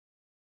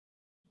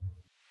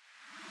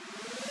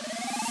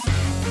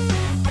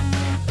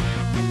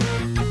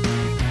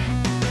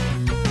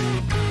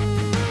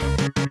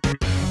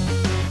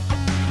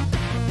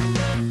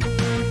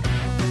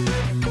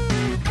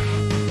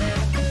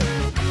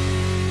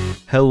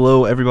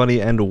Hello,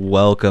 everybody, and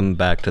welcome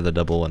back to the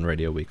Double One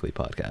Radio Weekly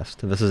podcast.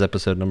 This is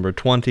episode number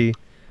 20.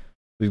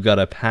 We've got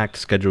a packed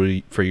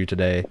schedule for you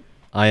today.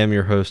 I am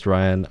your host,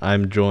 Ryan.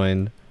 I'm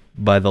joined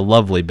by the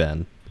lovely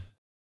Ben.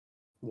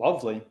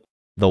 Lovely.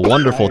 The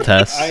wonderful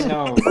Tess. I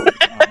know.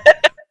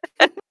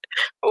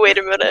 Wait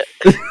a minute.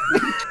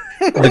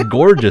 The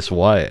gorgeous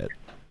Wyatt.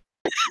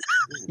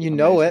 You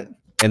know it.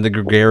 And the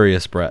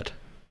gregarious Brett.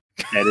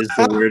 That is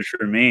the word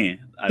for me.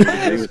 I would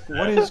agree with What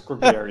that. is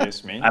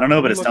gregarious mean? I don't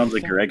know, but it I'm sounds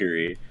like looking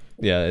Gregory.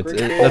 Yeah,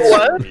 Gregarious.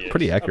 that's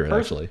pretty accurate,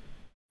 actually.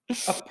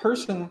 A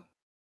person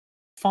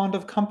fond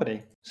of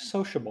company,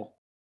 sociable.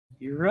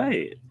 You're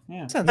right.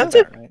 Yeah. Sounds That's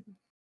about right.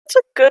 It's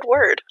a good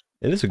word.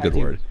 It is a I good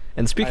think- word.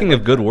 And speaking like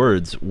of good that.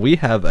 words, we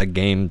have a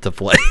game to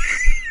play.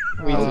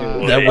 We do.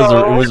 That was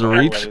it was a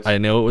Always. reach. I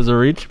know it was a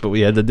reach, but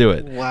we had to do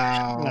it.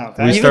 Wow.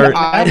 No, We that- start-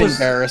 I'm that was-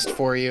 embarrassed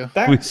for you.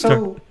 That, we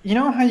so, you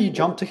know how you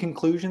jump to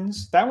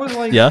conclusions? That was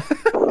like, Yeah?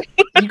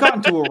 you got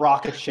into a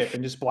rocket ship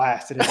and just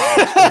blasted it out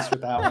of space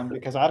with that one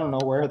because I don't know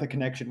where the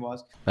connection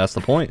was. That's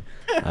the point.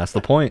 That's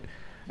the point.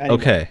 Anyway,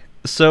 Okay,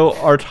 so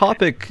our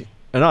topic,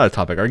 not a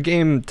topic, our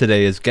game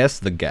today is Guess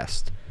the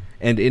Guest.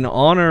 And in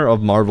honor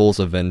of Marvel's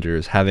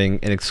Avengers having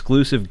an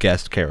exclusive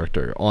guest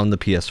character on the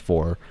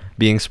PS4,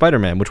 being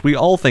Spider-Man, which we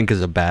all think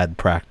is a bad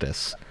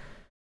practice,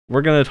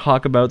 we're going to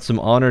talk about some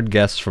honored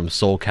guests from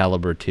Soul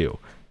Calibur 2.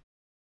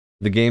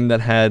 The game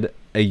that had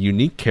a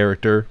unique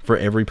character for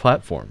every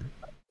platform.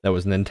 That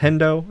was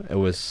Nintendo, it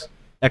was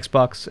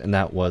Xbox, and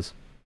that was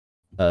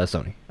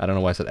Sony. I don't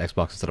know why I said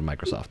Xbox instead of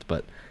Microsoft,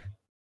 but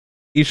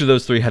each of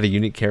those three had a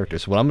unique character.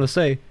 So what I'm going to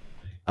say,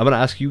 I'm going to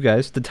ask you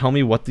guys to tell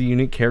me what the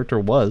unique character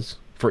was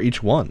for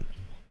each one.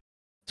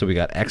 So we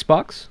got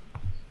Xbox,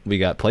 we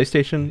got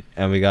PlayStation,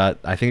 and we got,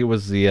 I think it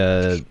was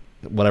the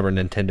whatever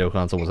Nintendo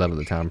console was out of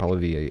the time,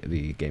 probably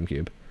the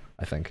GameCube,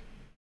 I think.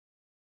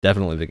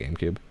 Definitely the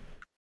GameCube.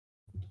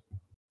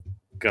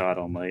 God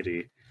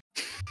almighty.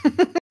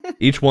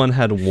 Each one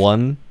had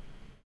one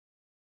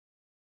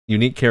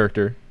unique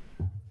character.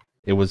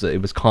 It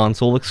was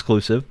console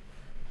exclusive.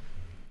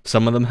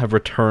 Some of them have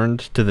returned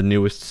to the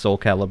newest Soul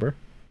Calibur.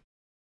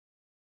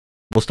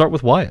 We'll start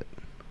with Wyatt.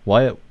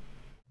 Wyatt,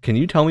 can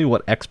you tell me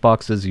what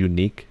Xbox's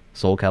unique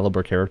Soul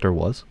Calibur character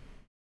was?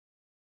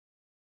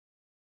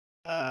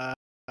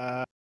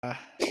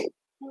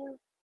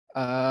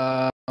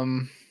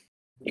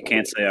 You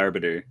can't say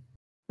Arbiter.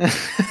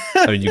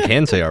 I mean, you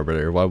can say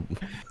Arbiter. Why?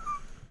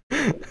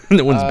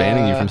 No one's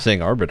banning you from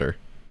saying Arbiter.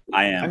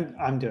 I am.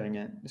 I'm doing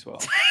it as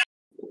well.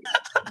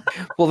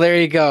 Well, there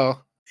you go.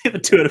 I have a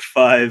 2 out of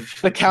 5.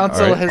 The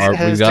council All right,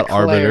 has we've got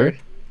declared.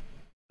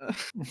 Arbiter.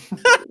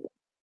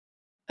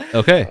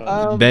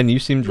 Okay, Ben, you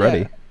seemed yeah.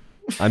 ready.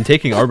 I'm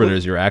taking Arbiter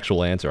as your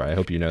actual answer. I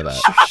hope you know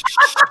that.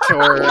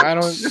 Sure, I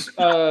don't.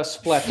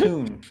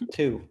 Splatoon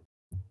 2.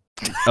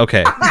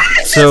 Okay,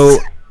 so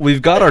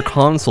we've got our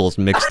consoles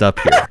mixed up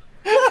here.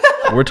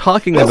 We're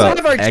talking We also about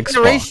have our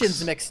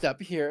generations Xbox. mixed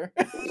up here.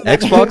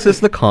 Xbox is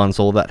the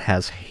console that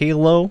has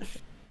Halo,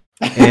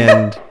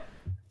 and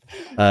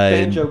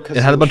Banjo-Kazooie.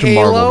 it had a bunch of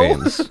Marvel Halo?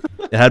 games.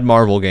 It had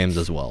Marvel games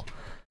as well.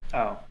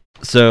 Oh,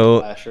 So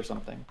Flash or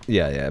something.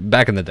 yeah,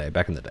 back in the day.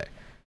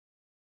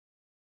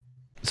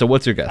 So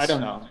what's your guess? I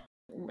don't know.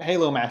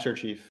 Halo Master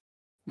Chief.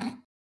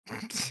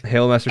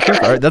 Halo Master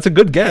Chief. All right, that's a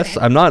good guess.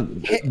 I'm not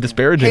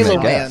disparaging Halo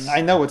that guess. Man.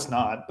 I know it's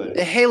not, but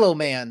The Halo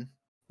Man.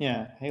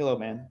 yeah, Halo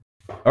Man.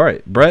 All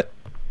right, Brett,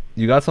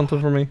 you got something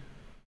for me?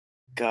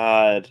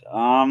 God.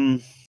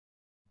 I'm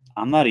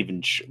not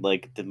even sure.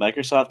 Like, did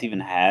Microsoft even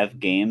have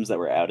games that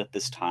were out at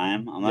this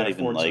time? I'm not Yeah,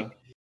 even Forza. like.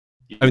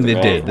 I mean, they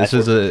Well, did. This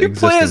that's is a You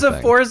play existing as a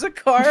thing. Forza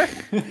car.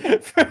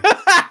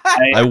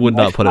 I would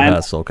not put it my,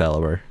 past Soul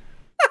Calibur.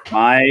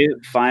 My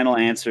final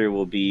answer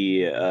will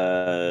be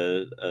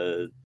a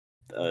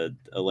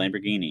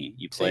Lamborghini.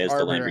 You play Say as the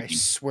Arbiter, I Lamborghini.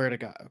 swear to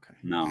God. Okay.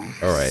 No.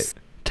 All right,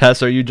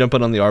 Tess, are you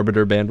jumping on the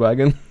Arbiter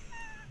bandwagon?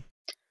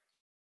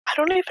 I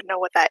don't even know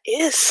what that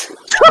is.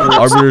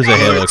 Arbiter's a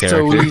Halo So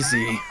character.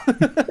 easy.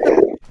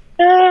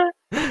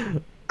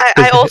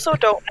 I also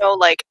don't know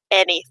like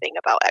anything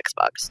about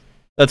Xbox.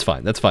 That's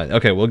fine.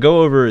 Okay, we'll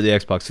go over the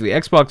Xbox. So the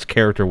Xbox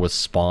character was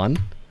Spawn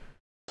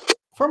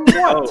From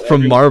what?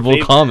 from Marvel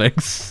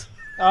Comics.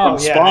 Oh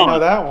From yeah, I Spawn. know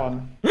that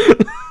one.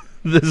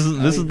 This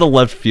is the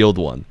left field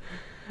one.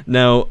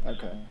 Now,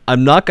 Okay.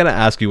 I'm not gonna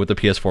ask you what the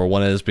PS4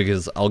 one is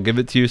because I'll give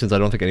it to you since I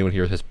don't think anyone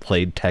here has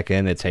played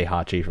Tekken. It's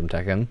Heihachi from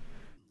Tekken.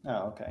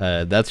 Oh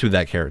okay. That's who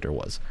that character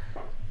was.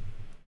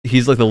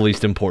 He's like the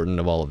least important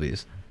of all of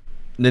these.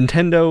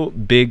 Nintendo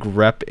big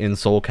rep in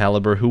Soul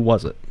Calibur. Who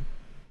was it?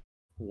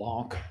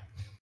 Lonk.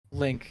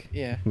 Link.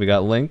 Yeah. We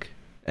got Link.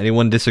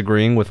 Anyone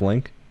disagreeing with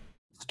Link?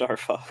 Star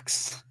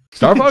Fox.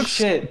 Star Fox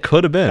Shit.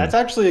 could have been. That's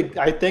actually.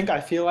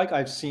 I feel like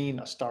I've seen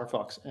a Star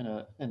Fox in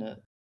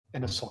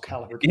a Soul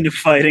Calibur game. In a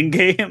fighting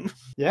game.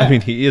 Yeah. I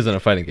mean, he is in a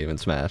fighting game in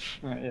Smash.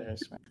 Right, yeah,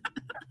 it's-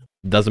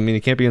 Doesn't mean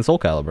he can't be in Soul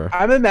Calibur.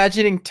 I'm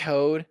imagining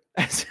Toad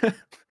as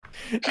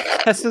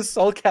a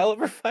Soul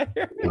Calibur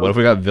fighter. What if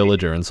we got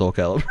Villager in Soul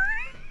Calibur?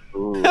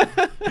 Ooh.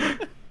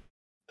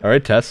 All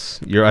right, Tess,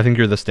 I think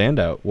you're the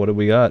standout. What do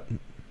we got?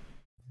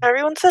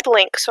 Everyone said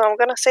Link, so I'm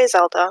gonna say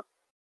Zelda.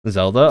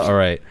 Zelda? All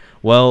right.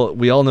 Well,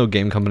 we all know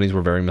game companies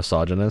were very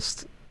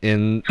misogynist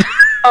in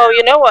Oh,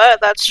 you know what?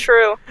 That's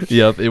true.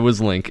 Yep, it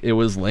was Link. It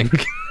was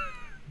Link.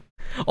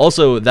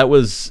 Also, that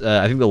was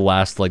I think the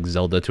last like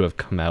Zelda to have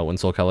come out when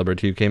Soul Calibur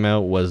 2 came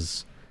out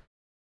was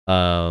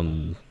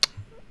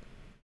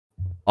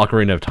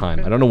Ocarina of Time.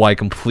 I don't know why I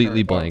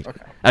completely blanked.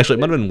 Okay. Actually, it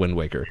might have been Wind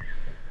Waker.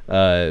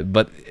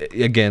 But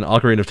again,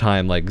 Ocarina of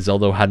Time, like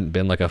Zelda hadn't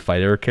been like a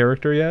fighter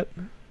character yet.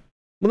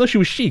 Well, no, she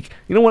was Sheik.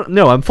 You know what?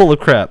 No, I'm full of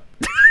crap.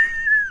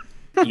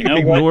 You know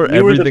Ignore what? You were the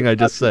everything I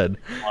just said.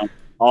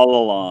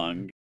 all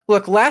along.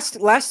 Look, last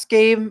news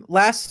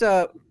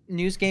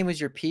game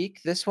was your peak.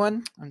 This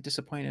one, I'm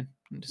disappointed.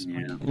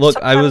 Yeah. Look,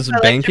 I was Sometimes I like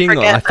to banking.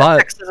 forget I that thought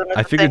sexism is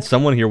I a figured thing.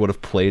 someone here would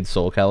have played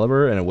Soul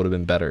Calibur and it would have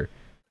been better.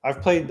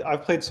 I've played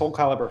Soul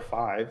Calibur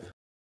 5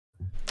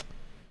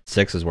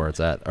 6 is where it's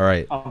at. All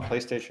right. on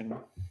PlayStation.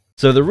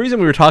 So the reason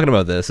we were talking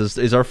about this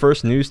is our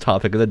first news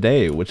topic of the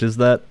day, which is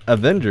that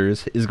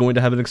Avengers is going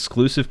to have an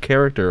exclusive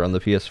character on the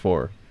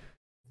PS4.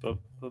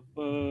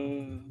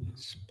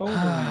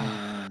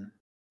 Spider-Man.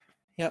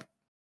 Yep.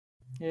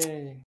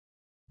 Yay.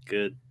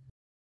 Good.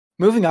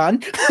 Moving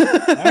on.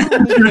 I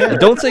don't really care.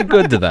 Don't say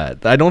good to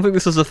that. I don't think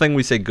this is a thing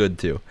we say good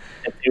to.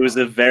 It was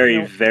a very, You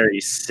know- very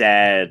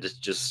sad,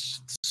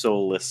 just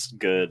soulless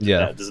good. Yeah.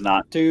 That does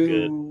not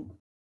good.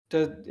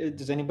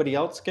 Does anybody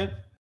else get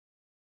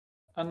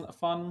a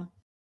fun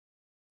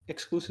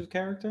exclusive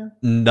character?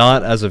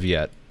 Not as of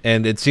yet.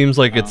 And it seems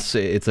like Oh. it's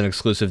an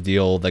exclusive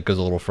deal that goes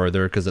a little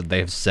further because they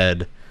have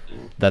said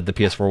that the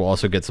PS4 will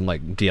also get some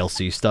like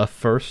DLC stuff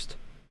first.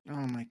 Oh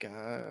my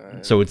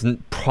god. So it's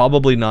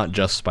probably not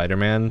just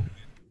Spider-Man.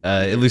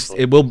 At least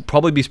it will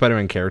probably be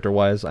Spider-Man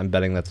character-wise. I'm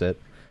betting that's it.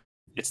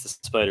 It's the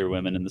Spider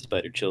Women and the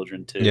Spider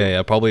Children too.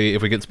 Yeah. Probably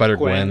if we get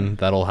Spider-Gwen, Gwen.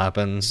 that'll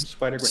happen.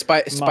 Spider-Pig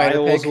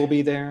Spider-Pig. will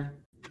be there.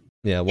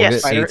 Yeah, we'll Yes. get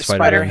Spider- 8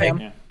 Spider-Man. Spider-Ham.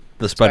 Yeah.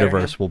 The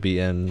Spider-Verse will be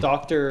in.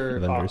 Doctor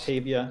Avengers.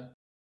 Octavia,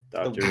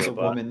 Dr. the Robot.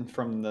 woman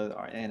from the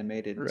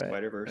animated Right,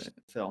 Spider-Verse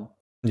film.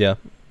 Yeah.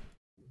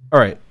 All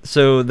right.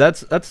 So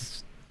that's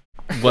what's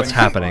Gwen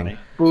happening. Stefani.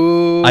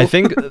 Boo. I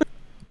think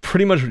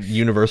pretty much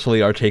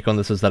universally our take on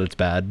this is that it's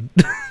bad.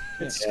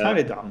 It's Yeah. kind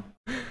of dumb.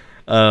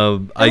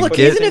 I Look,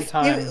 get even even if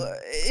Same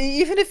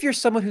even if you're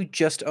someone who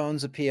just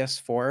owns a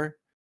PS4,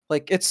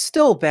 like it's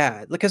still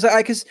bad. Because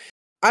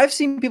I've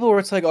seen people where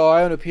it's like, oh,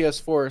 I own a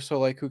PS4, so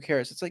like who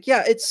cares? It's like,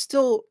 yeah, it's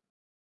still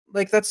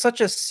like that's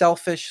such a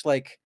selfish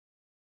like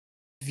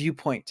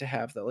viewpoint to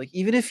have though. Like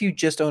even if you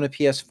just own a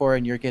PS4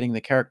 and you're getting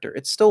the character,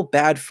 it's still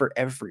bad for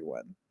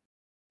everyone.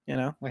 You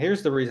know? Well,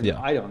 here's the reason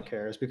Yeah. I don't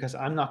care is because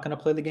I'm not going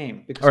to play the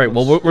game. Because All right. it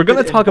Well, looks we're going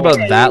to stupid talk and about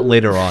boring. that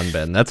later on,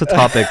 Ben. That's a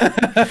topic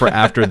for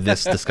after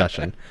this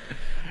discussion.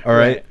 All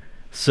right. Right.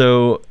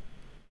 So,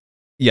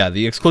 yeah,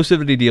 the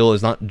exclusivity deal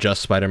is not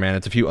just Spider-Man.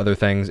 It's a few other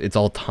things. It's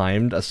all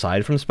timed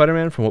aside from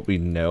Spider-Man, from what we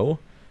know.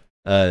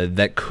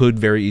 That could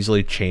very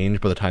easily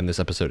change by the time this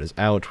episode is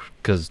out,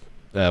 because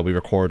we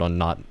record on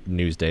not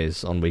news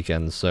days on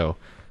weekends. So,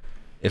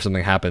 if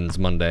something happens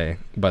Monday,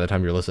 by the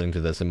time you're listening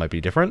to this, it might be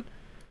different.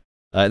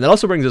 And that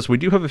also brings us, we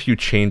do have a few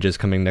changes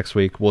coming next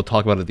week. We'll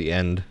talk about it at the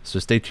end, so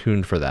stay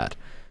tuned for that.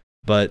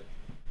 But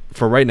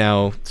for right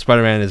now,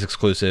 Spider-Man is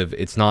exclusive.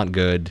 It's not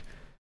good.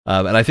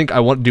 And I think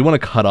do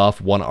want to cut off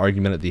one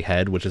argument at the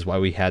head, which is why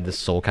we had this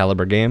Soul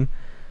Calibur game.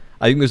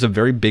 I think there's a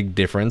very big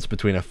difference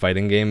between a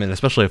fighting game, and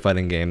especially a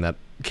fighting game that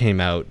came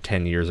out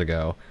 10 years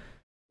ago,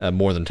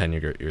 more than 10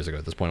 years ago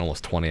at this point,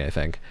 almost 20, I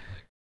think,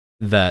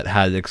 that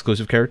had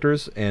exclusive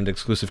characters, and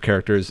exclusive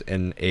characters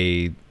in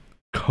a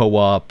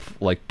co-op,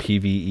 like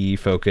PvE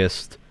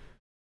focused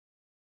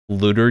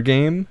looter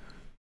game,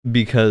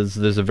 because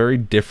there's a very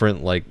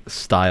different like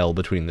style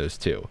between those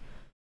two.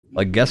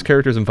 Like guest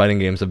characters in fighting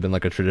games have been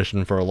like a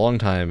tradition for a long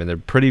time, and they're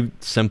pretty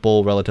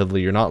simple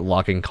relatively. You're not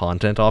locking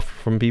content off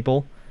from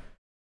people.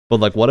 But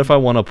like, what if I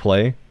want to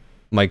play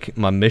my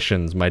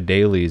missions, my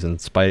dailies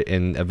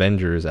in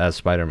Avengers as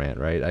Spider-Man,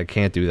 right? I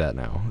can't do that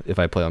now if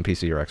I play on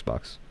PC or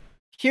Xbox.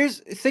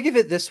 Think of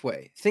it this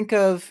way. Think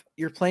of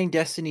you're playing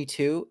Destiny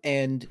 2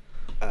 and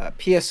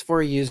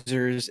PS4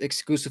 users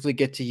exclusively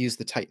get to use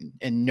the Titan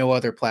and no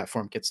other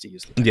platform gets to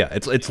use the Titan. Yeah,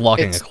 it's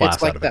locking It's a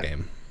class like out of that. a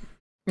game.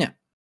 Yeah.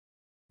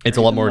 It's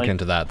a lot more Like- akin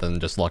to that than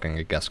just locking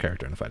a guest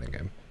character in a fighting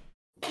game.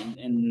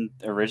 In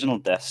original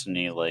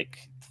Destiny, like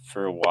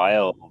for a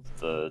while,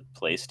 the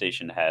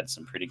PlayStation had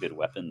some pretty good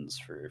weapons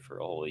for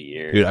a whole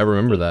year. Dude, I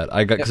remember that.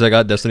 I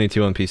got Destiny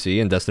 2 on PC,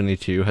 and Destiny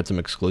 2 had some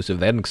exclusive.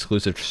 They had an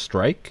exclusive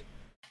strike.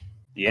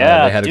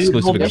 Yeah, they had dude,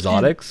 exclusive well, man,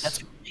 exotics.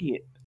 That's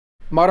right.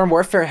 Modern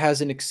Warfare has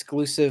an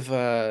exclusive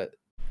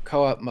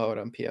co-op mode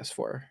on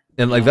PS4.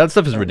 And like Yeah, that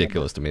stuff is I remember.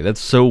 ridiculous to me.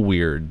 That's so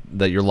weird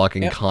that you're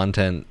locking Yep.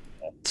 content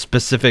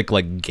specific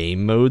like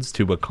game modes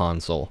to a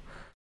console.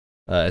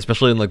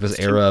 Especially in like this It's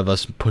true. era of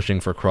us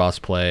pushing for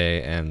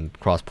crossplay and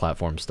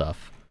cross-platform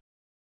stuff.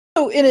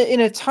 So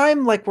in a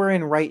time like we're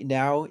in right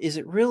now, is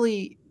it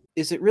really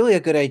a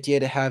good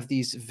idea to have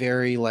these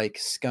very like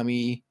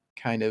scummy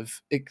kind of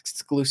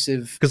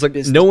exclusive? Because like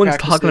business no one's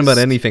talking about practices?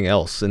 anything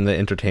else in the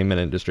entertainment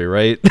industry,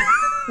 right?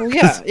 Well,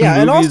 yeah, The yeah,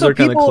 and movies also are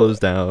kind of people,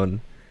 closed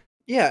down.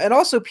 yeah, and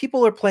also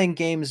people are playing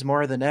games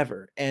more than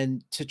ever,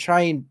 and to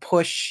try and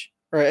push,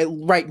 or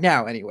right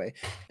now anyway,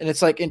 and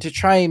it's like, and to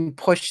try and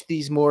push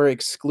these more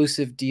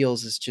exclusive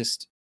deals is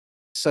just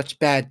such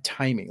bad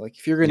timing. Like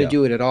if you're going to Yeah.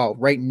 do it at all,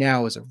 right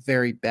now is a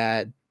very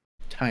bad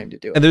time to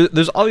do And it.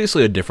 there's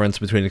obviously a difference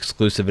between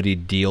exclusivity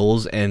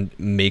deals and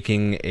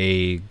making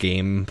a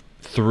game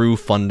through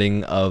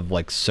funding of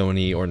like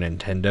Sony or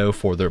Nintendo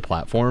for their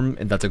platform,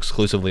 and that's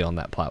exclusively on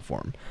that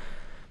platform.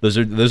 Those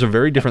are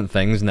very different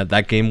things, and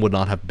that game would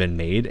not have been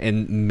made.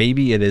 And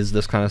maybe it is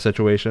this kind of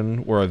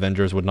situation where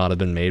Avengers would not have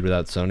been made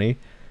without Sony.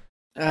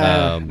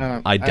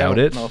 I doubt don't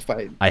it. know if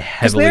I because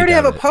heavily they already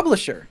doubt have a it.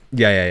 publisher.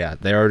 Yeah.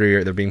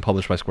 They're being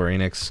published by Square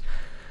Enix.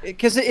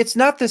 Because it's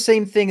not the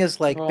same thing as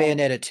like Well-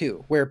 Bayonetta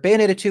 2, where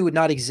Bayonetta 2 would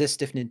not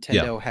exist if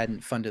Nintendo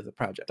hadn't funded the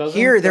project. Doesn't,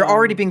 Here, they're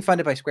already um, being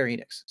funded by Square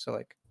Enix. So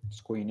like,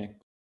 Squeening.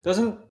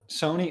 Doesn't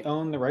Sony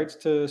own the rights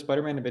to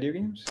Spider-Man in video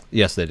games?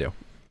 Yes, they do.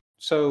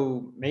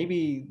 So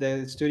maybe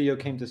the studio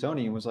came to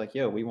Sony and was like,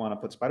 "Yo, we want to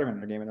put Spider-Man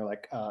in our game," and they're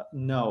like,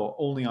 "No,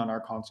 only on our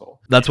console."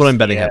 That's what I'm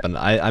betting Yeah. happened.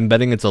 I'm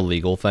betting it's a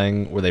legal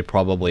thing where they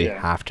probably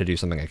Yeah. have to do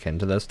something akin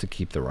to this to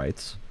keep the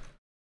rights.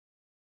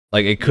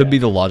 Like, it could be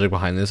Yeah. the logic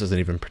behind this isn't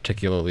even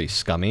particularly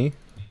scummy.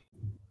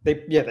 They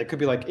could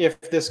be like, if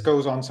this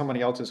goes on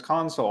somebody else's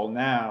console,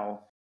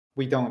 now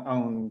we don't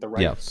own the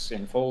Yeah. rights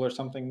in full or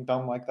something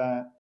dumb like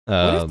that.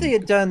 what if they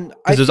had done?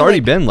 Because there's already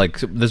been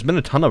there's been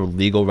a ton of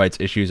legal rights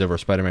issues over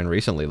Spider-Man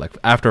recently. Like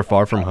after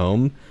Far From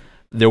Home,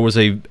 there was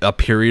a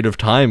period of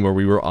time where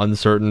we were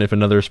uncertain if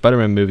another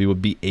Spider-Man movie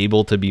would be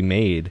able to be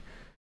made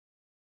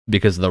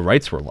because the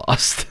rights were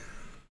lost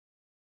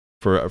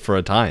for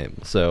a time.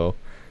 So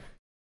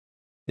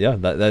yeah,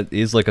 that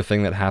is like a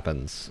thing that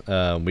happens.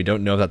 We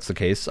don't know if that's the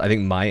case. I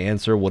think my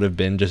answer would have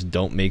been just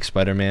don't make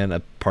Spider-Man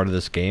a part of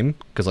this game,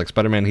 because like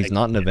Spider-Man, he's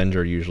not an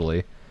Avenger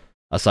usually,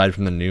 aside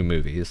from the new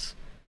movies.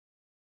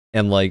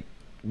 And like,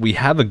 we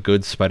have a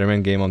good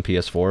Spider-Man game on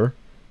PS4,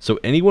 so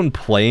anyone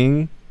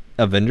playing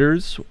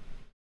Avengers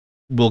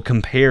will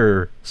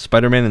compare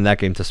Spider-Man in that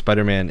game to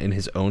Spider-Man in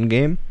his own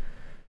game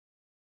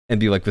and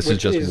be like, this is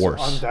Which just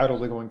worse.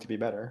 Undoubtedly going to be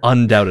better.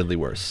 Undoubtedly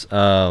worse.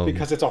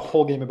 Because it's a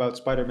whole game about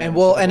Spider-Man. and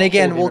instead of a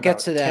again, whole we'll game get about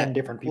to 10 that.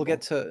 different people.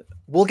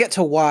 We'll get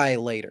to why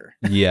later.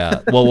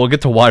 Yeah, well, we'll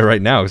get to why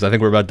right now, because I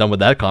think we're about done with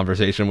that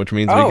conversation, which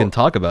means we Oh. can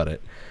talk about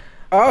it.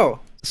 Oh,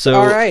 So,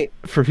 all right.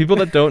 for people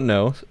that don't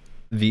know,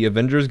 the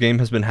Avengers game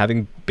has been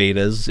having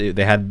betas.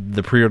 They had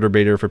the pre-order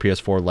beta for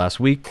PS4 last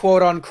week.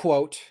 Quote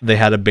unquote. They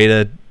had a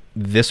beta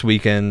this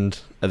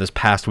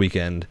past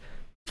weekend,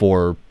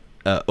 for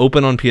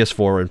open on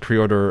PS4 and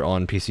pre-order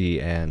on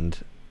PC and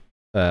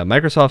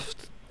Microsoft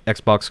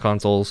Xbox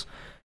consoles.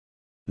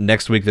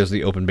 Next week, there's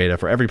the open beta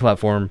for every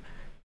platform.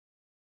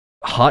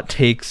 Hot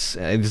takes.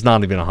 It's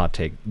not even a hot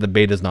take. The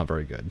beta is not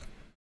very good.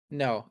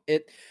 No,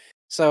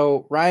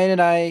 So Ryan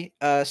and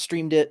I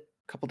streamed it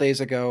a couple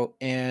days ago,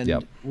 and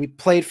Yep. we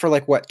played for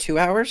like what, 2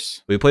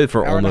 hours? We played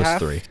for Hour and a almost half?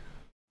 3.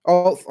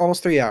 Oh,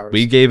 almost 3 hours.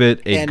 We gave it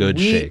a And good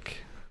we- shake.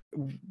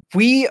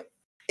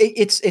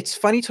 It's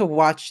funny to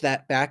watch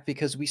that back,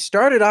 because we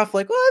started off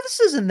like, well, this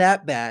isn't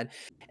that bad,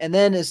 and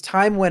then as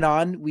time went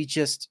on, we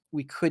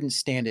couldn't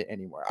stand it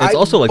anymore. It's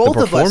also like the both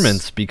of us-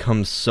 performance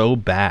becomes so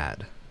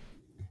bad.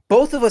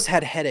 both of us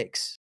had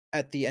headaches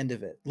at the end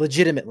of it.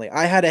 Legitimately,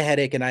 I had a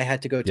headache and I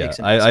had to go take Yeah,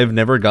 some. I've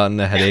never gotten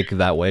a headache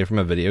that way from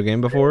a video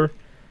game before.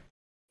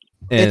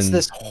 And It's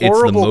this it's the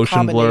horrible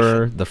motion blur.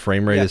 combination. The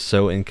frame rate Yeah. is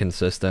so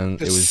inconsistent.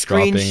 The It was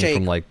screen dropping shake.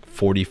 from like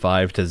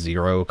 45 to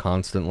 0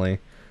 constantly.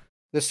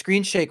 The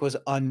screen shake was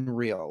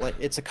unreal. Like,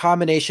 it's a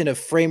combination of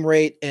frame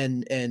rate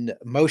and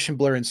motion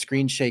blur and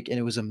screen shake, and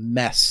it was a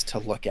mess to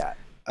look at.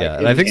 Yeah, Like,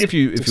 and it I think was if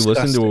you listen to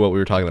disgusting. what we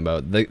were talking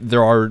about,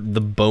 there are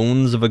the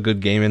bones of a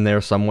good game in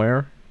there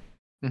somewhere,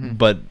 Mhm.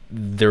 but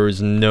there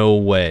is no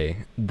way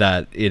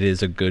that it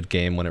is a good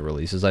game when it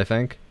releases, I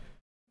think.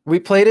 We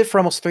played it for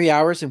almost 3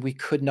 hours, and we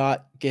could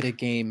not get a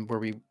game where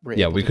we were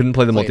Yeah, able we to couldn't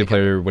play the play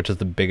together. multiplayer, which is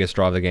the biggest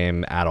draw of the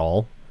game at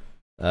all.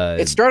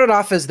 It started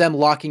off as them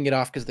locking it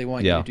off because they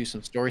want you Yeah. to do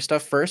some story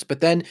stuff first,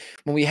 but then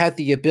when we had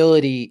the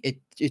ability,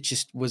 it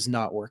just was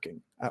not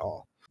working at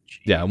all.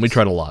 Yeah, and we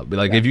tried a lot.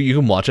 Like, Yeah. if you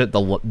can watch it,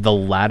 the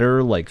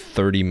latter like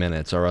 30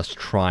 minutes are us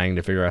trying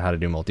to figure out how to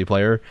do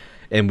multiplayer,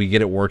 and we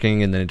get it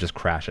working, and then it just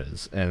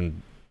crashes,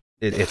 and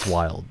it's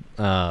wild.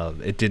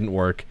 It didn't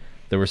work.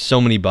 There were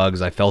so many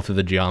bugs. I fell through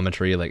the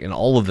geometry. Like, and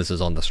all of this is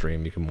on the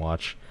stream. You can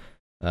watch.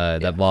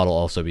 That VOD will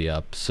also be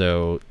up,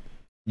 so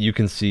you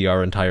can see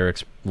our entire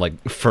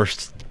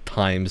first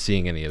time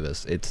seeing any of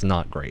this. It's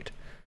not great.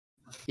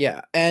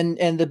 Yeah, and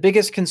the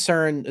biggest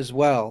concern as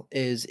well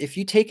is if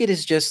you take it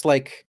as just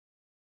like,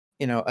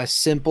 a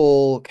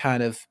simple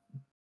kind of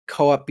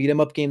co-op beat 'em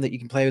up game that you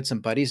can play with some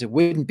buddies, it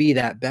wouldn't be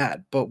that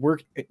bad. But we're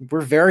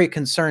very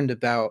concerned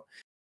about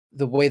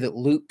the way that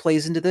loot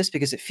plays into this,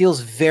 because it feels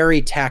very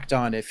tacked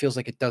on. It feels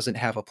like it doesn't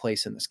have a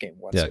place in this game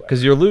Yeah, whatsoever.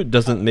 because your loot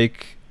doesn't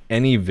make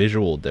any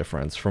visual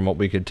difference from what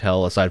we could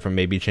tell, aside from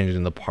maybe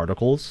changing the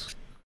particles.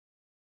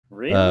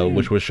 Really?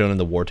 Which was shown in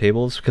the war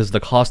tables, because the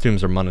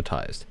costumes are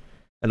monetized.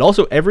 And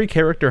also, every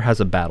character has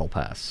a battle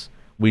pass.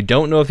 We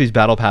don't know if these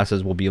battle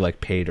passes will be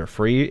like paid or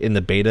free. In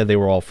the beta, they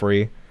were all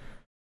free,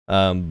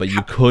 but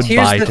you could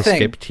Here's buy the to thing.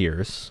 skip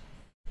tiers.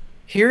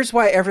 Here's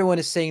why everyone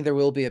is saying there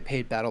will be a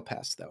paid battle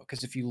pass, though,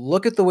 because if you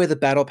look at the way the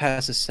battle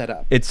pass is set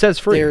up, It says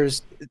free.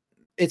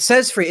 it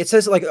says free. It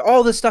says like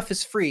all this stuff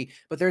is free,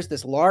 but there's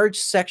this large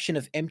section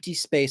of empty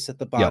space at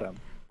the bottom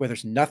where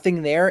there's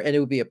nothing there, and it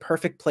would be a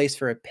perfect place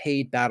for a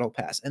paid battle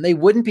pass. And they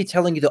wouldn't be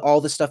telling you that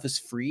all this stuff is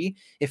free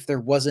if there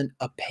wasn't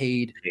a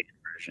paid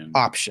version.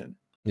 option.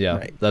 Yeah,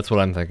 Right. that's what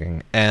I'm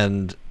thinking.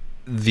 And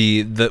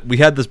we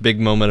had this big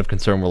moment of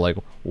concern. We're like,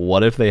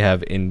 what if they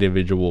have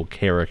individual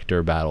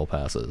character battle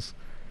passes?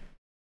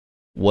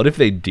 What if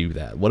they do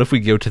that? What if we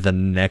go to the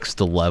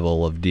next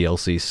level of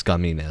DLC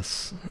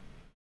scumminess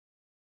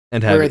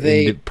and have Where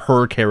they-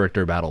 per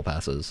character battle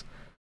passes?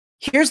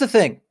 Here's the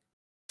thing.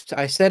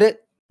 I said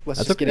it. Let's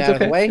That's just okay. get It's out of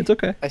the okay. way. It's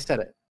okay. I said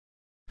it.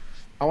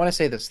 I want to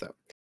say this though.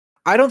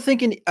 I don't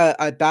think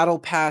a battle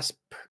pass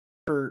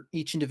for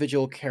each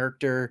individual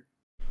character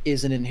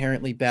is an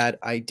inherently bad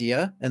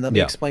idea, and let me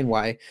Yeah. explain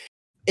why.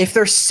 If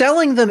they're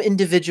selling them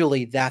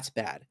individually, that's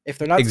bad. If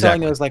they're not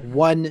selling Exactly. them as like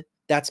one,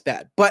 that's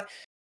bad. But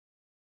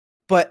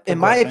in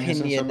my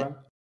opinion,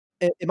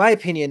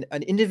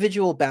 an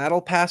individual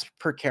battle pass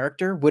per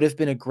character would have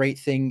been a great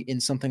thing in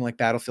something like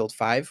Battlefield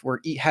 5, where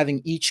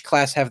having each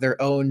class have their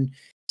own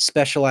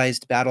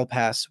specialized battle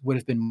pass would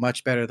have been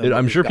much better than Dude, what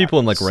I'm we've sure got. people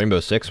in like Rainbow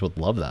Six would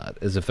love that,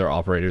 as if their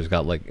operators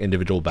got like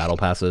individual battle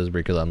passes where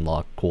you could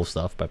unlock cool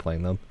stuff by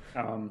playing them.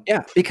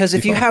 Yeah, because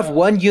if you have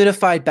one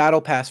unified battle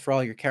pass for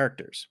all your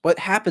characters, what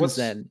happens What's-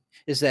 then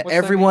is that what's that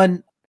mean?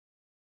 everyone.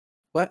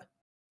 What?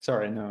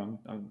 Sorry, no,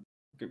 I'm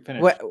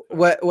finished.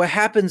 What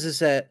happens is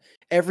that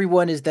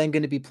everyone is then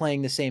going to be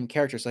playing the same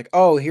characters. Like,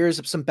 oh,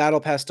 here's some battle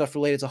pass stuff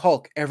related to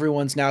Hulk.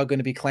 Everyone's now going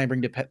to be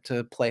clamoring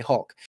to play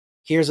Hulk.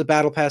 Here's a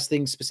battle pass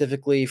thing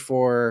specifically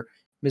for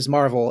Ms.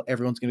 Marvel.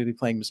 Everyone's going to be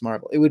playing Ms.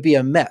 Marvel. It would be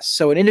a mess.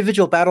 So an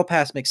individual battle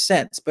pass makes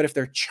sense, but if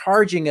they're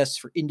charging us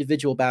for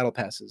individual battle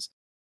passes,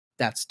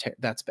 that's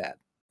bad.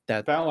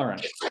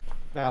 Valorant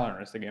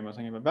is the game I was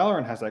thinking about.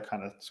 Valorant has that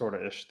kind of sort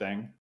of ish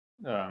thing.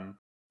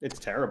 It's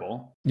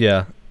terrible,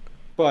 Yeah,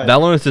 but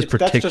Valorant is that's just-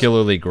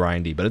 particularly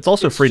grindy, but it's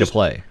also it's free to just-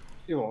 play.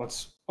 well,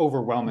 it's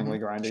overwhelmingly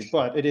grindy,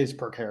 but it is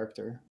per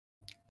character.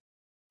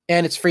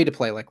 And it's free to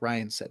play, like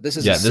Ryan said. This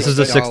is Yeah, this is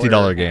a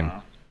 $60 game.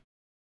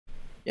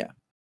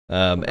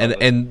 Uh,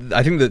 And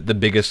I think that the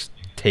biggest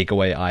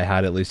takeaway I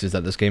had, at least, is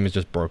that this game is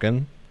just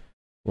broken.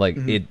 Like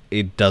Mhm.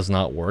 it does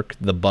not work.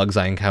 The bugs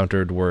I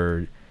encountered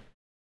were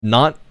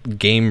not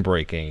game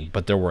breaking,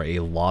 but there were a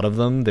lot of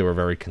them. They were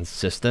very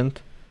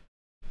consistent.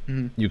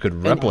 Mhm. You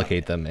could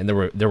replicate them, and they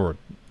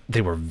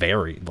were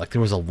varied. Like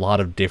there was a lot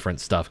of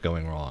different stuff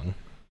going wrong.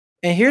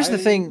 And here's the I-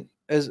 thing: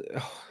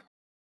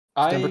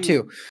 number I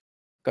 2.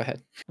 Go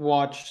ahead.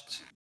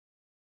 watched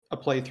a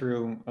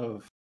playthrough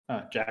of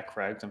Jack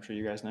Frags. I'm sure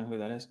you guys know who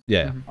that is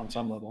Yeah, on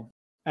some level.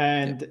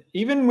 And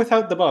even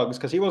without the bugs,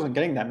 because he wasn't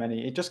getting that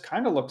many, it just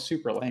kind of looked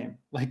super lame.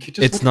 Like it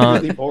just it's looked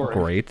not really boring.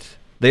 great.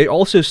 They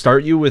also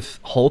start you with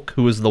Hulk,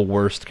 who is the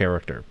worst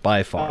character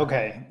by far.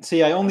 Okay.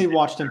 See, I only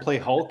watched him play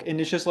Hulk, and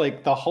it's just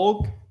like the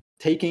Hulk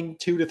taking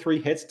 2 to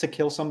 3 hits to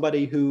kill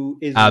somebody who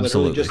is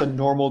Absolutely. literally just a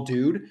normal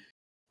dude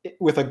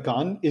with a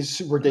gun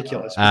is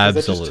ridiculous. Because that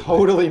Absolutely. just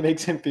totally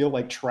makes him feel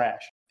like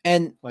trash.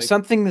 And Like-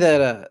 something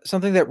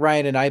that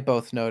Ryan and I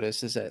both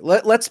noticed is that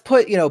let's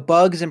put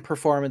bugs and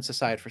performance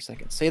aside for a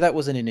second. Say that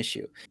wasn't an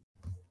issue.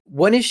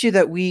 One issue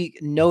that we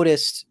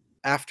noticed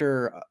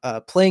after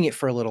playing it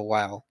for a little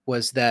while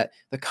was that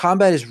the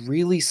combat is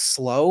really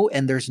slow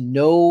and there's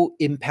no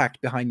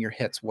impact behind your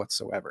hits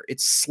whatsoever.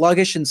 It's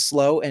sluggish and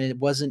slow, and it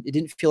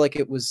didn't feel like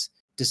it was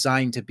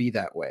designed to be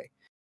that way.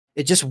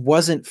 It just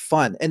wasn't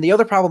fun. And the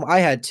other problem I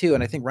had too,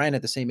 and I think Ryan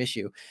had the same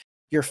issue,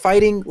 you're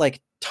fighting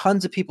like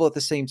tons of people at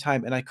the same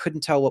time, and I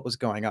couldn't tell what was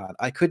going on.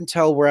 I couldn't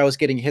tell where I was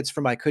getting hits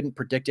from. I couldn't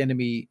predict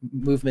enemy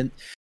movement.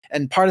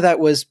 And part of that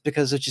was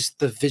because of just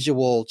the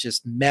visual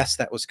mess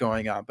that was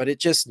going on. But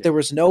there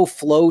was no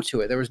flow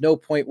to it. There was no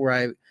point where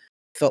I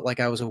felt like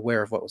I was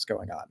aware of what was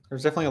going on.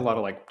 There's definitely a lot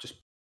of like just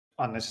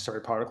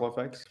unnecessary particle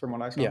effects from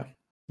what I saw.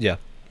 Yeah.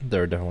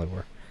 There definitely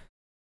were.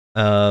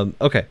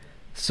 Okay,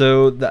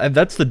 so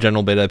that's the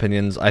general beta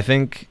opinions. I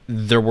think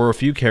there were a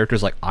few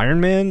characters like Iron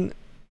Man.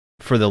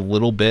 For the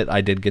little bit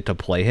I did get to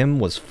play him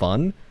was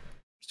fun.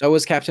 So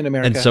was Captain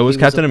America. And so was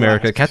He Captain a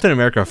America. blast. Captain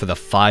America, for the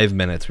 5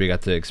 minutes we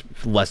got to,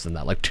 less than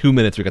that, like 2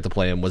 minutes we got to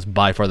play him, was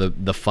by far the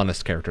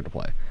funnest character to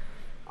play.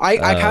 I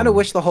kind of Um,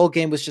 wish the whole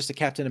game was just a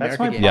Captain That's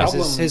America my game. 'cause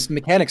problem. His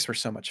mechanics were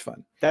so much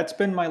fun. That's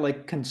been my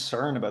like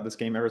concern about this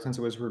game ever since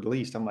it was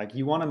released. I'm like,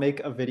 you want to make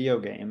a video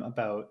game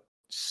about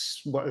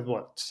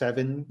what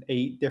 7,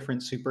 8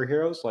 different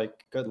superheroes? Like,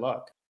 good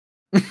luck.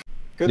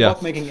 Good Yeah.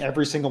 luck making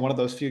every single one of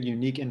those feel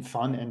unique and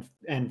fun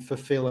and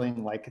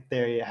fulfilling. Like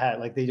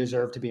they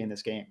deserve to be in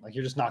this game. Like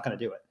you're just not going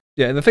to do it.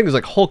 Yeah, and the thing is,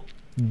 like, Hulk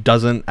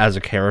doesn't, as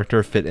a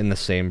character, fit in the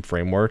same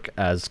framework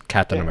as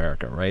Captain Yeah.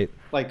 America, right?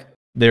 Like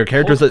They're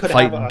characters Hulk that could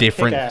have fight a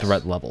different kick-ass-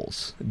 threat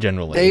levels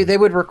generally. They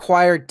would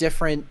require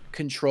different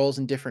controls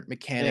and different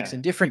mechanics Yeah.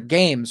 and different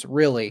games,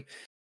 really,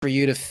 for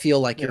you to feel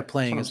like Yeah, you're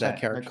playing that's as what I'm that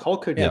saying. character. Like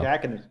Hulk could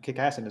Yeah. kick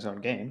ass in his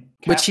own game,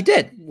 Which he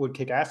Cap did. Would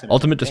kick ass in his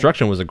Ultimate own game.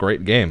 Destruction was a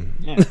great game.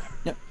 Yeah.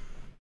 Yep.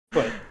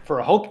 But for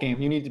a Hulk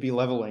game, you need to be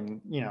leveling,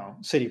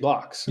 city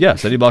blocks. Yeah,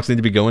 city blocks need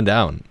to be going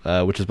down,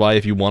 which is why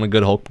if you want a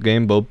good Hulk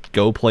game,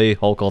 go play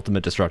Hulk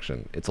Ultimate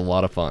Destruction. It's a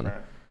lot of fun. Right.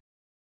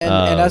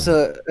 And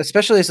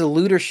especially as a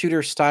looter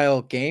shooter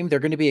style game, they're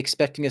going to be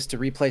expecting us to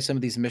replay some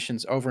of these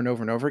missions over and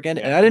over and over again.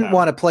 and Yeah, I didn't no.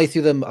 want to play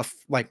through them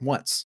like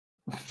once.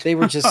 They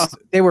were just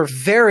they were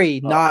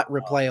very not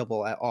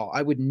replayable at all.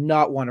 I would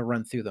not want to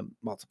run through them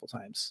multiple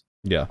times.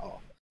 Yeah. Oh.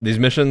 These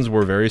missions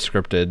were very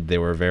scripted. They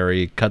were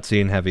very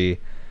cutscene heavy.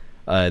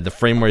 The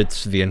frame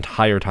rates the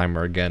entire time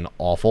were, again,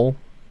 awful.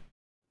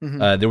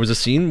 Mhm. There was a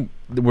scene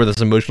where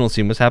this emotional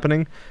scene was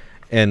happening,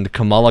 and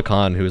Kamala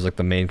Khan, who is like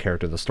the main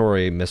character of the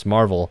story, Miss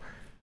Marvel,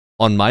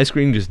 on my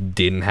screen just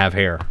didn't have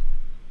hair.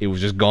 It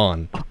was just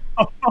gone.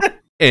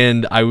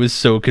 And I was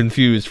so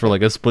confused for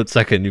like a split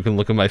second. You can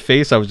look at my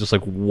face. I was just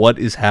like, what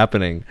is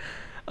happening?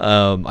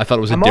 I thought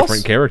it was a I'm different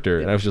also- character,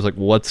 and I was just like,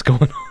 what's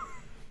going on?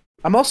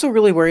 I'm also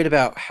really worried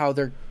about how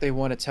they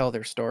want to tell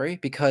their story,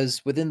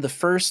 because within the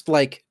first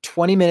like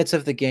 20 minutes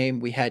of the game,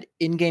 we had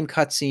in-game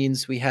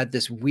cutscenes, we had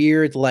this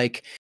weird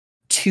like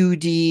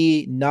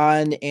 2D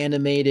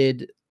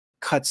non-animated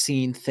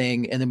cutscene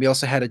thing, and then we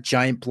also had a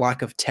giant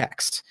block of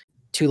text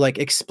to like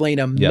explain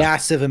a Yeah.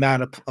 massive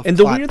amount of And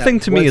the plot weird that thing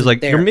to me is wasn't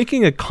like there. you're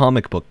making a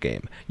comic book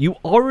game. You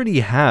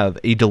already have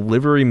a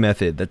delivery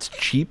method that's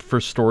cheap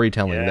for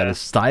storytelling, that Yeah. is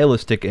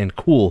stylistic and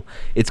cool.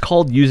 It's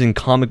called using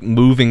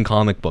moving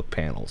comic book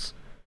panels.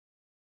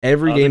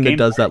 Every Oh, the game that game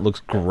does that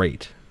looks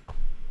great,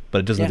 but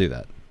it doesn't Yeah. do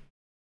that.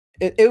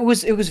 It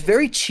was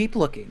very cheap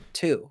looking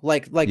too.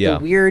 Like Yeah. the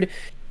weird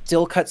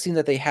still cutscene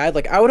that they had.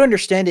 Like I would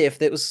understand it if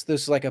this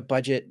was like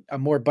a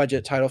more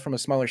budget title from a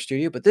smaller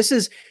studio, but this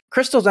is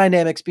Crystal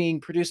Dynamics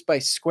being produced by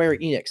Square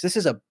Enix. This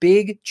is a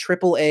big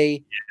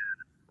AAA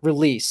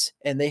release,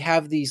 and they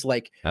have these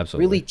like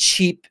Absolutely. really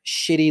cheap,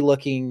 shitty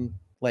looking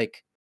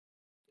like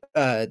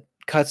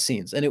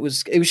cutscenes, and it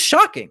was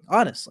shocking,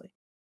 honestly.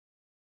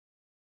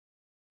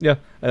 Yeah,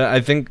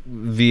 I think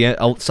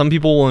some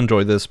people will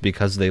enjoy this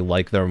because they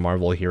like their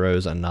Marvel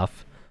heroes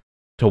enough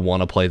to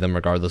want to play them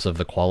regardless of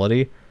the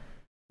quality.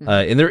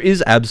 And there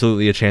is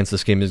absolutely a chance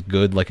this game is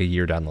good like a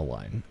year down the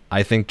line.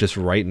 I think just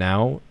right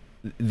now,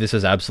 this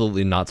is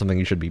absolutely not something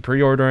you should be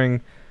pre-ordering.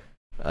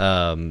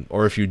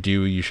 Or if you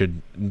do, you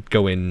should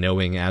go in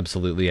knowing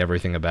absolutely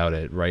everything about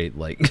it, right?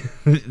 Like,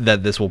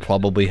 that this will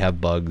probably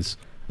have bugs.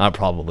 Not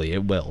probably,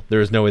 it will.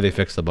 There is no way they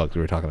fix the bugs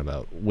we were talking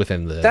about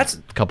within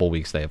the couple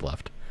weeks they have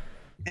left.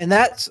 And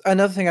that's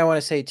another thing I want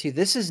to say too.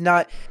 This is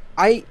not.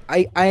 I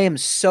am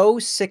so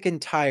sick and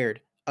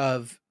tired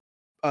of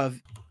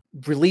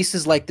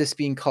releases like this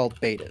being called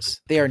betas.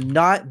 They are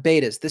not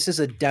betas. This is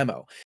a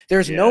demo.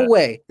 There's no Yeah.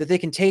 way that they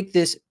can take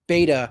this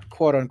beta,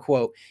 quote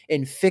unquote,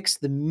 and fix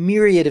the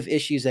myriad of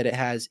issues that it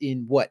has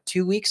in what,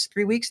 2 weeks,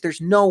 3 weeks? There's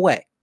no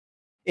way.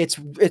 It's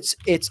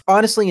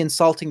honestly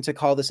insulting to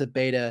call this a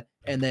beta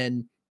and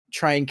then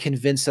try and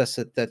convince us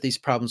that these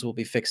problems will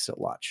be fixed at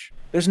launch.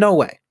 There's no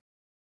way.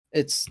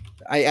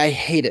 I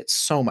hate it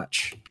so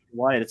much.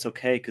 Wyatt, it's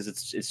okay because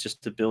it's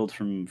just a build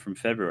from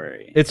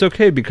February. It's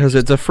okay because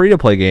it's a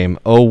free-to-play game.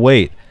 Oh,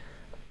 wait.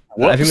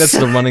 I think that's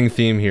Whoops. the running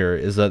theme here,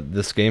 is that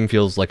this game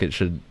feels like it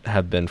should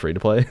have been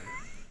free-to-play.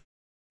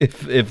 if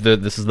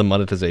this is the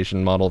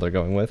monetization model they're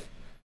going with.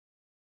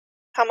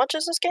 How much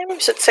is this game? You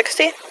said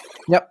 60?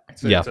 Yep.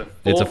 Yeah,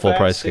 it's a full fat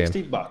price game.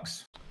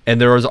 $60. And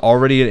there is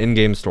already an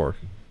in-game store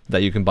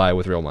that you can buy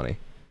with real money.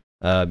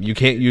 You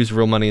can't use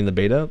real money in the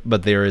beta,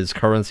 but there is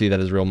currency that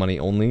is real money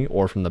only,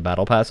 or from the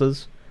battle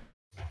passes,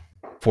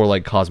 for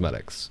like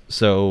cosmetics.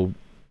 So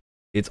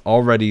it's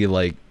already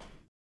like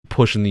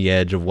pushing the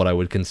edge of what I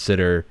would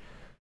consider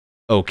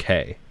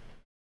okay.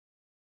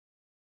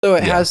 So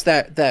it Yeah. has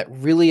that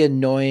really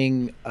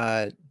annoying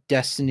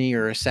Destiny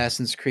or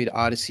Assassin's Creed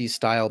Odyssey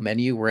style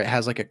menu where it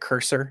has like a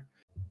cursor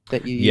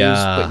that you use,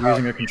 Yeah. but you're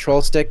using a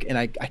control stick, and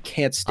I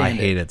can't I stand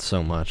hate it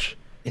so much.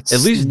 It's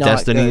At least not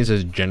Destiny's good.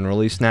 is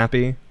generally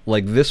snappy.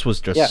 Like, this was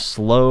just Yeah.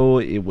 slow.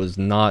 It was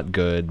not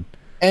good.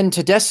 And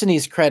to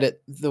Destiny's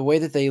credit, the way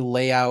that they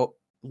lay out,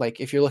 like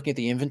if you're looking at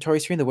the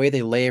inventory screen, the way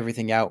they lay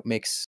everything out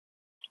makes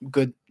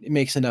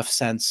enough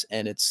sense,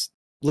 and it's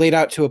laid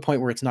out to a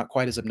point where it's not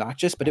quite as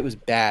obnoxious, but it was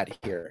bad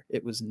here.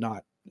 It was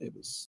not good.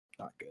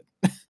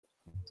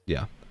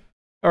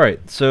 All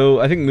right, so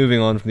I think moving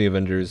on from the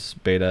Avengers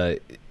beta,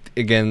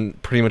 again,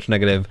 pretty much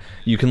negative.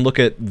 You can look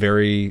at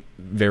very,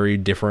 very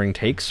differing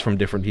takes from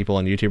different people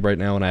on YouTube right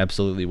now, and I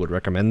absolutely would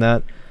recommend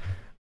that.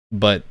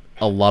 But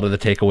a lot of the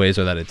takeaways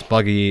are that it's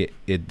buggy,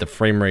 the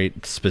frame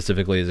rate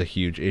specifically is a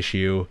huge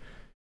issue,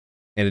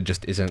 and it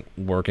just isn't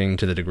working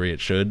to the degree it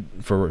should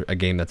for a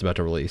game that's about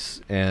to release.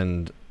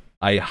 And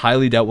I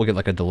highly doubt we'll get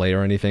like a delay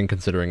or anything,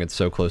 considering it's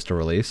so close to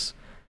release.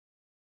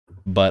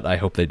 But I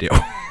hope they do.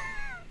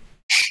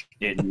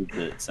 It needs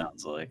it, it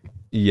sounds like.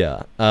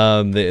 Yeah,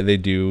 they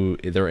do.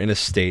 They're in a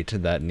state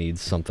that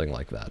needs something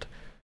like that.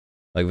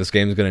 Like this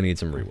game's gonna need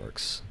some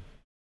reworks.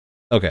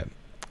 Okay,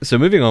 so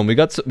moving on, we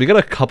got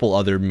a couple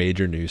other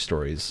major news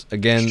stories.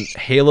 Again,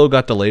 Halo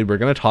got delayed. We're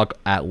gonna talk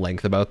at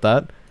length about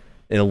that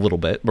in a little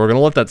bit. But we're gonna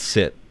let that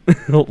sit.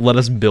 Let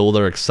us build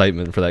our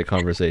excitement for that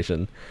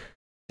conversation,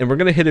 and we're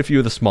gonna hit a few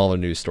of the smaller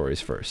news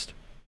stories first,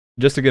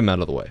 just to get them out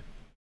of the way.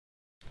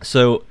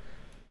 So,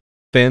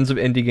 fans of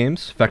indie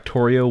games,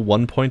 Factorio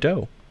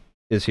 1.0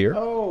 is here.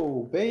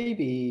 Oh,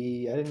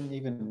 baby. I didn't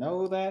even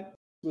know that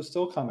was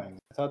still coming.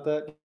 I thought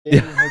that game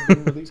had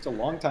been released a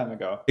long time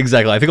ago.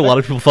 Exactly. I think a lot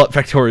of people thought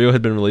Factorio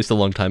had been released a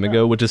long time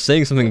ago, which is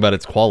saying something about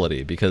its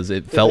quality because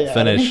it Did felt they add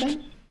finished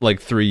anything? like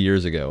 3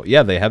 years ago.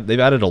 Yeah, they've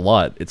added a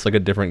lot. It's like a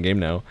different game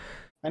now.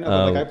 I know,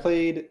 but like I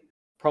played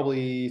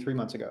probably 3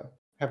 months ago.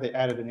 Have they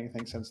added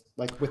anything since,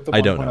 like with the 1.0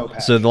 I don't know.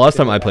 patch? So the last Did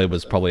time they I add played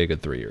was something? probably a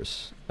good 3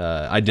 years.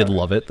 I did Okay.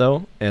 love it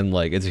though, and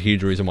like it's a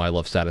huge reason why I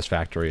love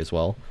Satisfactory as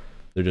well.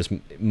 They're just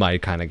my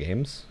kind of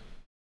games.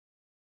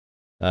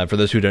 For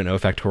those who don't know,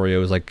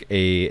 Factorio is like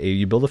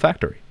you build a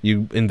factory.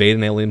 You invade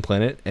an alien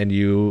planet and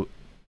you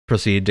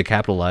proceed to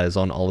capitalize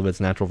on all of its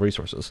natural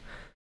resources.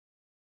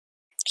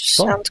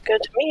 Fun. Sounds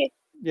good to me.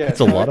 Yeah, It's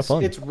a lot of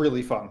fun. It's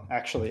really fun,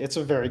 actually. It's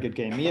a very good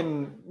game.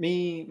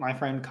 My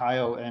friend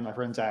Kyle, and my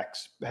friend Zach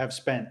have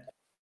spent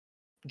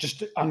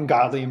just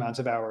ungodly amounts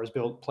of hours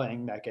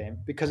playing that game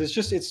because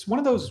it's one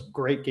of those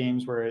great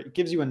games where it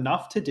gives you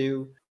enough to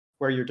do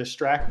where you're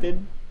distracted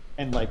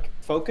and like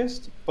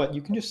focused, but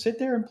you can just sit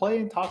there and play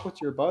and talk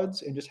with your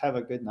buds and just have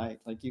a good night.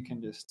 Like you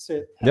can just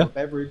sit, have Yeah. a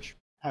beverage,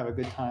 have a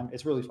good time.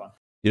 It's really fun.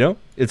 You know,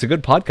 it's a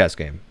good podcast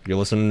game. You're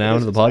listening now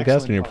is. to the It's an podcast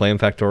excellent and you're podcast. playing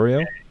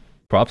Factorio.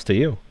 Props to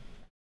you.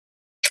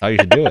 How you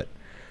should do it.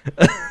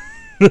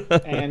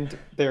 And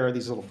there are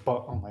these little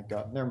oh my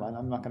god, never mind.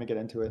 I'm not going to get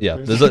into it. Yeah,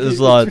 there's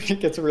a lot- It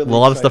gets really a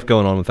lot of stuff exciting.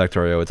 going on with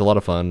Factorio. It's a lot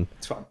of fun.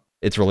 It's fun.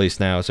 It's released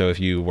now, so if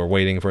you were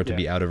waiting for it to Yeah.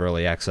 be out of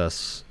early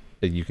access,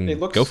 you can It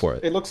looks go for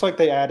it. It looks like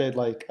they added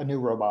like a new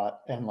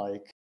robot and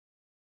like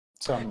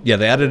some. Yeah,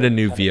 they added other a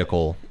new kind of thing.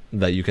 vehicle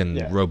that you can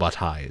Yeah.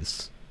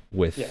 robotize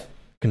with Yeah.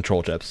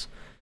 control chips.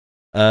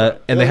 Right.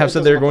 And they It have said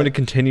doesn't they're look going to like-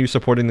 continue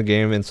supporting the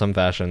game in some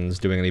fashions,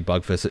 doing any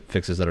bug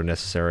fixes that are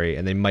necessary,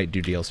 and they might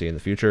do DLC in the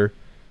future.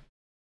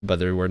 But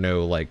there were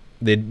no, like,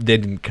 they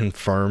didn't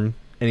confirm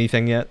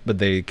anything yet, but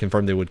they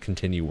confirmed they would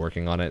continue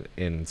working on it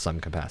in some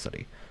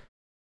capacity.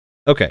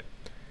 Okay,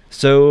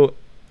 so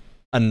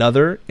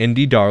another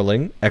indie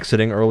darling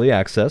exiting early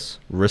access,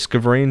 Risk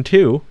of Rain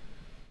 2,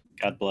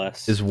 God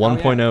bless. is yeah.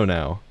 1.0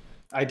 now.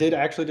 I did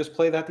actually just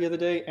play that the other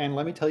day, and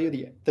let me tell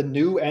you, the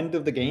new end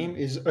of the game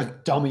is a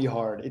dummy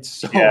hard. It's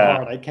so Yeah.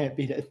 hard, I can't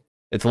beat it.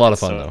 It's a lot of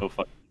fun, so though.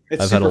 fun.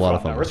 It's I've had a super lot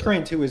of fun. fun Now, with Risk it.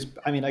 Rain 2 is,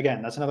 I mean,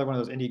 again, that's another one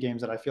of those indie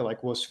games that I feel like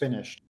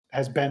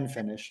has been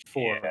finished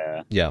for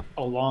Yeah. Yeah.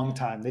 a long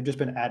time. They've just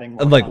been adding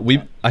more And like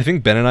content. I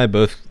think Ben and I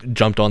both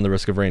jumped on the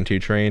Risk of Rain 2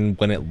 train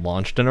when it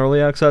launched in early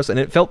access, and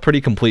it felt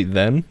pretty complete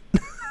then.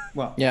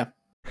 Well, Yeah.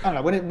 I don't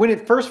know when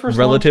it first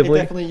Relatively? launched, it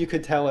definitely you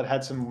could tell it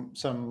had some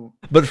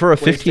But for a Ways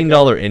to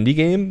go. $15 indie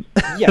game,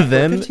 yeah.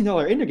 then for a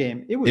 $15 indie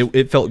game, it was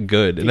it felt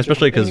good, and feature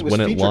especially complete, because was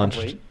when it feature launched,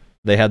 complete.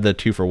 they had the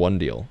 2-for-1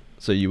 deal.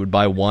 So you would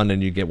buy one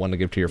and you get one to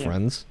give to your Yeah.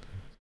 friends.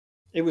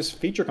 It was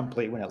feature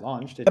complete when it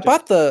launched. It I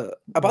bought just- the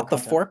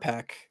content.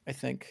 4-pack, I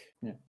think.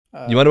 Yeah.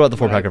 You might have bought the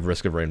 4-pack right. of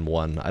Risk of Rain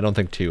 1. I don't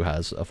think 2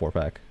 has a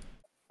 4-pack.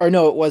 Or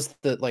no, it was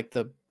the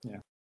Yeah.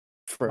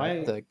 for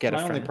my the get a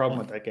my only friend problem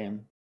one. with that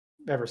game,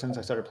 ever since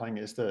I started playing,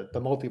 is the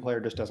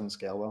multiplayer just doesn't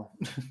scale well.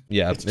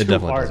 Yeah, It's it too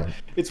definitely hard. doesn't.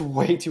 It's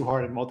way too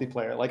hard in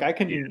multiplayer. Like I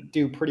can Yeah.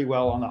 do pretty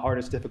well on the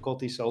hardest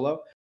difficulty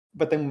solo,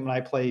 but then when I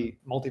play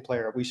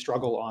multiplayer, we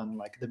struggle on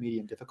like the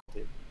medium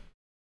difficulty.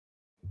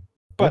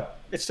 But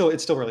it's still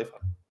really fun.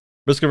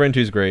 Risk of Rain 2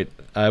 is great.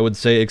 I would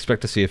say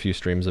expect to see a few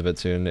streams of it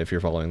soon if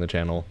you're following the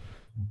channel,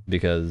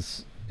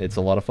 because it's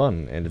a lot of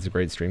fun and it's a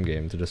great stream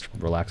game to just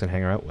relax and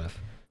hang out with.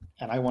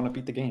 And I want to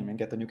beat the game and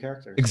get the new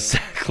character. so-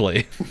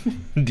 Exactly.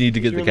 Need to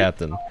get the really-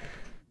 captain.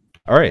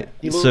 All right,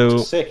 He looks so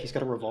sick. He's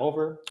got a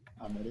revolver.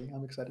 I'm ready.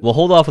 I'm excited. we'll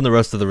hold off on the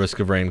rest of the Risk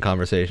of Rain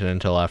conversation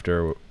until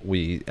after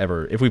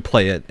if we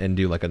play it and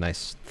do like a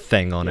nice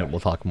thing on Yeah. it, we'll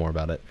talk more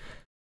about it.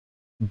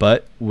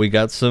 But we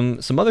got some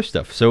other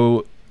stuff.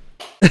 So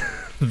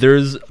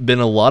there's been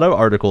a lot of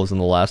articles in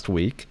the last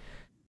week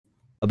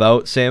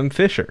about Sam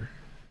Fisher,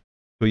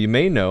 who you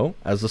may know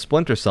as the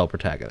Splinter Cell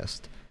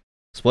protagonist.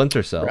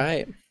 Splinter Cell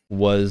Right.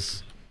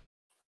 was,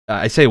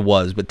 I say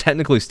was, but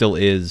technically still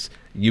is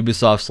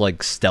Ubisoft's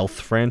like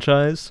stealth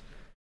franchise.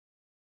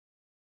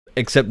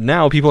 Except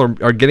now people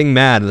are getting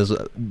mad.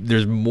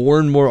 There's more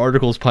and more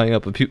articles piling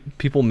up of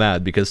people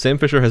mad because Sam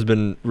Fisher has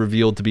been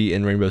revealed to be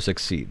in Rainbow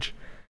Six Siege.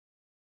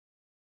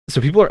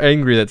 So people are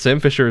angry that Sam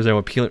Fisher is now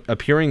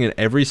appearing in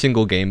every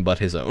single game but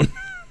his own.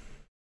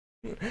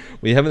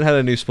 We haven't had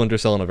a new Splinter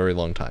Cell in a very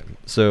long time.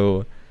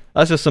 So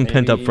that's just some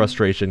pent-up Maybe-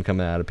 frustration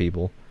coming out of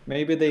people.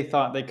 Maybe they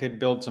thought they could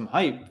build some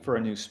hype for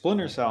a new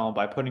Splinter Cell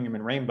by putting him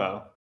in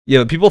Rainbow. Yeah,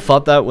 but people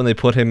thought that when they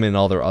put him in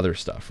all their other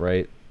stuff,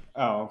 right?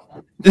 Oh,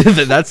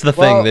 That's the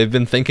thing. Well- They've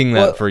been thinking that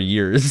well- for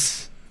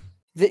years.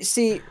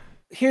 See,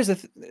 here's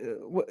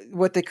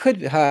what they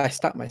could. I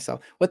stopped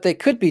myself. What they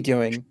could be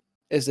doing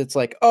is it's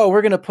like, oh,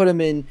 we're gonna put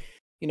them in,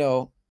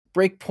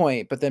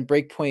 Breakpoint, but then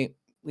Breakpoint,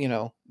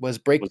 was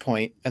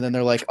Breakpoint, and then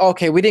they're like,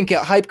 okay, we didn't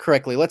get hype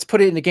correctly. Let's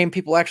put it in a game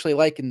people actually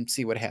like and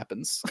see what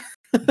happens.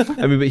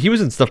 I mean, but he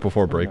was in stuff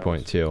before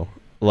Breakpoint too.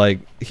 Like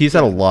he's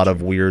had a lot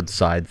of weird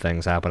side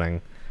things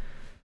happening.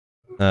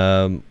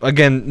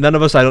 Again, none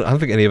of us. I don't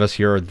think any of us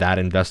here are that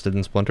invested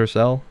in Splinter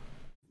Cell.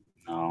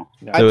 No.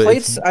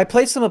 So I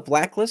played some of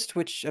Blacklist,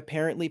 which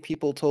apparently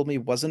people told me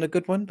wasn't a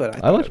good one, but I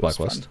I thought liked it was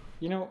Blacklist.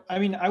 fun. I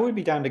mean, I would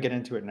be down to get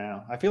into it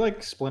now. I feel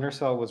like Splinter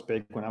Cell was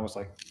big when I was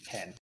like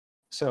 10.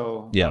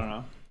 So, Yeah. I don't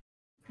know.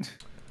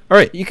 All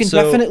right, You can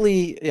so-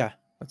 definitely,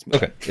 that's me.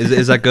 Okay,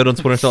 is that good on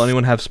Splinter Cell?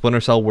 Anyone have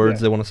Splinter Cell words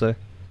Yeah. they want to say?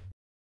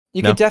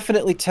 You No? can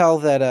definitely tell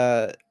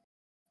that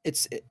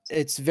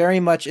it's very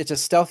much it's a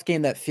stealth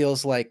game that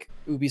feels like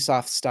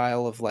Ubisoft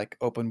style of like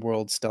open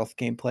world stealth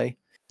gameplay.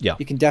 Yeah.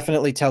 You can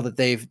definitely tell that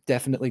they've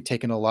definitely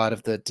taken a lot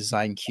of the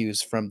design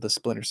cues from the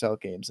Splinter Cell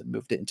games and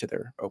moved it into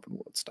their open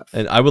world stuff.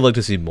 And I would like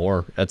to see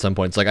more at some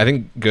points. Like I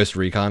think Ghost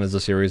Recon is a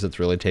series that's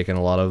really taken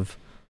a lot of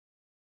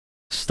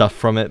stuff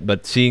from it,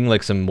 but seeing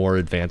like some more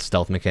advanced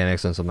stealth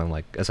mechanics and something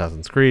like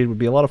Assassin's Creed would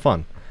be a lot of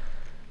fun.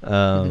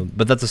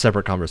 But that's a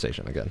separate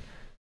conversation again.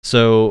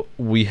 So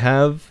we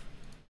have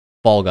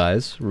Fall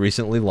Guys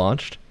recently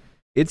launched.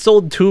 It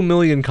sold 2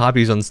 million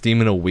copies on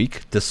Steam in a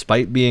week,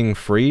 despite being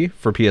free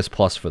for PS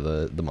Plus for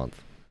the month.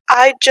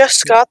 I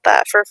just got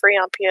that for free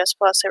on PS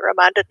Plus. It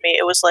reminded me.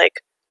 It was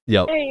like,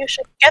 Yep. hey, you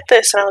should get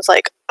this. And I was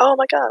like, oh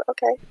my god,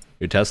 okay.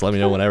 Your test, let me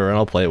know whenever, and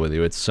I'll play it with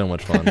you. It's so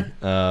much fun.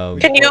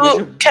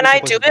 Can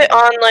I do it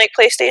on like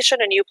PlayStation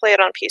and you play it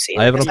on PC?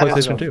 I have it on Is that PlayStation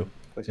possible? too.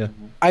 PlayStation.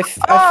 I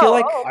feel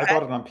like Oh, I okay.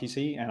 bought it on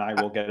PC and I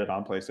will get it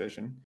on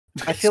PlayStation.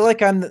 I feel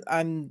like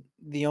I'm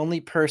the only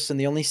person,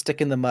 the only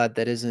stick in the mud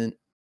that isn't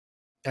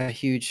a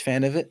huge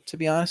fan of it, to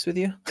be honest with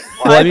you.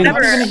 Well, I I've mean- I'm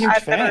not even a never- huge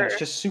I've fan. never- It's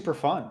just super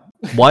fun.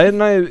 Wyatt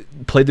and I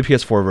played the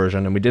PS4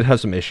 version, and we did have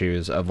some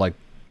issues of like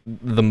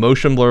the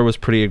motion blur was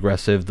pretty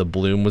aggressive, the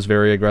bloom was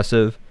very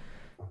aggressive,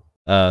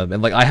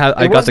 and like I got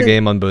the wasn't-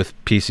 game on both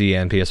PC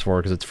and PS4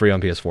 because it's free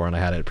on PS4, and I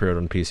had it pre-ordered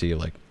on PC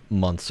like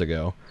months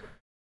ago.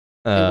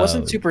 It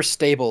wasn't Uh, super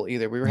stable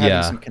either. We were having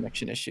yeah. some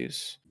connection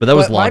issues. but that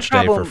was but my launch day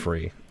for problem-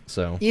 free.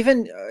 So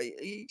Even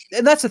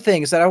and that's the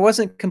thing is that I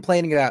wasn't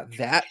complaining about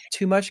that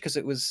too much because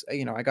it was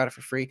I got it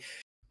for free.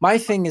 My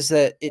thing is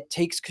that it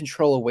takes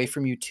control away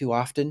from you too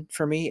often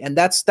for me, and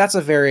that's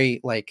a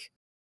very like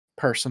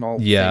personal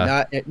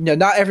Yeah. thing.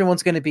 Not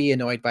everyone's going to be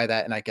annoyed by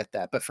that, and I get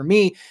that. But for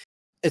me,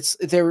 it's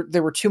there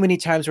were too many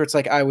times where it's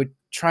like I would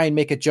try and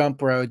make a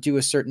jump or I would do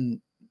a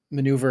certain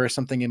maneuver or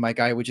something, and my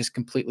guy would just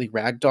completely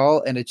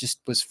ragdoll, and it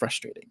just was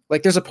frustrating.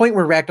 Like there's a point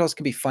where ragdolls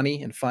can be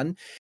funny and fun,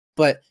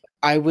 but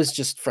I was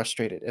just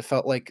frustrated.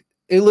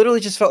 It literally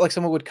just felt like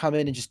someone would come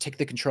in and just take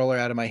the controller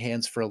out of my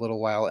hands for a little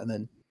while and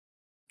then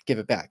give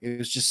it back. It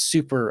was just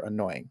super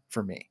annoying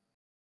for me.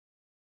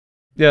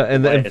 yeah,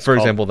 and Why then, it's for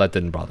called- example, that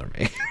didn't bother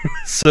me.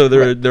 So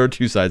there are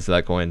two sides to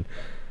that coin.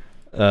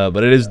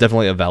 But it is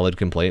definitely a valid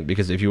complaint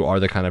because if you are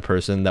the kind of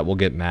person that will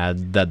get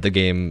mad that the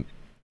game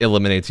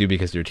eliminates you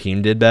because your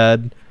team did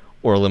bad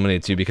or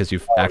eliminates you because you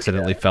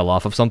accidentally fell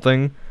off of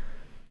something,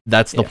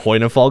 that's the Yeah.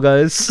 point of Fall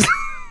Guys.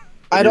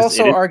 I'd is-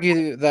 also it is-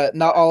 argue that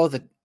not all of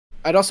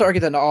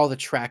the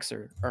tracks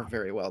are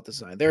very well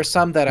designed. There are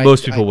some that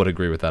Most people would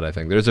agree with that, I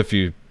think. There's a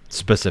few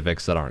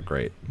specifics that aren't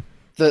great.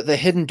 the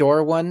hidden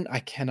door one, I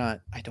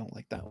don't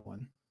like that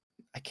one.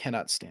 I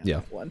cannot stand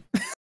Yeah. that one.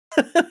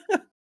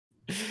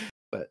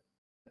 But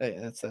hey,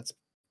 that's a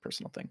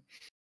personal thing.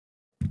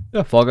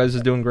 Yeah, Fall Guys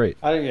is doing great.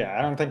 I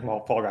don't think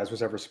Fall Guys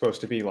was ever supposed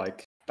to be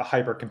like the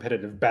hyper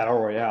competitive battle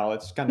royale.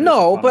 It's kind of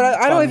No, just but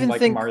fun, I don't fun, even like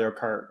think- Mario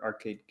Kart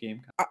arcade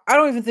game. I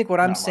don't even think what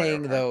I'm Not Mario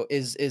saying Kart. though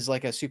is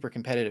like a super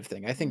competitive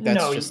thing. I think that's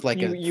No, just like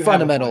you a have a point.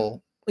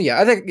 fundamental. Yeah,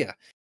 I think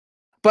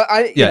But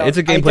Yeah, it's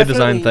a I gameplay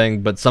design definitely-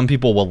 thing, but some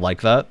people will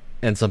like that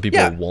and some people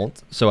Yeah.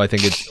 won't. So I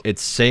think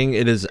it's saying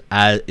it is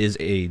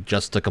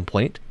just a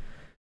complaint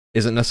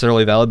isn't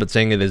necessarily valid, but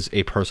saying it is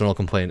a personal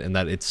complaint and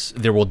that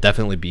there will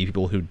definitely be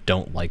people who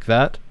don't like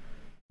that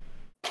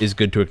is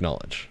good to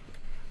acknowledge.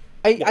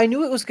 I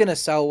knew it was gonna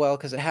sell well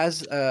because it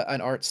has an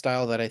art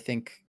style that I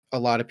think a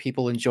lot of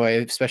people enjoy.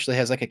 It especially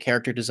has like a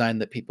character design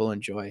that people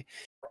enjoy,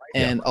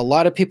 and a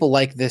lot of people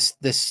like this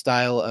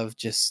style of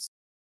just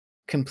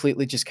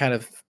completely just kind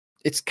of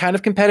it's kind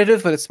of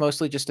competitive, but it's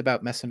mostly just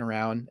about messing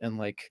around and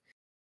like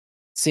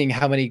seeing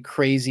how many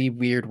crazy,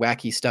 weird,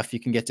 wacky stuff you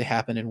can get to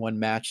happen in one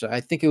match.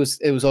 I think it was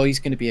always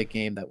going to be a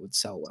game that would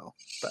sell well.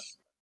 But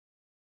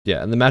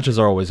Yeah, and the matches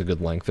are always a good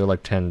length. They're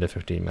like 10 to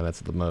 15 minutes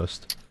at the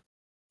most.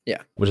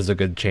 Yeah. Which is a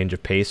good change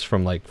of pace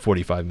from like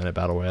 45-minute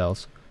battle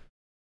royales.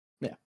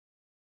 Yeah.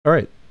 All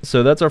right.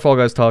 So that's our Fall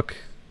Guys talk.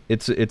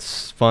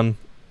 It's fun.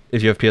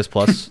 If you have PS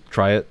Plus,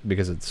 try it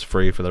because it's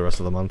free for the rest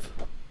of the month.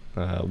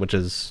 Which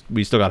is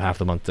we still got half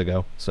the month to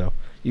go. So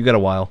you got a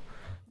while.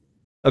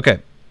 Okay.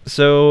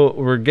 So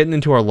we're getting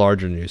into our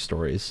larger news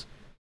stories.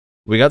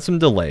 We got some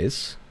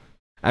delays.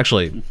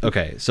 Actually,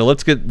 okay, so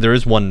let's get. There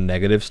is one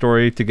negative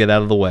story to get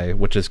out of the way,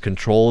 which is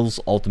Control's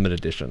Ultimate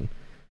Edition.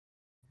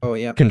 Oh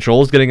yeah.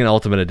 Control's getting an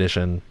Ultimate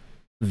Edition.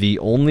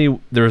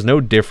 There is no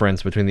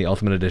difference between the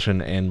Ultimate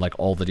Edition and like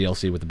all the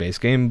DLC with the base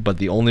game, but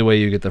the only way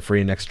you get the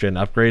free next gen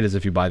upgrade is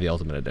if you buy the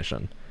Ultimate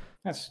Edition.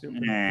 That's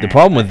stupid. The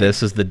problem with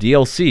this is the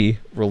DLC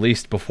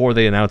released before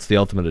they announced the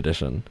Ultimate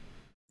Edition.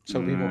 So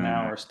people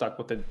now are stuck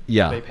with the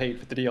Yeah. they paid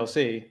for the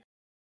DLC,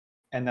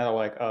 and they're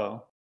like,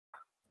 oh,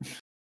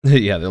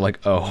 Yeah, they're like,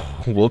 oh,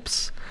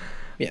 whoops.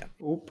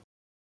 oop.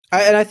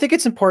 And I think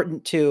it's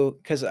important too,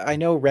 because I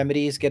know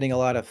Remedy is getting a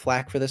lot of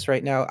flack for this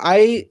right now.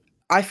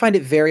 I find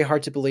it very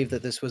hard to believe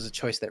that this was a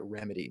choice that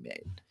Remedy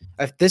made.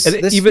 This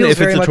Even feels if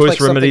very it's a much choice like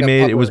Remedy something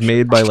a made, it was publisher-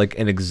 made by like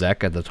an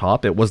exec at the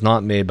top. It was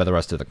not made by the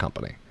rest of the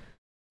company.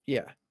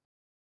 Yeah.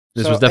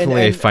 This So- was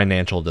definitely a and-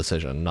 financial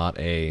decision, not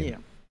a Yeah.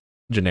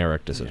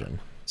 generic decision.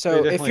 So They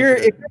if definitely you're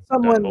should've done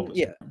someone, both.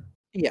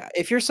 yeah,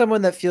 if you're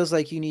someone that feels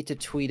like you need to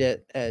tweet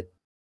it at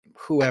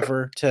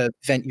whoever to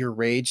vent your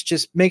rage,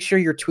 just make sure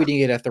you're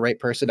tweeting it at the right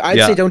person. I'd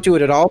Yeah. say don't do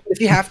it at all. But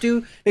if you have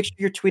to, make sure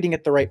you're tweeting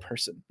at the right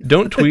person.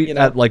 Don't tweet You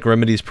know? at like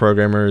Remedy's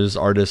programmers,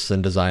 artists,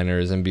 and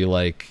designers and be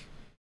like,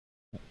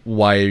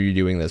 "Why are you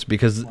doing this?"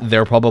 Because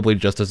they're probably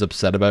just as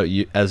upset about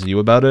you as you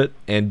about it,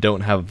 and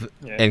don't have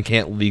Yeah. and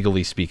can't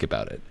legally speak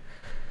about it.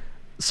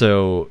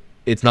 So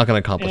it's not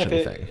going to accomplish And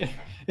anything.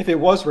 if it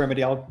was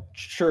Remedy, I'll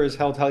sure as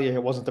hell tell you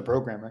it wasn't the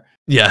programmer.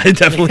 Yeah, it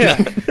definitely.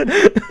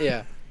 Yeah.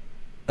 Yeah.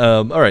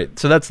 All right,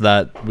 so that's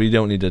that. We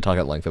don't need to talk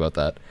at length about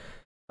that.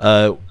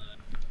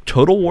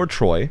 Total War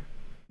Troy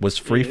was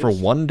free for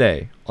Yes. 1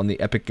 day on the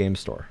Epic Game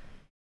Store.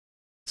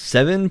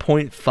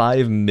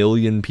 7.5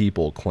 million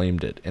people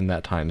claimed it in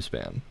that time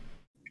span.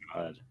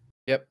 God.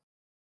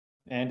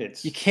 And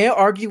it's You can't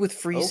argue with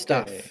free okay.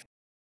 stuff.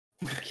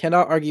 You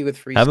cannot argue with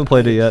free Haven't stuff.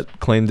 played it yet.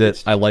 Claimed it.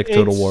 It's- I like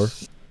Total War.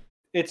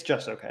 It's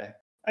just okay.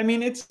 I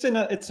mean, it's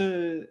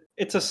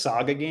a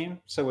saga game,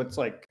 so it's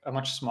like a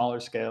much smaller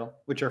scale,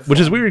 which Which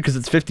is fun. weird because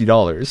it's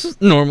 $50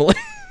 normally.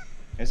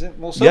 Is it?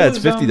 Well, so Yeah,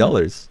 it's was,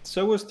 $50.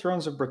 So was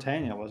Thrones of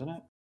Britannia, wasn't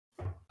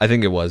it? I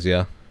think it was,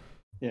 yeah.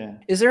 Yeah.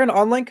 Is there an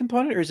online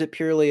component or is it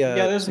purely a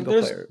Yeah, there's single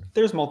there's player?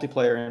 there's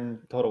multiplayer in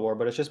Total War,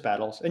 but it's just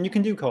battles, and you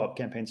can do co-op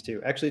campaigns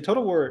too. Actually,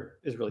 Total War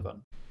is really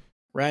fun.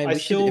 Ryan, I we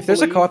should, still if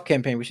there's a believe- co-op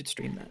campaign, we should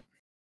stream that.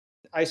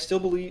 I still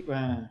believe.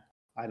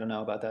 I don't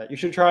know about that. You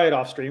should try it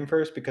off stream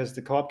first because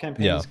the co-op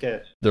campaigns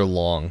They're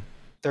long.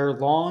 they're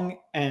long,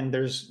 and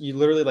you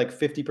literally like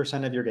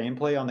 50% of your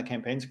gameplay on the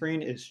campaign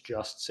screen is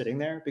just sitting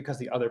there because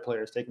the other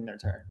player is taking their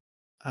turn.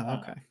 Oh,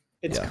 okay.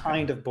 It's Yeah.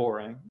 kind of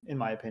boring, in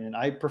my opinion.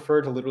 I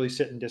prefer to literally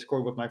sit in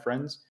Discord with my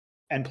friends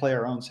and play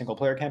our own single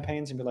player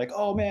campaigns and be like,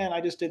 "Oh man,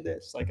 I just did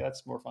this." Like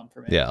that's more fun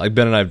for me. Yeah, like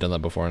Ben and I have done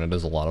that before, and it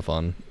is a lot of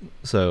fun.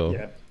 So,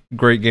 Yeah.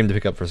 great game to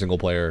pick up for single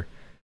player.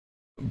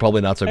 Probably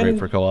not so great And-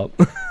 for co-op.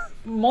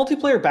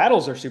 Multiplayer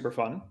battles are super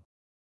fun.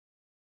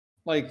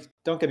 Like,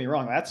 don't get me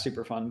wrong, that's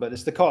super fun, but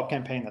it's the co-op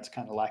campaign that's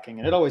kind of lacking,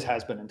 and it always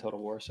has been in Total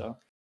War. So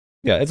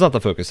Yeah, it's not the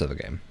focus of the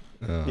game,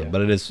 Yeah.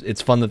 but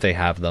it's fun that they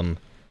have them.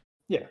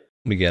 Yeah.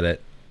 We get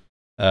it.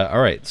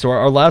 All right, so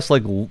our last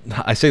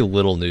I say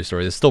little news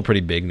story. It's still pretty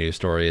big news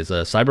story. Is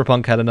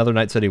Cyberpunk had another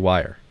Night City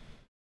Wire,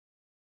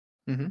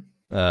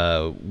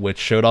 which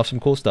showed off some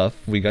cool stuff.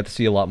 We got to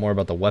see a lot more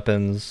about the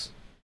weapons.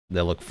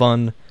 They look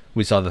fun.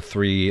 We saw the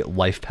 3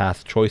 life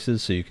path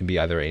choices, so you can be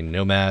either a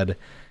nomad,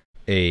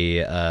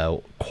 a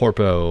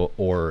corpo,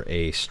 or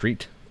a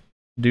street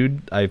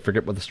dude. I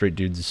forget what the street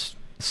dude's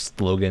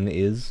slogan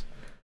is,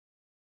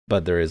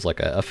 but there is like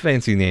a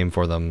fancy name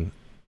for them.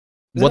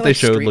 Isn't What it they like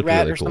showed Street looked Rat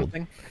really or cool.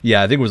 something?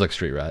 Yeah, I think it was like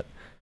Street Rat.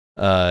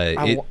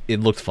 It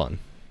looked fun.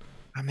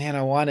 Oh man,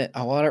 I want it.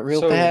 I want it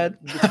real So, bad.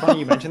 It's funny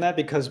you mentioned that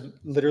because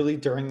literally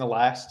during the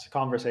last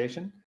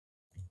conversation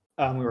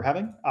we were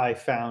having, I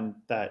found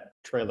that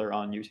trailer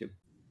on YouTube.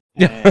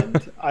 Yeah.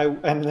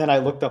 And then I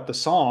looked up the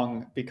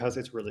song because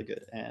it's really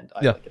good and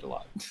I Yeah. like it a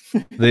lot.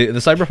 The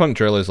Cyberpunk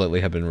trailers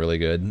lately have been really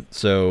good,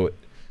 so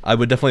I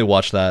would definitely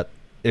watch that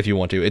if you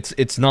want to.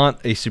 It's not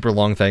a super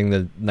long thing.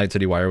 The Night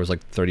City Wire was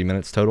like 30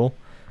 minutes total,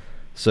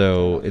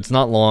 so it's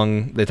not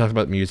long. They talked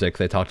about music.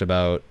 They talked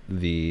about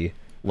the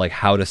like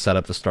how to set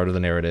up the start of the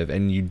narrative,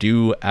 and you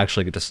do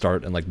actually get to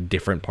start in like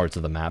different parts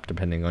of the map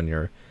depending on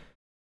your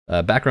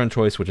background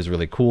choice, which is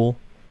really cool.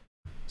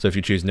 So if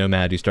you choose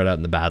Nomad, you start out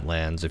in the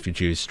Badlands. If you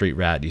choose Street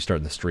Rat, you start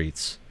in the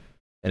streets.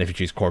 And if you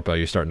choose Corpo,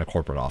 you start in a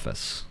corporate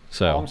office. All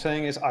So I'm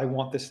saying is I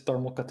want this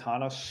thermal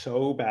katana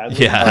so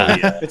badly.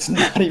 Yeah. It's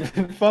not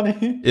even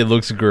funny. it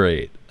looks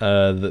great.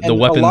 The And a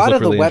weapons lot look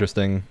of the really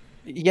interesting.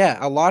 Yeah,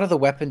 a lot of the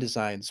weapon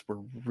designs were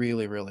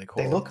really, really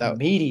cool. They look That-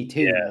 meaty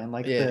too, Yeah. man.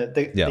 Like Yeah.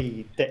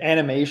 the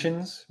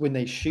animations when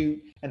they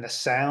shoot and the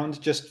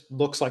sound just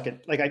looks like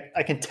it. Like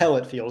I can tell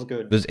it feels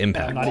good. There's And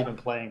I'm impact. not even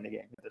playing the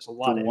game. There's a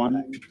lot The of one-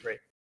 impact. It's great.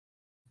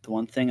 The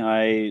one thing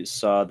I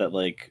saw that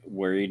like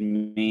worried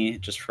me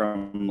just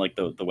from like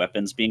the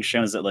weapons being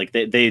shown is that like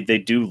they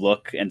do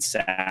look and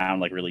sound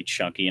like really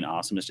chunky and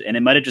awesome, and it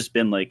might have just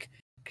been like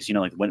because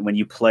like when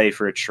you play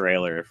for a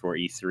trailer for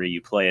E3,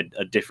 you play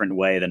a different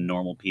way than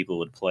normal people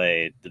would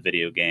play the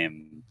video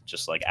game,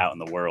 just like out in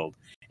the world.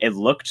 It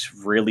looked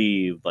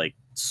really like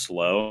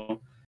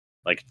slow,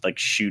 like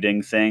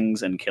shooting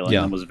things and killing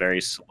them was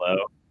very slow.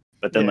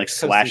 But then like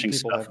slashing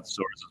stuff with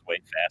swords is way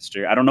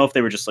faster. I don't know if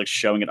they were just like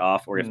showing it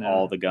off or if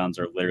all the guns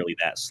are literally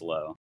that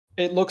slow.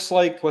 It looks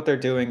like what they're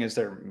doing is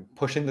they're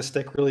pushing the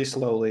stick really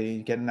slowly,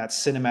 getting that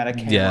cinematic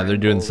camera. Yeah, they're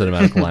doing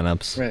cinematic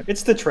lineups. Right.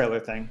 It's the trailer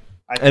thing.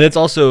 And it's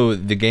also,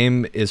 the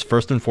game is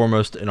first and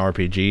foremost an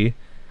RPG.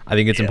 I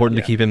think it's important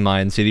to keep in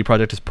mind CD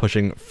Projekt is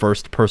pushing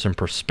first-person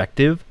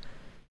perspective.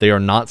 They are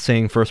not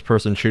saying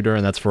first-person shooter,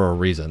 and that's for a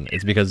reason.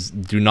 It's because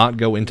do not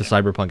go into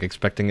Cyberpunk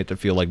expecting it to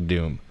feel like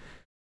Doom.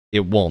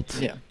 It won't.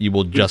 Yeah. You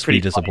will just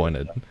be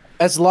disappointed.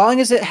 As long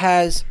as it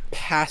has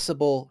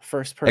passable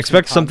first-person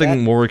expect combat,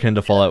 something more akin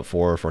to Fallout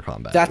 4 for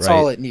combat. That's right?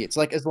 all it needs.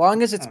 Like, as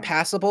long as it's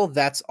passable,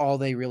 that's all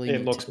they really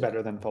need. It looks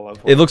better than Fallout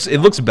 4. It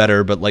looks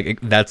better, but like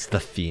that's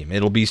the theme.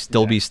 It'll be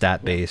still be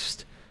stat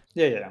based.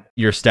 Yeah.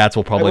 Your stats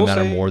will probably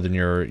matter more than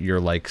your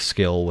like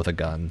skill with a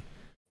gun.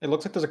 It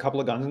looks like there's a couple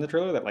of guns in the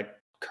trailer that like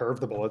curve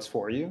the bullets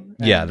for you.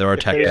 Yeah, there are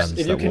tech guns.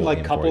 If you can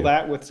like couple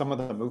that with some of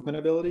the movement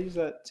abilities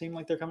that seem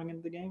like they're coming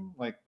into the game,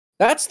 like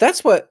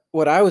that's what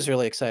I was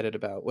really excited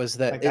about was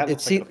that it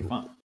seems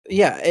fun.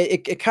 Yeah,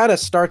 it kind of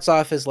starts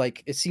off as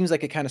like it seems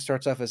like it kind of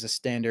starts off as a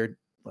standard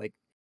like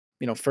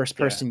first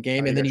person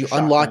game, and then you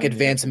unlock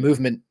advanced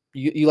movement.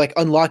 You like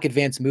unlock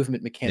advanced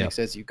movement mechanics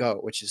as you go,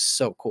 which is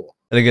so cool.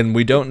 And again,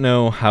 we don't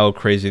know how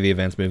crazy the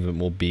advanced movement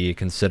will be,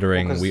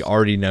 considering we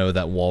already know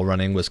that wall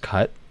running was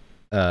cut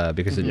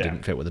because it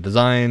didn't fit with the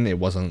design. It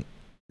wasn't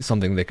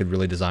something they could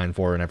really design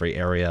for in every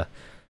area.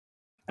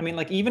 I mean,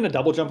 like even a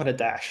double jump and a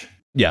dash.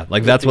 Yeah,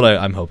 like that's what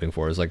I'm hoping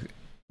for, is like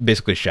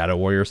basically Shadow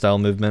Warrior style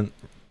movement,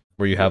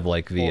 where you have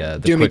like the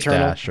quick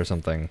dash or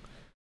something.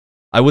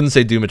 I wouldn't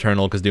say Doom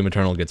Eternal, because Doom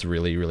Eternal gets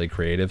really, really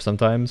creative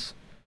sometimes.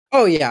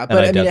 Oh yeah,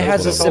 but I mean it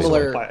has a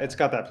similar. It's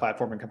got that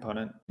platforming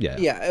component. Yeah.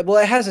 Yeah, well,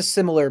 it has a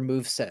similar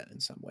move set in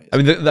some ways. I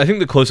mean, I think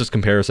the closest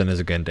comparison is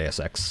again Deus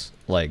Ex.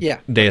 Like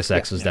Deus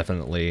Ex is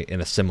definitely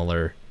in a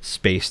similar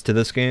space to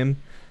this game.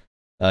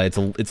 It's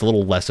a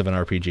little less of an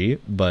RPG,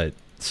 but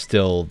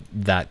still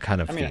that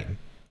kind of theme.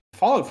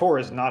 Fallout 4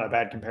 is not a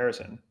bad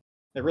comparison.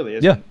 It really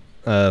is. Yeah,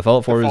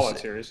 Fallout 4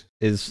 series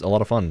is a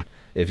lot of fun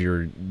if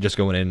you're just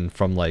going in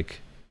from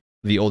like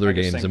the older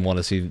games and want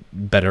to see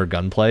better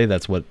gunplay.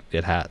 That's what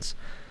it has.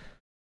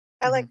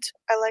 I liked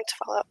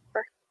Fallout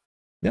 4.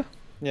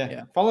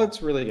 Yeah.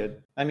 Fallout's really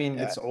good. I mean,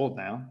 it's old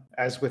now,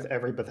 as with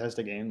every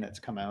Bethesda game that's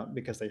come out,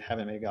 because they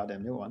haven't made a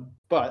goddamn new one.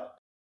 But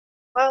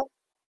well,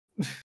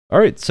 all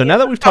right. So now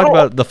that we've talked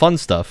about the fun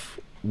stuff,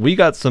 we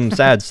got some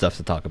sad stuff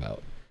to talk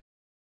about.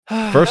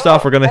 First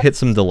off, we're gonna hit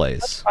some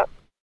delays.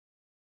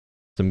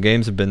 Some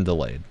games have been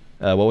delayed.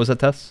 What was that,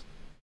 Tess?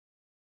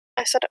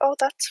 I said, "Oh,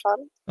 that's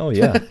fun." Oh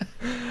yeah.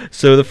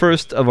 So the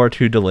first of our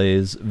two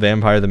delays,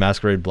 Vampire: The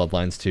Masquerade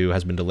Bloodlines 2,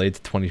 has been delayed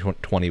to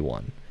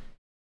 2021.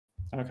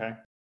 Okay,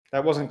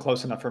 that wasn't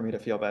close enough for me to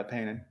feel bad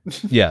pain.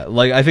 Yeah,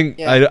 like I think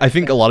I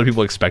think a lot of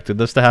people expected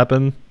this to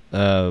happen.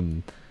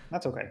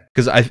 That's okay.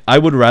 Because I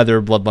would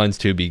rather Bloodlines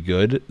 2 be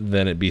good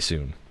than it be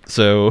soon.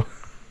 So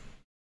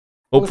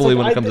hopefully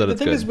when it comes out, it's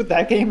good. The thing is with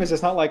that game is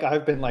it's not like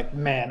I've been like,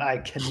 man, I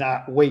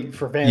cannot wait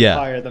for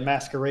Vampire: The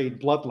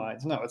Masquerade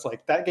Bloodlines. No, it's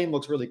like that game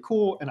looks really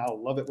cool and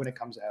I'll love it when it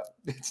comes out.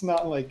 It's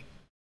not like.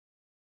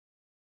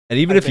 And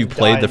even if you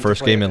played the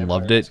first game and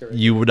loved it,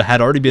 you had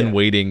already been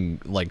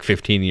waiting like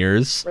 15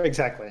 years.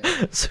 Exactly.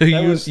 So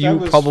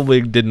you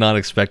probably did not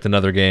expect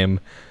another game.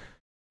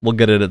 We'll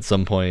get it at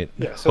some point.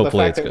 Yeah. So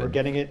hopefully the fact that we're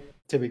getting it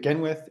to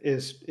begin with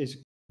is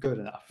good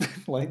enough.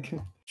 Like.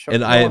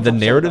 And the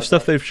narrative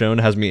stuff they've shown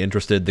has me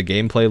interested. The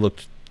gameplay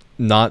looked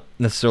not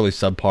necessarily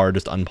subpar,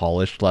 just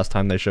unpolished last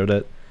time they showed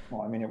it.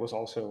 Well, I mean, it was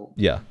also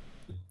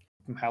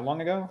how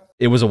long ago?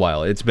 It was a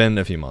while. It's been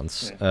a few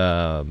months.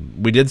 Yeah.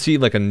 We did see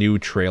like a new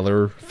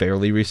trailer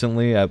fairly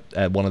recently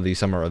at one of the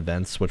summer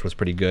events, which was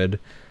pretty good,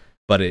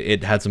 but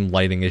it had some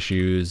lighting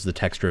issues. The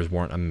textures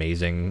weren't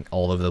amazing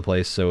all over the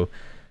place. So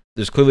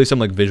there's clearly some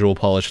like visual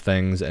polish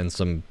things and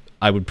some,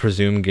 I would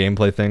presume,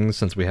 gameplay things,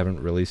 since we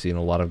haven't really seen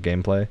a lot of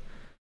gameplay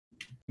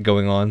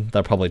going on.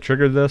 That probably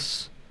triggered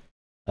this.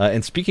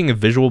 And speaking of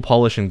visual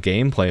polish and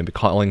gameplay and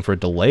calling for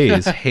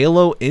delays,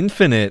 Halo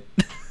Infinite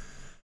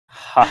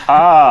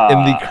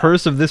and the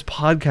curse of this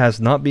podcast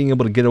not being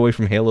able to get away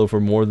from Halo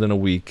for more than a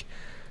week.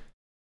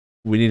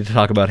 We need to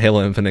talk about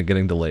Halo Infinite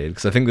getting delayed,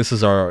 because I think this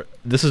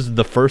is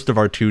the first of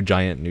our two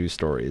giant news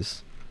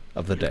stories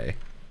of the day.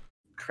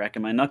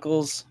 Cracking my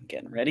knuckles,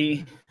 getting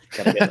ready.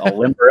 Gotta get all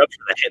limber up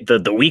for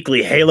the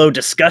weekly Halo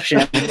discussion.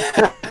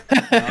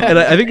 And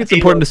I think it's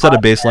important to set a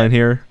baseline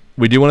here.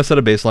 We do want to set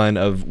a baseline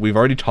of, we've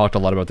already talked a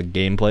lot about the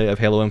gameplay of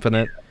Halo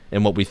Infinite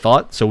and what we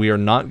thought, so we are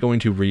not going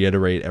to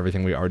reiterate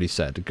everything we already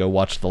said. Go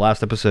watch the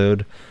last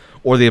episode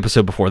or the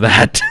episode before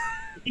that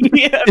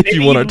if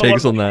you want our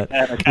takes on that.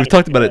 We've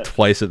talked about it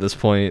twice at this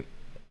point.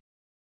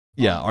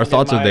 Yeah, our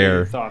thoughts are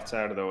there. Thoughts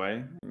out of the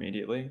way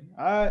immediately.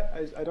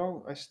 I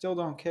still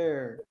don't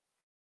care.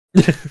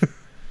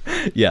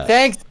 Yeah.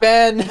 Thanks,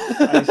 Ben.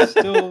 I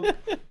still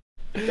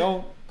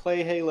don't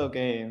play Halo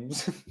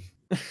games.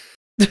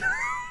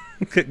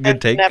 Good I've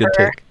take. never Good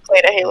take.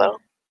 played a Halo.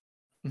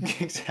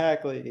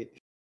 Exactly.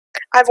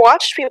 I've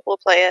watched people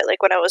play it.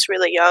 Like when I was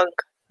really young,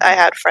 I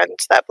had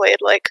friends that played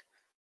like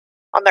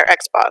on their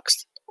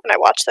Xbox, and I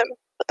watched them.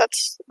 But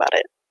that's about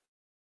it.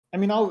 I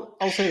mean, I'll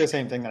say the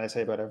same thing that I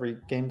say about every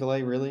game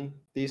delay. Really,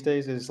 these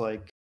days is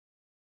like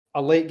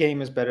a late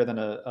game is better than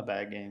a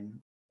bad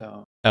game.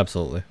 So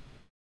Absolutely.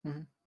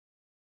 Mhm.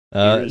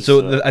 I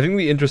think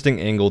the interesting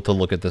angle to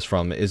look at this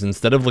from is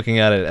instead of looking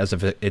at it as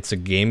if it's a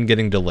game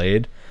getting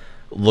delayed,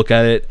 look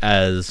at it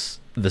as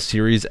the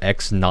Series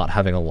X not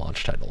having a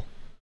launch title.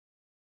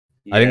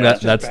 I think Yeah.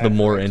 that's bad the for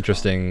more Xbox.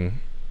 interesting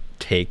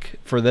take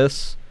for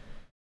this,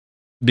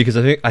 because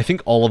I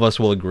think all of us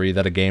will agree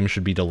that a game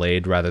should be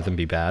delayed rather than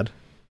be bad.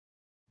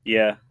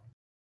 Yeah.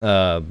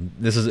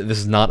 This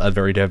is not a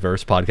very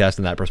diverse podcast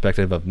in that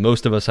perspective. Of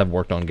most of us have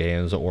worked on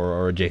games or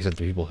are adjacent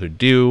to people who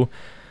do,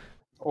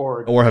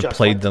 or have just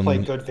played like to play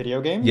them- good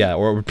video games. yeah,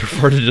 or would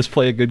prefer to just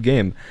play a good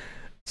game.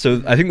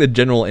 So I think the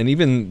general and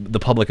even the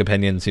public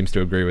opinion seems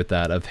to agree with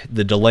that. Of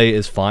the delay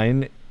is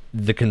fine.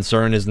 The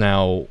concern is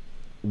now,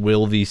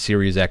 will the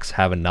Series X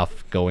have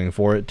enough going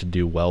for it to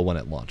do well when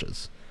it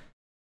launches?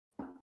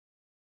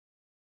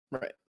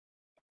 Right.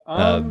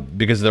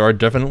 Because there are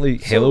definitely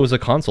Halo is a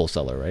console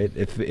seller, right?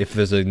 If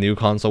there's a new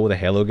console with a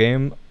Halo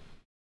game,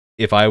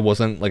 if I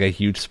wasn't like a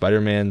huge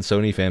Spider-Man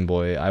Sony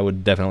fanboy, I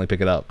would definitely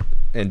pick it up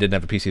and didn't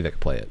have a PC that could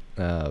play it.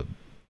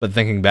 But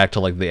thinking back to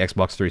like the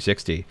Xbox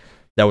 360,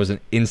 that was an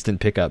instant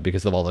pickup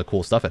because of all the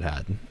cool stuff it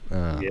had.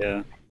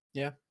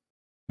 Yeah.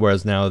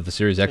 Whereas now the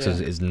Series X Yeah.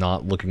 is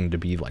not looking to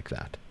be like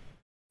that.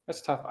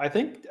 That's tough. I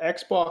think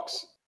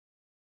Xbox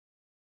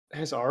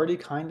has already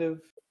kind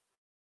of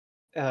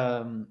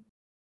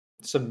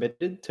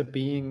submitted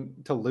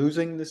to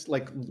losing this,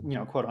 like,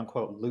 quote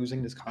unquote,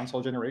 losing this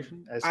console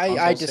generation as I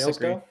console sales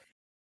disagree. go.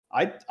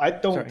 I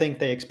don't Sorry. think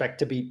they expect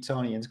to beat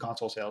Sony in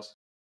console sales.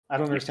 I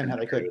don't understand how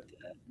they could,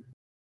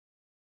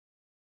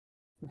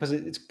 because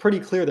it's pretty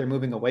clear they're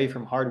moving away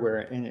from hardware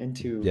and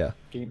into Yeah.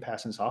 Game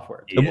Pass and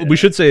software. Yeah. We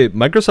should say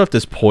Microsoft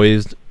is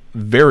poised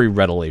very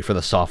readily for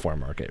the software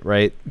market,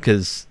 right?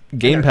 Because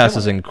Game they're Pass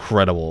is killing it.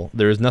 incredible.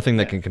 There is nothing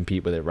that Yeah. can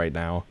compete with it right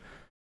now,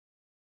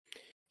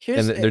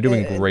 Here's, and they're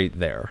doing and- great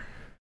there.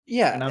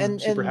 Yeah, And I'm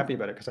super happy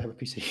about it because I have a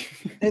PC.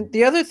 And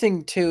the other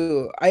thing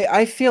too,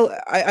 I feel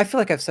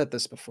like I've said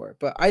this before,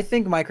 but I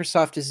think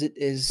Microsoft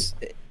is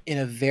in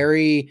a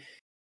very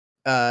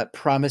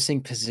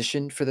promising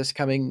position for this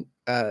coming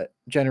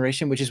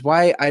generation, which is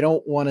why I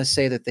don't want to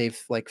say that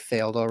they've like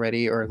failed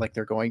already or like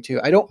they're going to.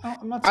 I'm not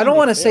I saying don't they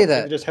wanna say failed,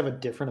 that. they just have a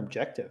different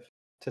objective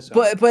to Sony.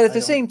 But I at the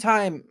don't-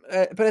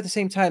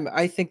 same time,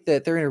 I think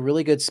that they're in a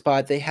really good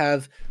spot. They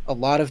have a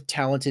lot of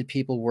talented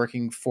people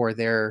working for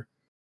their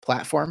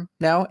platform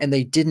now, and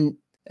they didn't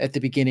at the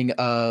beginning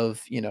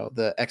of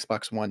the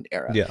Xbox One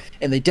era. Yeah.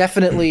 And they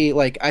definitely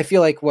like. I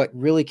feel like what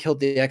really killed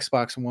the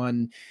Xbox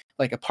One,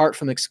 like apart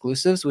from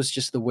exclusives, was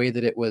just the way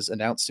that it was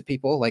announced to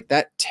people. Like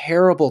that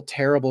terrible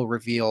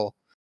reveal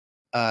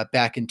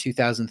back in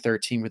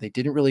 2013 where they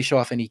didn't really show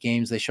off any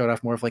games. They showed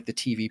off more of like the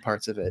TV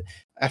parts of it.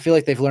 I feel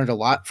like they've learned a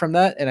lot from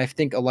that, and I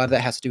think a lot of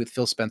that has to do with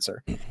Phil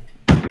Spencer.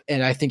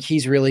 And I think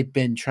he's really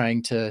been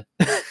trying to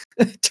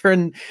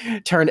turn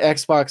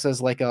Xbox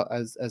as like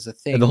as a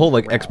thing. And the whole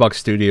like around. Xbox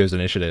Studios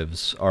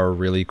initiatives are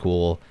really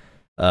cool.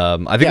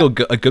 I think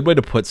a good way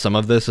to put some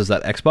of this is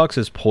that Xbox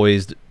is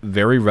poised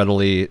very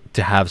readily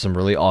to have some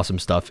really awesome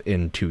stuff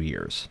in 2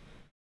 years.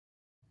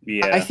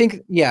 Yeah. I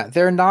think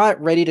they're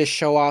not ready to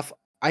show off.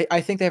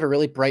 I think they have a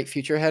really bright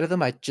future ahead of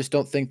them. I just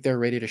don't think they're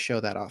ready to show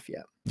that off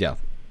yet. Yeah.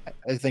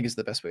 I think is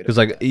the best way to Because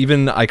put like that.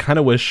 even I kind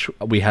of wish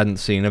we hadn't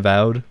seen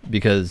Avowed,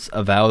 because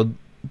Avowed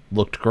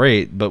looked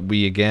great, but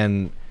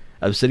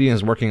Obsidian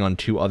is working on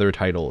 2 other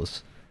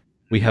titles.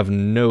 We have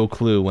no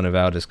clue when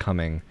Avowed is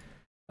coming,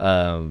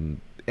 and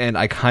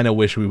I kind of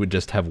wish we would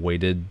just have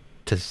waited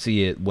to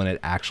see it when it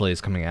actually is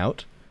coming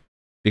out,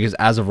 because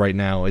as of right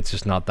now, it's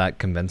just not that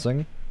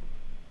convincing.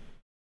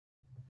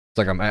 It's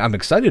like I'm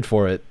excited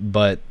for it,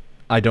 but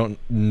I don't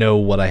know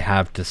what I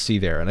have to see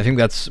there, and I think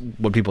that's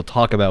what people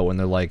talk about when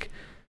they're like,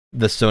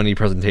 the Sony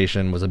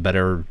presentation was a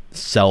better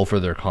sell for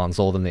their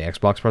console than the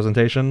Xbox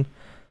presentation,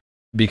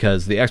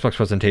 because the Xbox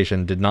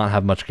presentation did not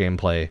have much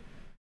gameplay.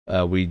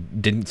 We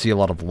didn't see a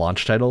lot of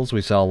launch titles.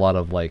 We saw a lot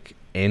of like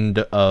end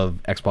of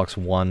Xbox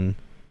One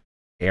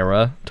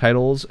era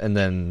titles, and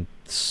then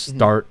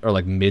start or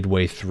like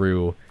midway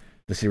through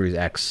the Series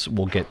X,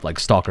 we'll get like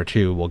Stalker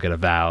 2, we'll get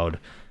Avowed,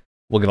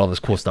 we'll get all this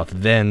cool stuff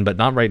then, but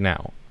not right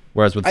now.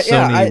 Whereas with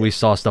Sony, we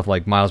saw stuff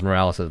like Miles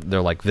Morales.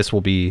 They're like, this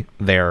will be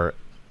there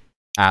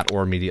at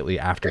or immediately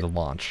after the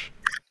launch.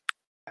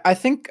 I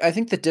think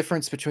the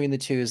difference between the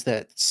two is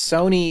that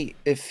Sony,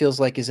 it feels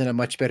like, is in a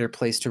much better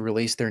place to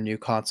release their new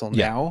console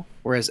now,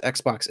 whereas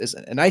Xbox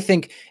isn't. And I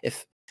think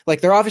if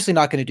like they're obviously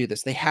not going to do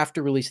this, they have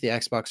to release the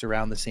Xbox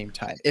around the same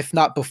time, if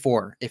not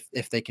before,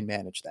 if they can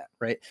manage that,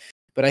 right?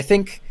 But I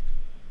think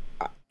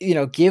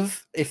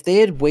if they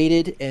had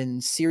waited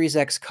and Series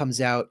X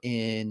comes out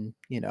in,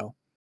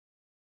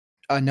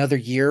 another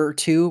year or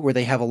two where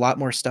they have a lot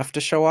more stuff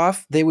to show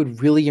off, they would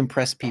really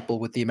impress people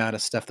with the amount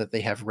of stuff that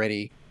they have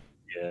ready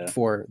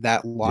for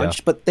that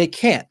launch. But they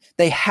can't.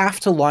 They have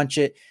to launch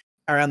it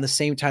around the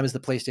same time as the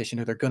PlayStation,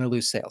 or they're going to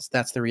lose sales.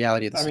 That's the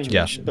reality of the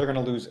situation. They're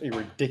going to lose a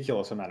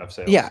ridiculous amount of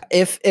sales. Yeah,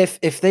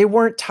 if they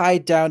weren't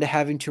tied down to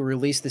having to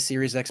release the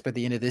Series X by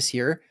the end of this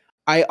year,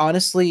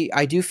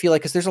 I do feel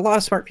like, because there's a lot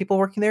of smart people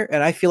working there,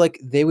 and I feel like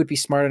they would be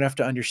smart enough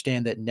to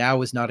understand that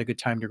now is not a good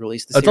time to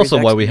release the Series X. That's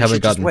also why we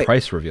haven't gotten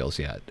price reveals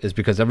yet, is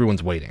because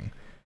everyone's waiting.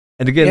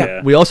 And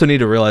again, we also need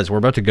to realize we're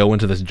about to go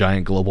into this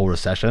giant global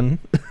recession.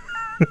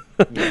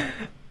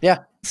 Yeah.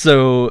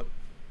 So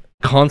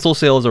console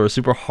sales are a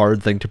super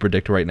hard thing to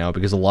predict right now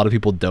because a lot of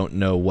people don't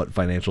know what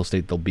financial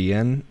state they'll be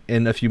in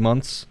a few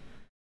months.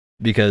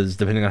 Because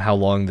depending on how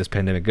long this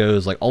pandemic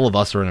goes, like all of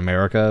us are in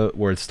America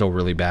where it's still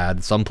really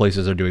bad. Some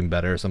places are doing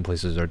better, some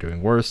places are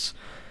doing worse.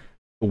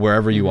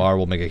 Wherever you are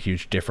will make a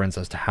huge difference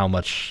as to how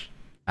much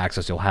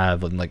access you'll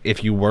have. And like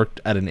if you worked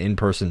at an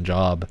in-person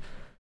job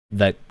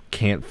that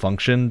can't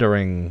function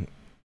during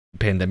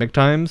pandemic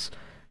times,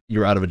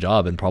 you're out of a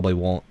job and probably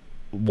won't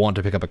want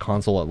to pick up a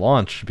console at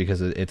launch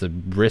because it's a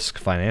risk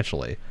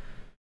financially.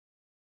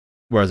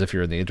 Whereas if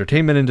you're in the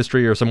entertainment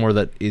industry or somewhere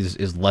that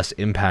is less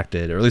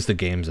impacted, or at least the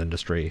games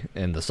industry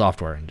and the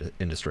software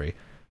industry,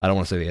 I don't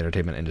want to say the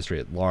entertainment industry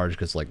at large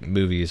because like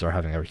movies are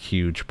having a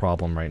huge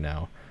problem right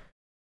now.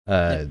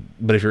 But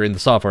if you're in the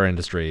software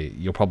industry,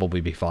 you'll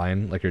probably be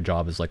fine. Like your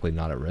job is likely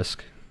not at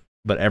risk.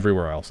 But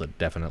everywhere else, it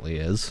definitely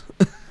is.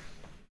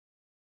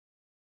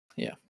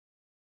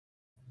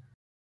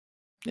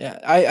 Yeah,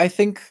 I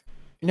think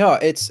no,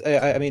 it's.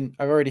 I mean,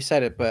 I've already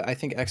said it, but I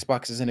think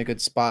Xbox is in a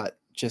good spot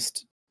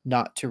just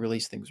not to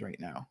release things right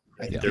now.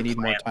 I think they need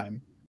more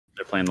time.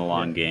 They're playing the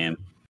long game.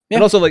 Yeah.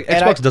 And also, like,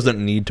 Xbox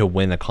doesn't need to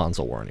win a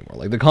console war anymore.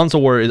 Like, the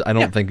console war, I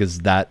don't think is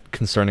that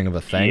concerning of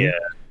a thing. Yeah.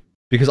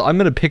 Because I'm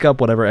going to pick up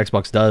whatever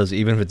Xbox does,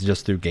 even if it's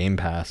just through Game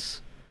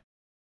Pass,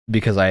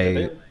 because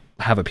I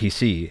have a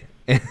PC,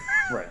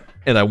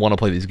 and I want to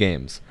play these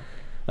games.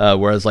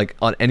 Whereas, like,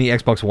 on any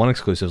Xbox One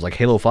exclusives, like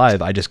Halo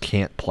 5, I just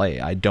can't play.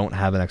 I don't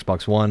have an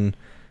Xbox One.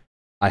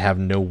 I have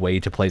no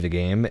way to play the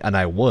game, and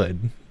I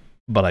would,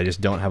 but I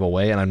just don't have a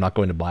way, and I'm not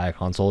going to buy a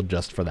console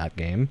just for that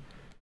game.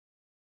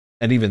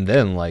 And even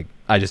then, like,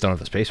 I just don't have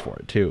the space for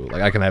it, too.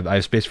 Like, I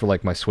have space for,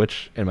 like, my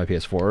Switch and my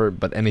PS4,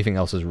 but anything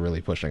else is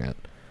really pushing it.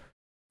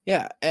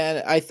 Yeah,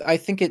 and I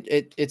think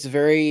it's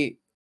very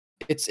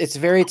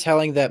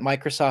telling that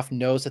Microsoft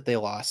knows that they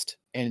lost,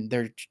 and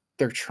they're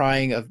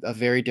trying a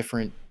very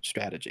different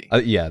strategy.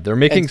 Yeah, they're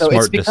making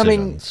smart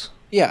decisions.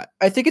 Yeah,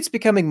 I think it's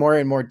becoming more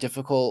and more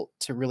difficult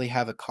to really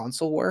have a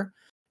console war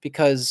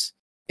because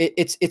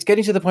it's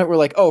getting to the point where,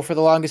 like, oh, for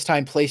the longest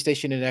time,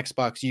 PlayStation and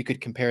Xbox, you could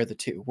compare the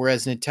two,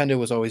 whereas Nintendo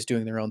was always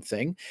doing their own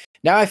thing.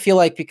 Now I feel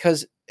like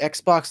because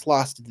Xbox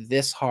lost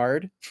this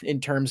hard in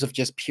terms of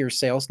just pure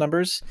sales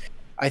numbers,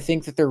 I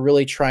think that they're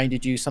really trying to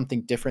do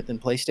something different than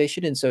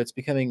PlayStation, and so it's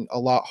becoming a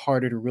lot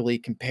harder to really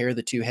compare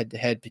the two head to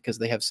head because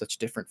they have such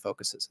different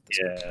focuses.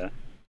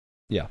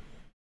 Yeah.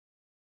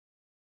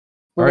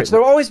 Which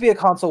there'll always be a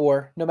console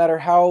war, no matter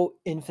how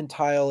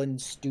infantile and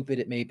stupid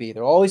it may be.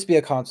 There'll always be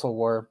a console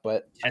war,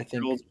 but I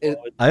think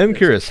I am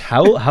curious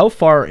how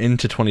far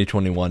into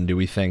 2021 do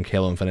we think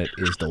Halo Infinite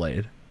is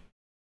delayed?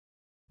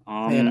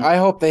 Man, I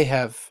hope they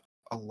have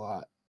a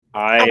lot.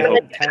 I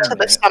hope into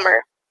the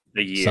summer.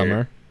 The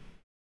year.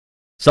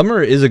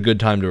 Summer is a good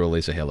time to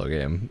release a Halo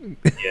game.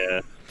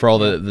 Yeah. For all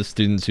the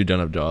students who don't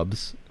have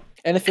jobs.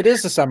 And if it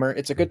is the summer,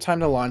 it's a good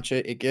time to launch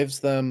it. It gives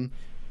them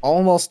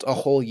almost a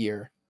whole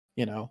year.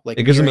 Like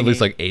it gives them at least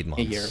like 8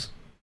 months.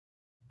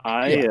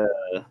 A year.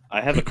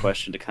 I have a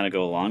question to kind of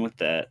go along with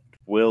that.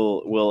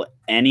 Will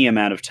any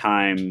amount of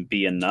time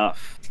be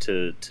enough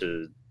to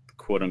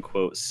quote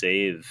unquote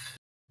save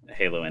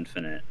Halo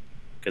Infinite?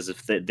 Because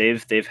if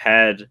they've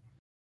had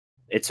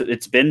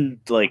it's been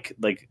like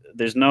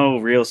there's no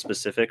real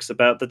specifics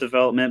about the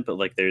development, but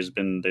like there's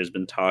been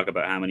talk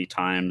about how many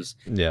times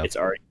it's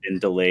already been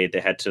delayed. They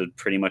had to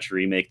pretty much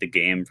remake the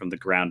game from the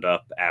ground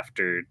up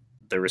after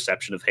the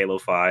reception of Halo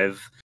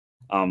 5.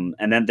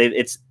 And then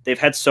they've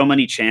had so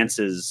many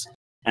chances,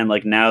 and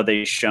like now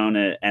they've shown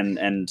it,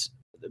 and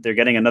they're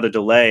getting another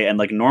delay. And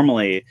like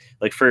normally,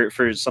 like for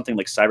something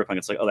like Cyberpunk,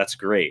 it's like, oh, that's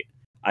great.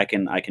 I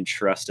can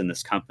trust in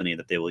this company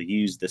that they will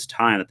use this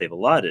time that they've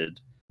allotted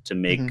to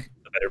make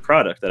a better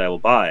product that I will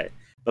buy.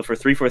 But for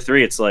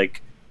 343, it's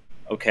like,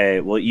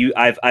 okay, well,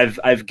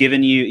 I've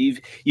given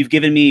you've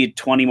given me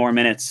 20 more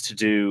minutes to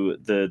do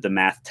the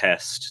math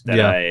test that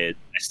I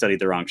studied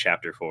the wrong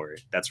chapter for.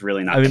 That's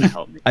really not going to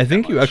help me. I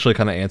think you actually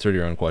kind of answered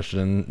your own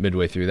question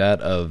midway through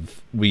that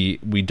of we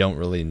don't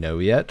really know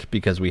yet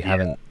because we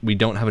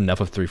don't have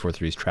enough of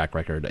 343's track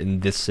record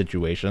in this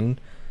situation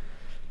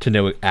to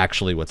know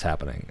actually what's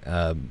happening.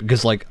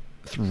 Because like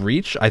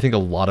Reach, I think a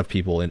lot of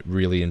people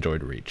really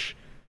enjoyed Reach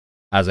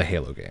as a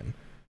Halo game.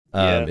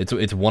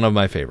 It's one of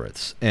my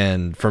favorites,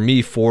 and for me,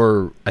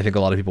 I think a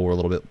lot of people were a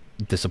little bit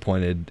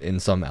disappointed in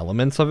some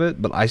elements of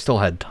it, but I still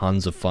had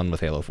tons of fun with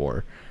Halo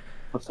 4.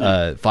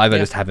 5 I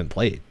just haven't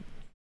played.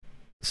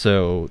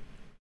 So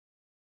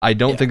I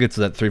don't think it's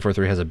that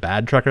 343 has a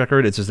bad track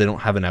record, it's just they don't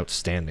have an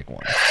outstanding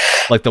one.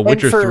 Like The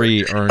Witcher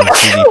 3 earned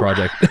CD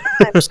Projekt.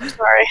 I'm so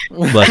sorry.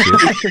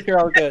 Bless you. You're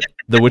all good.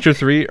 The Witcher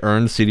 3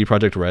 earned CD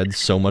Projekt Red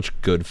so much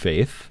good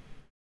faith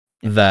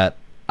that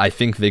I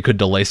think they could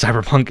delay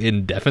Cyberpunk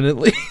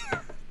indefinitely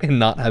and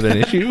not have an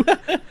issue,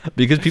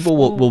 because people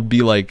will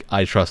be like,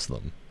 I trust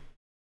them.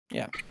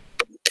 Yeah.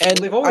 And And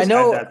they've always I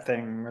know had that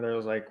thing where there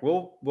was like,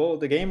 well,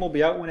 the game will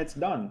be out when it's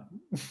done.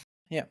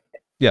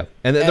 Yeah,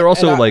 and they're And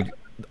also I- like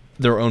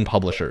their own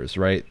publishers,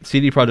 right?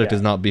 CD Projekt Yeah.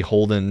 is not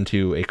beholden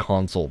to a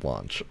console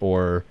launch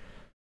or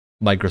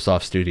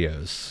Microsoft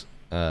Studios.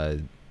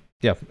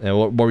 Yeah, and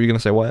what were you gonna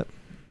say, Wyatt?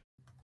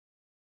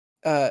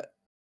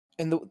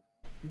 and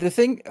the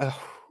thing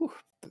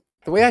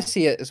the way I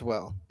see it as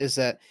well is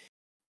that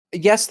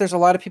yes, there's a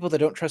lot of people that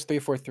don't trust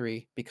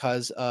 343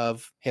 because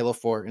of Halo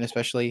 4 and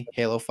especially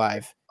Halo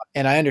 5,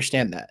 and I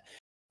understand that.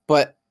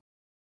 But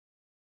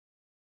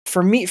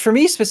for me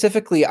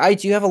specifically, I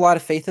do have a lot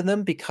of faith in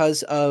them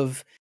because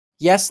of,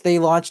 yes, they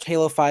launched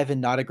Halo 5 in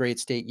not a great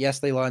state. Yes,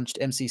 they launched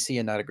MCC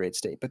in not a great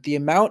state, but the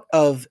amount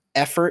of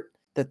effort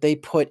that they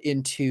put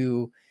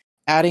into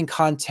adding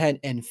content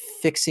and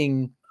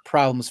fixing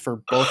problems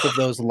for both of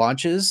those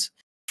launches,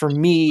 for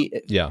me,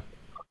 Yeah,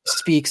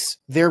 speaks.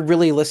 They're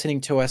really listening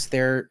to us.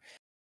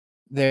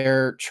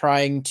 They're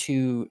trying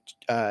to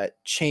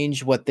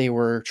change what they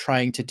were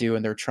trying to do,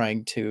 and they're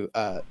trying to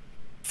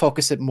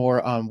focus it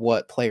more on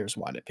what players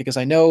wanted. Because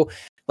I know,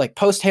 like,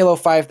 post Halo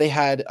 5, they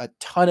had a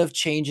ton of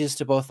changes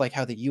to both like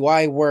how the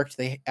UI worked.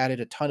 They added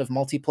a ton of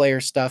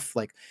multiplayer stuff,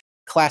 like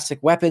classic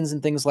weapons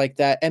and things like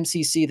that.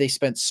 MCC, they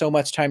spent so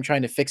much time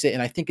trying to fix it,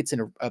 and I think it's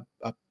in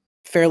a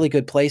fairly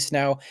good place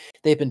now.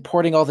 They've been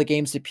porting all the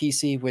games to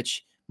PC,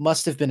 which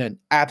must have been an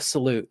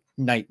absolute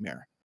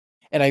nightmare.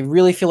 And I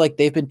really feel like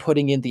they've been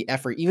putting in the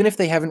effort, even if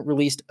they haven't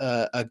released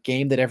a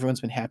game that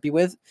everyone's been happy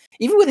with.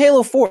 Even with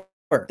Halo 4,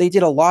 they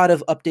did a lot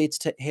of updates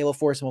to Halo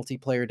 4's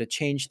multiplayer to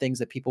change things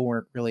that people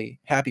weren't really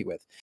happy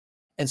with.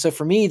 And so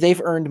for me,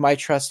 they've earned my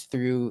trust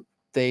through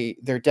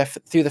through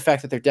the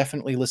fact that they're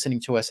definitely listening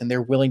to us and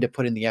they're willing to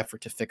put in the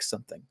effort to fix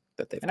something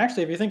that they've. And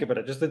actually, if you think about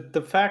it, just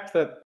the fact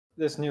that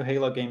this new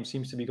Halo game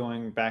seems to be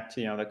going back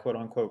to, the quote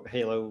unquote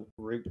Halo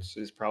roots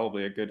is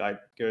probably a good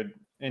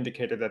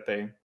indicator that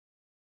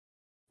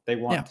they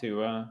want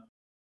to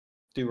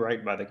do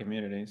right by the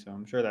community. So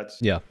I'm sure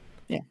that's yeah.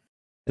 Yeah.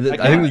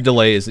 I think the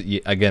delay is,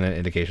 again, an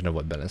indication of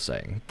what Ben is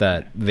saying,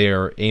 that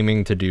they're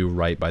aiming to do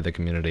right by the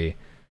community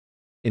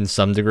in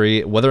some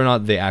degree. Whether or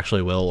not they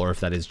actually will, or if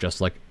that is just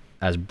like,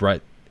 as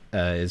Brett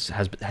has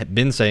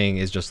been saying,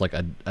 is just like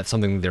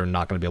something they're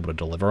not going to be able to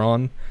deliver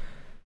on,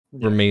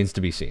 remains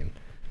to be seen.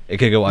 It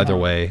could go either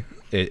way.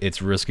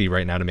 It's risky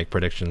right now to make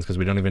predictions because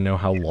we don't even know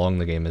how long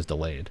the game is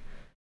delayed.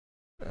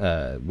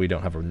 We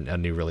don't have a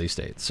new release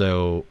date,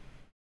 so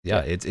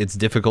it's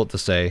difficult to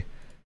say.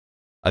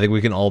 I think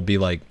we can all be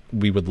like,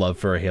 we would love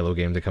for a Halo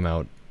game to come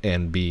out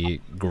and be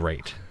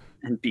great.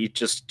 And be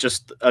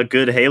just a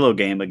good Halo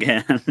game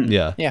again.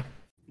 Yeah. Yeah.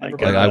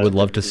 Like, I would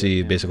love to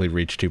see basically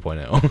Reach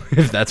 2.0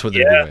 if that's what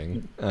they're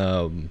doing.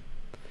 But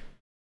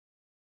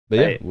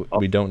yeah,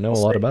 we don't know a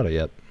lot about it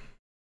yet.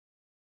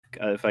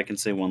 If I can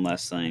say one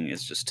last thing,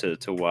 it's just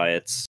to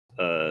Wyatt's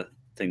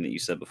thing that you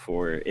said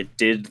before. It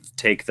did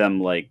take them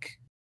like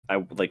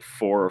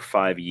 4 or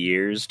 5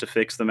 years to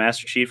fix the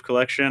Master Chief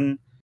Collection.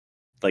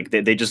 Like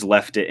they just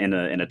left it in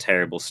a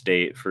terrible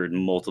state for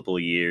multiple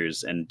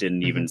years and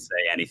didn't even say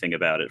anything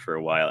about it for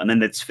a while. And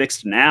then it's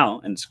fixed now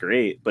and it's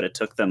great, but it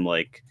took them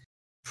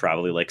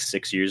probably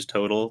 6 years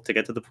total to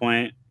get to the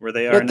point where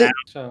they are now.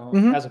 So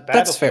as a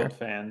That's fair. Battlefield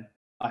fan,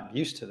 I'm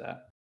used to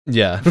that.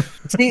 Yeah.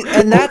 See,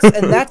 and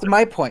that's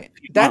my point.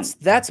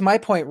 That's my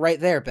point right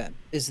there, Ben.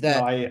 Is that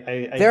No, I there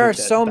hate are that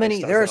so DICE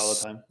many does that all the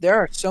time. there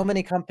are so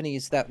many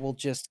companies that will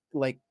just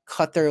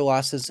cut their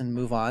losses and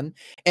move on.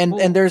 And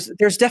Well-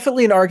 there's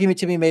definitely an argument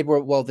to be made where,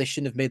 well, they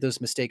shouldn't have made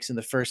those mistakes in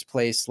the first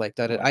place. Like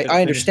that. They I should've finished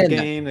understand the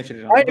that. game, they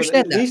should've- I but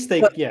understand at that, least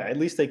they but- at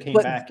least they came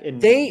but back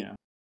and they-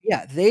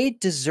 Yeah, they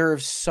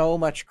deserve so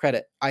much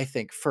credit, I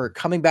think, for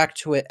coming back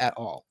to it at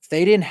all.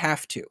 They didn't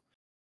have to,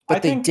 but I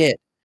they think did.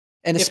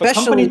 And if a company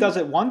especially does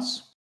it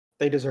once,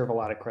 they deserve a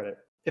lot of credit.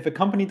 If a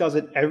company does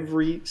it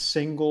every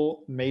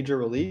single major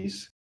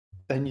release,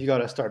 then you got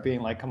to start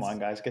being like, "Come on,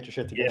 guys, get your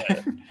shit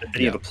together." Then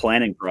you have a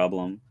planning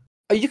problem.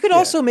 you could Yeah.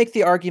 also make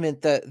the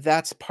argument that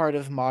that's part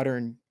of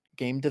modern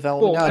game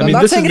development. Well, now. I I'm mean,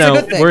 not this saying is it's a now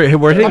good thing.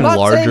 we're hitting I'm not saying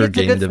larger it's a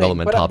game good thing,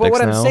 development but topics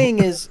what I'm now.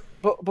 saying is,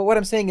 but what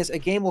I'm saying is, a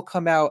game will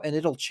come out and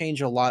it'll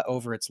change a lot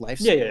over its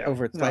life. Yeah.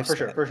 Over its No, lifespan. for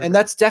sure. And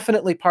that's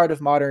definitely part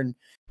of modern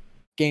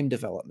game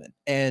development.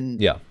 And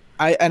Yeah.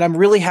 I'm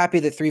really happy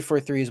that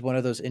 343 is one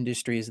of those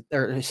industries,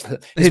 or is one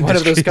of those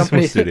Industries,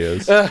 companies.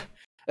 studios.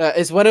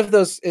 Is one of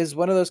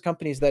those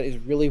companies that is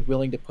really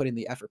willing to put in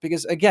the effort.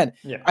 Because again,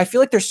 Yeah. I feel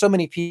like there's so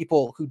many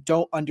people who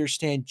don't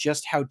understand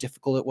just how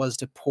difficult it was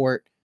to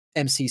port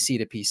MCC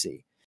to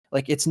PC.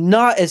 Like, it's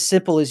not as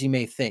simple as you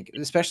may think,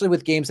 especially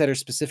with games that are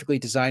specifically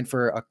designed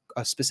for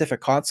a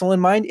specific console in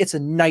mind. It's a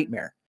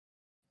nightmare.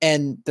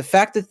 And the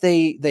fact that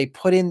they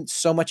put in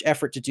so much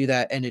effort to do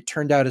that and it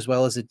turned out as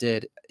well as it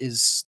did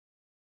is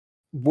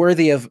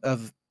worthy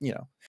of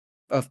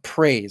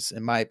praise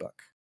in my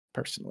book,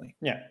 personally.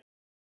 Yeah,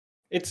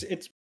 it's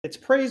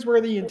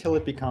praiseworthy until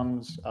it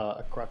becomes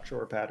a crutch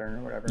or a pattern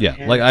or whatever. Yeah,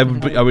 And, like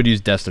I would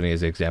use Destiny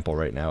as the example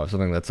right now of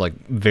something that's like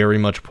very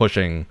much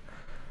pushing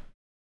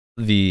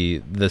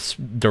this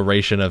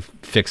duration of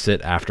fix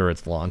it after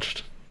it's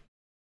launched.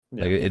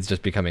 yeah. Like it's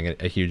just becoming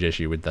a huge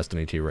issue with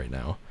Destiny 2 right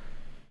now.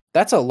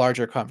 That's a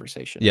larger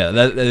conversation. Yeah,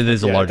 that it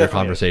is a Yeah, it larger definitely is.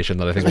 conversation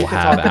that I think We we'll can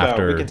have talk about-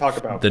 after we can talk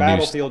about the new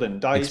Battlefield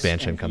and DICE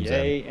expansion and comes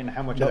EA and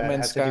how much No of that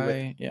Man's has to do with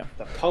Sky. Yeah.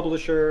 the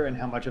publisher and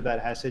how much of that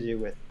has to do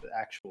with the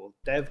actual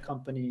dev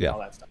company, Yeah. all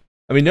that stuff.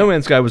 I mean, No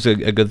Man's Sky was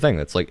a good thing.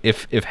 It's like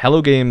if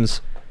Hello Games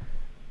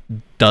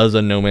does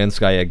a No Man's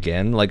Sky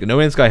again, like No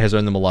Man's Sky has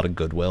earned them a lot of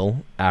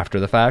goodwill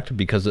after the fact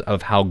because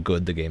of how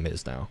good the game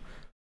is now.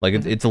 Like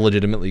it's a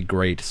legitimately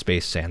great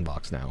space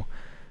sandbox now.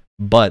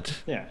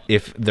 But Yeah.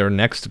 if their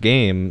next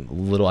game,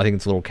 I think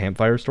it's Little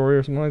Campfire Story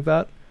or something like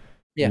that,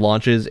 Yeah.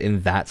 launches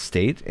in that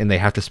state and they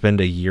have to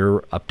spend a year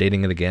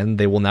updating it again,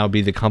 they will now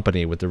be the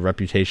company with the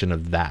reputation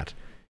of that.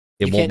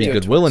 It You won't can't be do it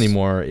goodwill twice.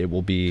 anymore. It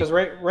will be Because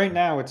right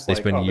now it's they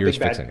like spend the years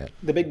big bad- fixing it.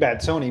 The big bad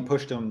Sony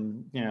pushed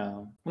them,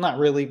 well, not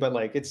really, but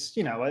like it's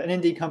an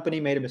indie company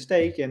made a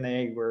mistake and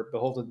they were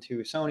beholden to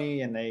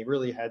Sony and they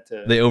really had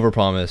to. They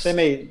overpromised.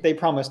 They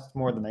promised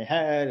more than they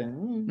had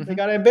and they Mhm.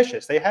 got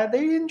ambitious. They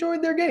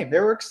enjoyed their game.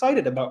 They were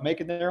excited about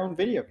making their own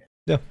video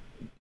game.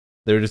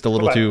 They were just a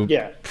little But, too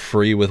yeah.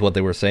 free with what they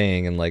were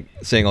saying and like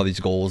saying all these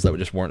goals that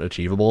just weren't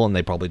achievable, and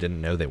they probably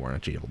didn't know they weren't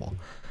achievable.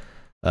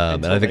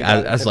 And Until I they think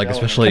got as into like development.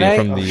 especially Can I-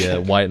 from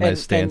the Wyatt and I's and-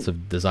 stance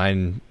of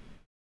designing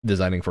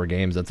for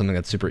games, that's something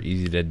that's super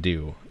easy to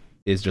do.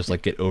 Is just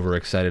like get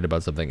overexcited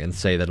about something and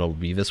say that it'll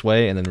be this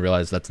way, and then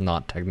realize that's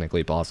not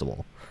technically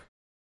possible.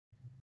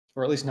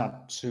 Or at least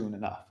not soon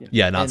enough.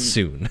 Yeah, not And-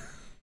 soon.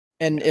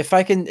 And if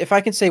I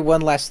can say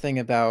one last thing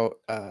about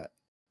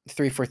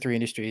 343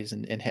 Industries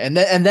and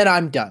then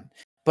I'm done.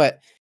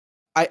 But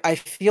I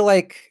feel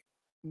like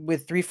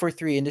with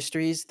 343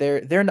 Industries, I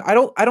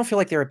don't feel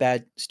like they're a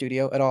bad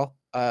studio at all.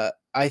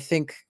 I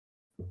think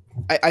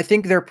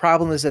their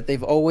problem is that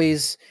they've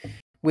always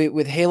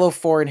with Halo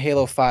 4 and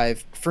Halo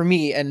 5, for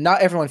me, and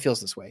not everyone feels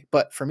this way,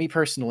 but for me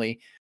personally,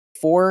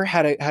 4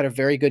 had a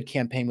very good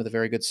campaign with a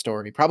very good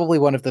story, probably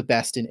one of the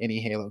best in any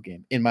Halo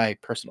game, in my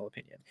personal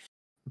opinion.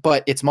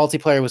 But its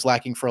multiplayer was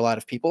lacking for a lot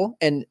of people,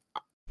 and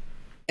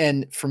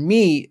for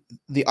me,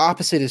 the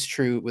opposite is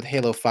true with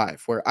Halo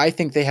 5, where I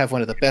think they have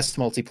one of the best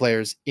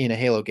multiplayers in a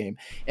Halo game,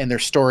 and their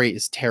story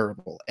is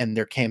terrible, and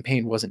their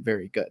campaign wasn't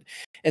very good.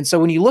 And so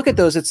when you look at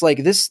those, it's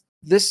like this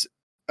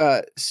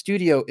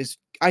studio is,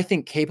 I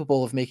think,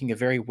 capable of making a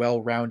very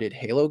well-rounded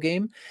Halo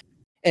game.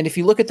 And if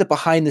you look at the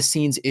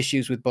behind-the-scenes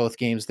issues with both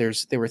games, there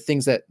were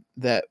things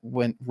that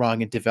went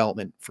wrong in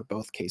development for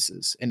both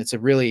cases, and it's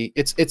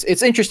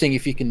interesting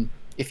if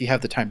you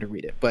have the time to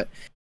read it. But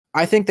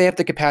I think they have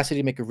the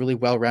capacity to make a really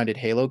well-rounded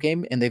Halo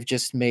game, and they've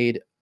just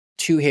made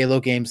 2 Halo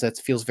games that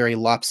feels very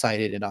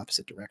lopsided in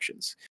opposite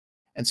directions.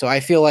 And so I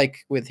feel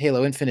like with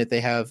Halo Infinite,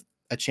 they have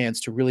a chance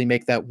to really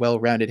make that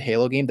well-rounded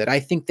Halo game that I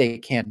think they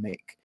can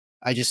make.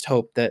 I just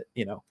hope that,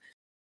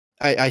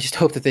 I just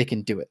hope that they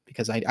can do it,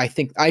 because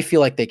I feel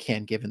like they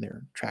can, given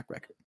their track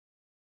record.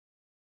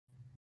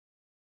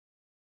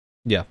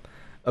 Yeah.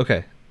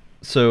 Okay.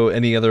 So,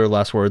 any other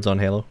last words on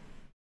Halo?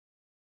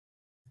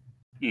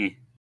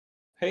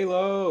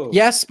 Halo.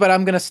 Yes, but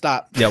I'm gonna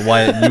stop. Yeah,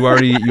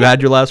 Wyatt, you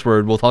had your last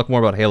word. We'll talk more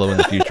about Halo in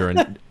the future,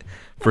 and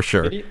for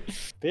sure.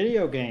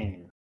 Video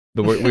game.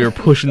 But we were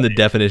pushing the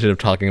definition of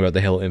talking about the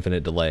Halo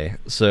Infinite delay.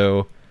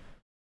 So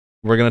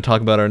we're going to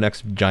talk about our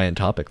next giant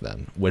topic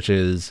then, which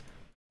is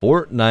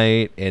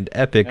Fortnite and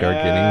Epic are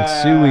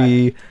getting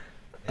suey.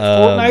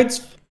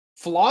 Fortnite's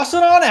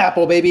flossing on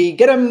Apple, baby.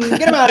 Get him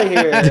out of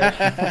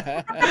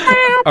here.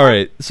 All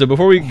right. So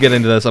before we get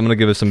into this, I'm going to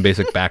give us some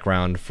basic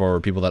background for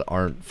people that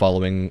aren't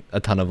following a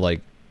ton of like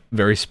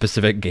very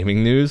specific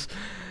gaming news.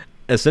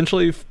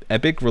 Essentially,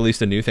 Epic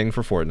released a new thing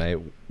for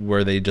Fortnite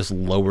where they just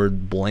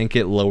lowered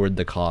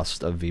the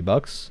cost of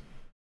V-Bucks,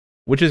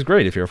 which is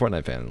great if you're a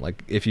Fortnite fan.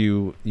 Like, if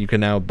you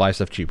can now buy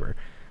stuff cheaper.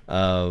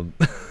 I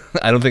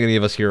don't think any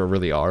of us here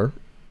really are,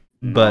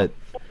 but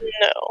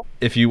No.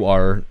 if you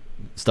are,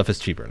 stuff is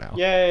cheaper now.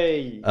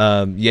 Yay.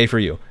 Yay for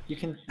you. You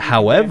can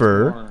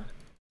However,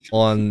 dance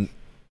on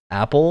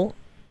Apple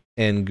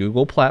and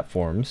Google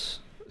platforms,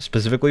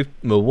 specifically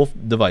mobile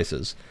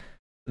devices,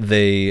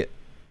 they,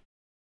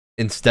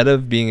 instead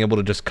of being able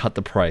to just cut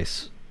the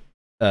price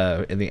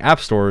in the app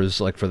stores,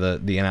 like for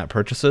the in-app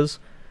purchases,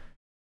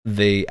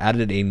 they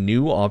added a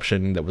new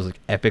option that was like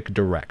Epic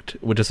Direct,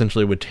 which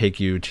essentially would take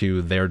you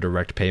to their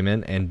direct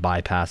payment and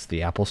bypass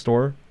the Apple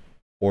Store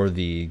or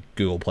the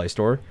Google Play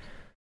Store.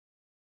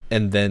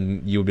 And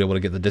then you would be able to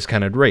get the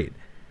discounted rate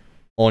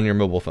on your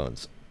mobile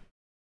phones.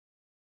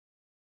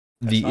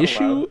 The not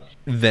issue allowed.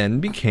 then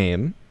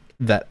became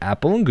that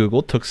Apple and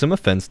Google took some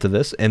offense to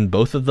this, and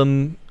both of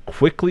them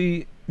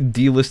quickly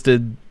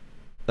delisted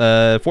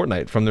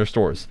Fortnite from their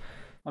stores.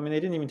 I mean,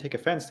 they didn't even take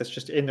offense. That's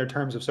just in their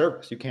terms of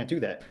service. You can't do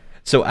that.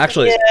 So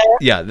actually,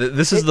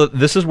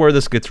 this is where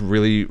this gets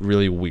really,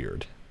 really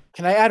weird.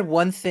 Can I add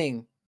one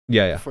thing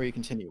Yeah. before you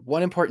continue?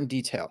 One important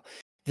detail.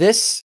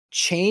 This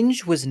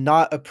change was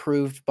not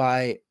approved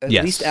by at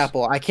least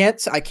Apple. I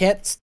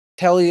can't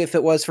tell you if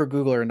it was for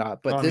Google or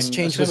not, but this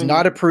change was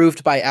not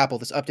approved by Apple.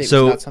 This update was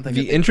not something.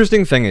 The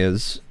interesting thing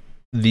is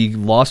the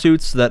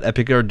lawsuits that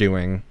Epic are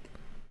doing.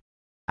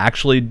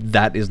 Actually,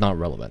 that is not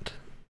relevant.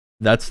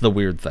 That's the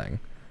weird thing.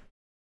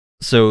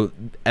 So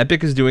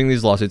Epic is doing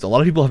these lawsuits. A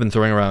lot of people have been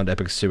throwing around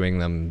Epic suing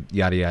them,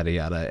 yada, yada,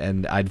 yada.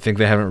 And I think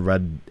they haven't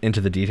read into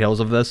the details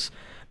of this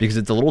because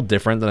it's a little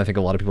different than I think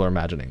a lot of people are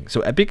imagining.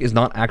 So Epic is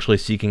not actually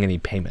seeking any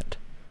payment.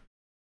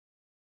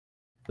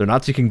 They're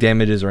not seeking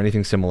damages or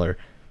anything similar.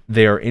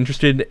 They are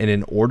interested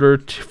in order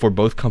for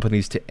both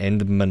companies to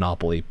end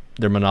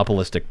their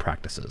monopolistic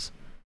practices,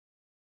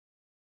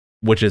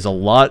 which is a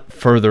lot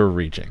further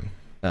reaching.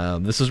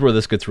 This is where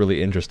this gets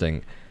really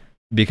interesting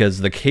because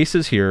the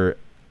cases here,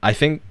 I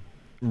think,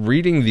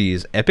 reading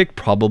these, Epic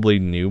probably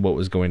knew what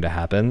was going to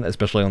happen,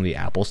 especially on the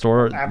Apple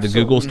Store. Absolutely. The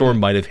Google Store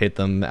might have hit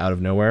them out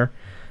of nowhere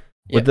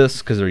with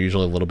this because they're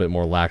usually a little bit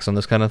more lax on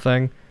this kind of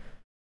thing.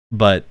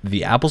 But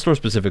the Apple Store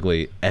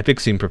specifically, Epic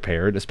seemed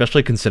prepared,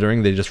 especially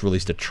considering they just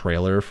released a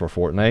trailer for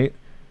Fortnite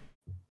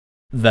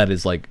that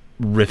is like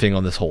riffing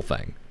on this whole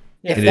thing.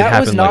 Yeah, if that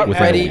was not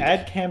ready,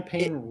 ad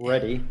campaign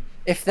ready,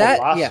 if that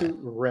lawsuit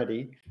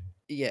ready,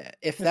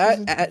 if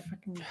that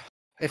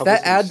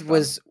ad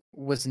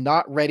was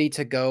not ready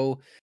to go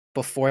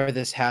before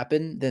this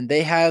happened, then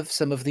they have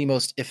some of the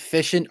most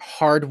efficient,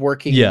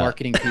 hardworking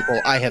marketing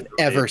people I have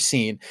ever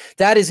seen.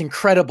 That is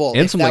incredible.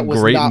 And some like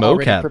great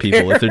mocap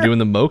people if they're doing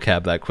the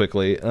mocap that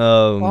quickly.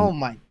 Oh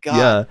my god.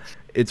 Yeah,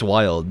 it's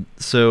wild.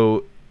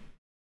 So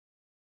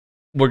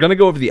we're gonna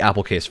go over the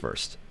Apple case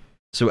first.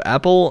 So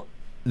Apple,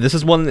 this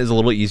is one that is a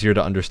little easier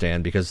to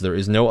understand because there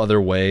is no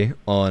other way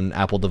on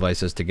Apple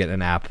devices to get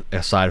an app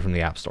aside from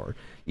the App Store.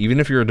 Even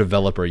if you're a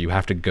developer, you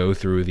have to go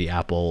through the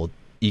Apple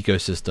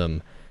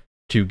ecosystem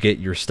to get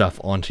your stuff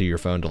onto your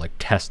phone to like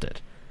test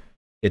it.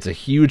 It's a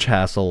huge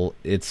hassle.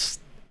 It's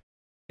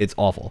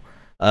awful.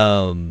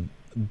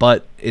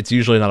 But it's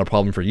usually not a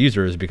problem for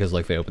users because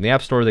like they open the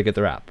App Store, they get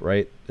their app,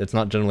 right? It's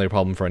not generally a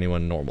problem for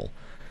anyone normal.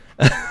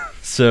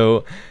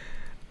 So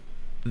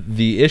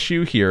the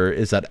issue here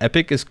is that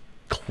Epic is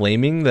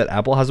claiming that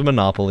Apple has a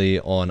monopoly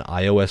on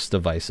iOS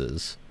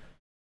devices,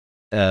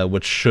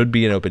 which should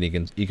be an open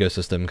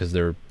ecosystem because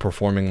they're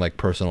performing like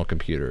personal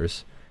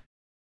computers,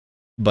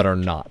 but are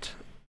not.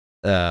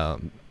 There's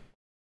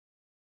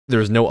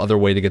no other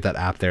way to get that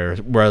app there.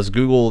 Whereas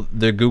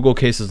the Google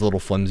case is a little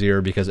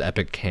flimsier because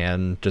Epic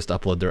can just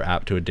upload their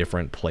app to a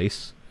different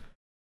place,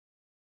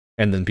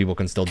 and then people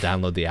can still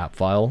download the app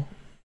file.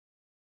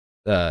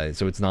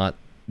 So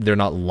they're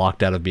not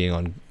locked out of being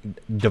on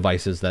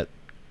devices that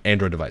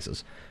Android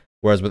devices.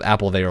 Whereas with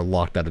Apple, they are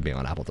locked out of being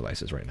on Apple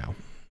devices right now.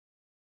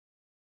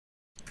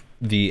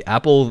 The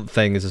Apple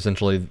thing is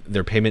essentially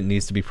their payment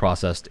needs to be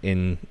processed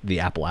in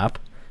the Apple app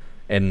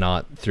and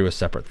not through a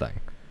separate thing,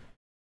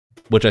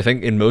 which I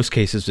think in most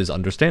cases is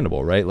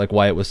understandable, right? Like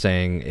Wyatt was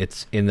saying,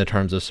 it's in the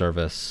terms of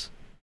service.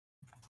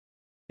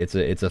 It's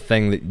a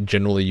thing that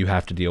generally you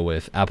have to deal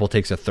with. Apple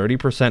takes a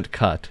 30%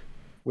 cut,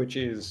 which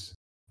is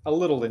a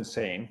little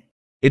insane.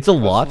 It's a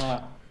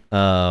lot.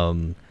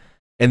 And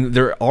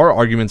there are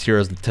arguments here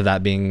as to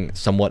that being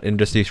somewhat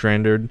industry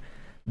standard.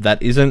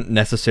 That isn't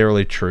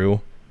necessarily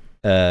true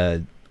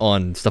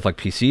on stuff like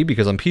PC,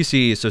 because on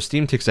PC, so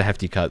Steam takes a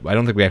hefty cut. I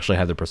don't think we actually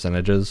have the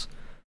percentages,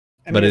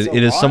 but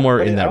it is somewhere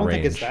in that range. I don't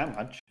think it's that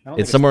much.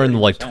 It's somewhere in the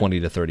like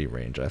 20 to 30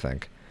 range, I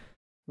think.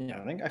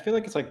 Yeah, I feel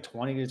like it's like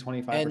 20 to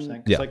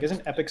 25%. Yeah. Like,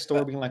 isn't Epic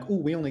Store being like, "Oh,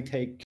 we only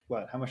take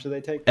what? How much do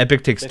they take?"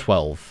 Epic takes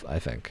 12, I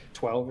think.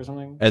 12 or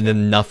something. And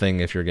then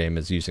nothing if your game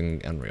is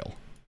using Unreal.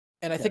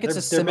 And I think it's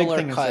a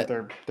similar cut.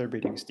 They're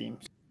beating Steam.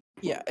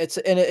 Yeah, it's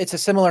a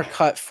similar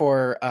cut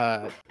for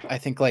I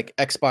think like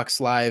Xbox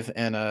Live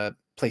and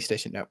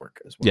PlayStation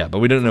Network as well. Yeah, but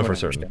we don't know for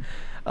certain.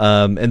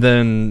 And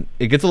then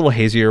it gets a little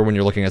hazier when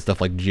you're looking at stuff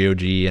like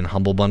GOG and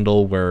Humble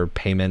Bundle, where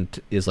payment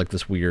is like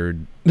this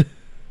weird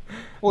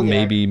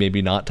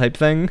maybe not type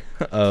thing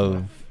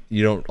of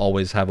you don't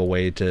always have a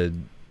way to,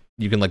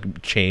 you can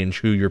like change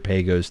who your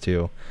pay goes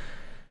to.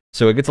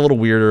 So it gets a little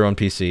weirder on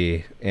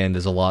PC and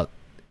is a lot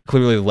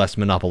clearly less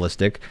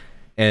monopolistic.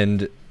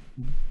 And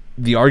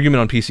the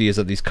argument on PC is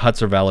that these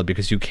cuts are valid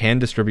because you can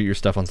distribute your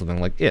stuff on something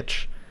like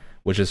Itch,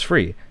 which is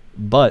free,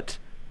 but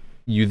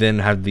you then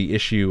have the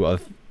issue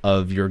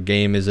of your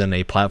game is in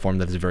a platform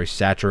that is very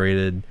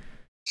saturated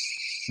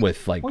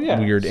with like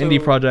weird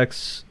indie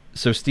projects.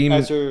 So Steam,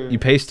 you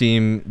pay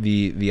Steam,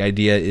 the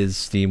idea is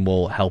Steam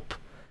will help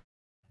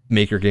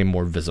make your game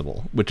more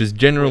visible, which is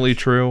generally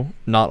true,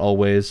 not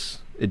always.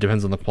 It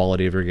depends on the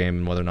quality of your game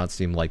and whether or not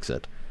Steam likes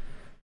it.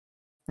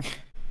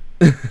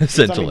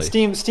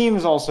 Essentially. Steam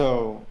has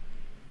also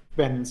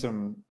been in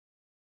some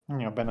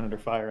been under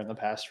fire in the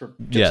past for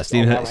Yeah,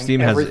 Steam allowing Steam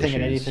has everything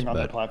and issues, anything on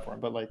their but platform.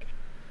 But like,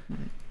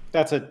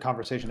 that's a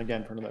conversation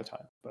again for another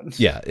time. But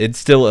yeah, it's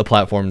still a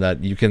platform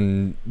that you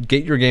can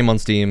get your game on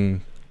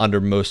Steam under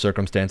most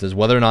circumstances.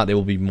 Whether or not it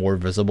will be more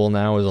visible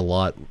now is a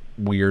lot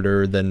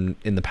weirder than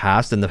in the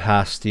past. In the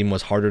past, Steam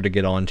was harder to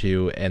get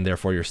onto, and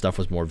therefore your stuff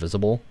was more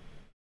visible.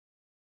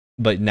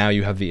 But now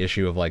you have the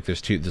issue of like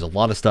there's a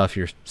lot of stuff.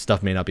 Your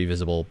stuff may not be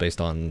visible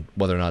based on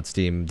whether or not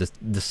Steam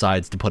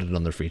decides to put it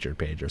on their featured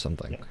page or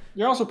something. yeah.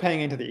 You're also paying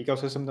into the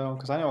ecosystem though,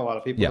 because I know a lot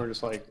of people who are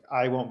just like,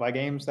 I won't buy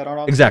games that aren't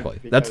on Exactly.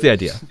 Steam That's the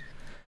because- idea.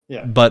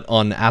 Yeah. But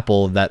on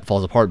Apple, that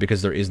falls apart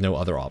because there is no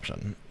other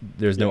option.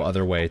 There's no Yeah.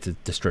 other way to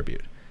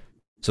distribute.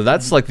 So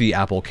that's like the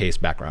Apple case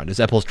background. Is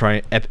Apple's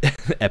trying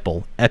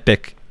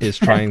Epic is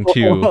trying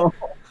to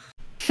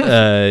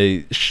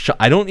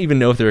I don't even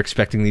know if they're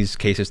expecting these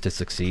cases to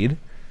succeed.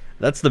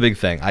 That's the big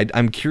thing.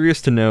 I'm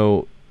curious to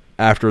know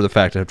after the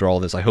fact, after all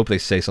this, I hope they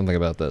say something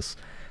about this.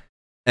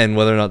 And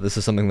whether or not this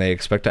is something they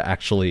expect to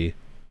actually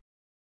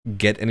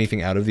get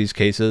anything out of these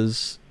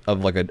cases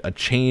of like a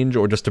change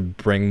or just to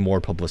bring more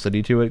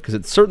publicity to it, because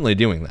it's certainly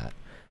doing that.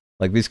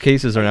 Like these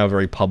cases are now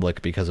very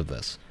public because of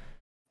this.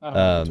 I don't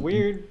know, it's Um,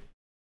 weird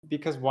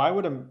because why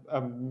would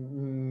a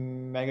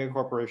mega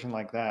corporation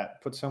like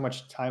that put so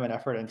much time and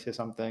effort into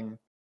something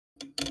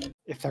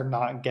if they're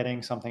not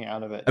getting something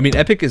out of it? I mean,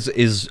 Epic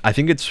is I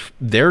think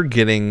they're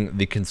getting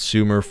the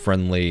consumer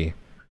friendly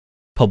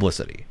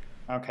publicity,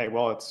 Okay,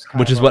 well, it's kind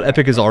which of is what alright.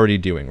 Epic is already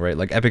doing, right?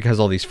 Like Epic has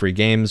all these free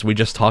games. We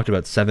just talked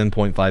about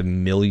 7.5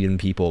 million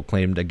people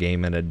claimed a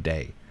game in a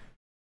day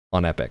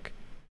on Epic,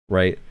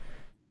 right?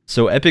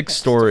 So Epic's That's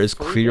store the is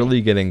free clearly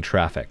game. getting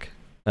traffic.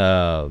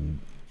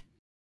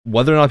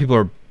 Whether or not people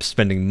are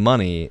spending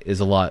money is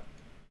a lot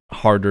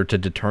harder to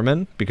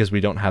determine because we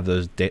don't have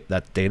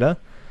that data.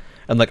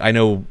 And like I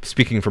know,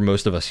 speaking for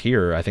most of us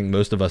here, I think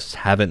most of us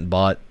haven't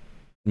bought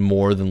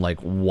more than like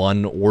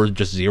one or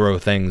just zero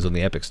things on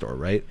the Epic store,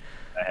 right?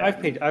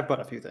 I've bought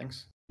a few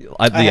things.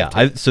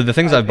 So the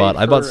things I I've bought,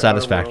 paid I bought for Outer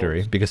Satisfactory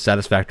Worlds. because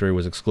Satisfactory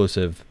was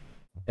exclusive,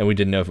 and we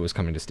didn't know if it was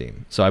coming to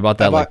Steam. So I bought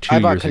that like 2 I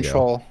bought years ago.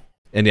 Control.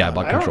 And yeah, I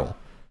bought I don't- Control.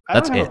 I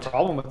That's don't have it. a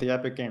problem with the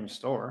Epic Games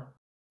Store.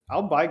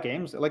 I'll buy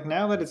games like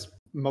now that it's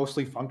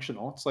mostly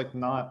functional. It's like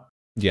not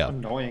Yeah,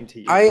 annoying to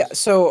use.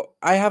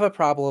 I have a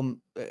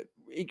problem.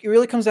 It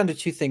really comes down to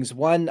two things.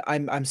 One,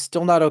 I'm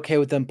still not okay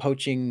with them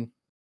poaching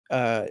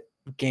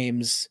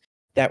games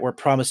that were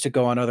promised to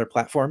go on other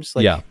platforms.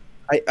 Like, yeah.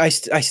 I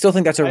still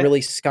think that's a I-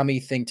 really scummy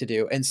thing to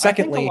do. And I think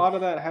secondly, a lot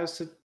of that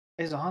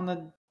is on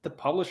the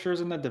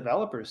publishers and the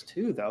developers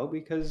too, though,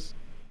 because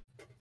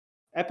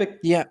Epic,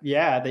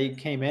 yeah, they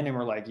came in and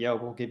were like, "Yo,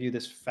 we'll give you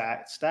this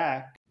fat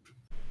stack."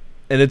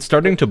 And it's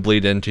starting to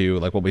bleed into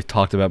like what we've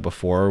talked about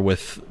before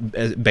with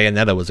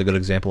Bayonetta was a good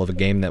example of a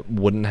game that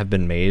wouldn't have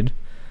been made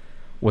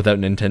without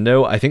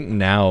Nintendo. I think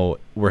now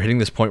we're hitting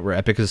this point where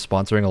Epic is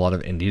sponsoring a lot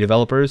of indie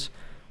developers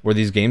where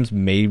these games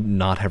may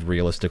not have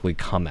realistically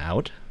come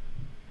out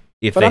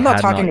if But they I'm not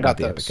had talking not got about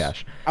the Epic those.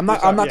 cash. I'm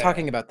not Yeah.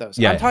 talking about those.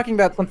 Yeah, I'm yeah. talking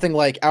about something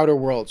like Outer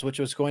Worlds, which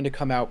was going to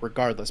come out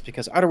regardless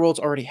because Outer Worlds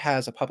already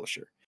has a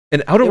publisher.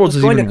 And Outer It Worlds was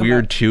is going to even come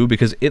weird out. too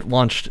because it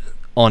launched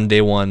on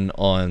day one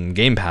on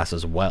Game Pass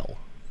as well.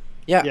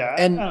 Yeah, Yeah,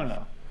 and I don't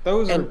know.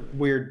 Those are and-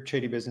 weird,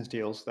 shady business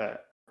deals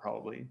that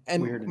probably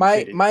and weird and my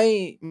shady.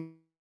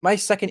 my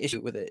second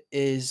issue with it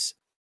is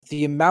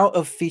the amount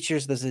of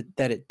features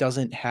that it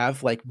doesn't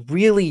have, like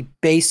really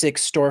basic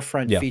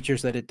storefront Yeah.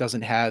 features that it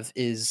doesn't have,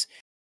 is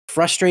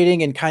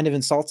frustrating and kind of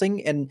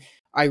insulting. And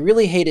I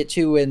really hate it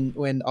too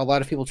when a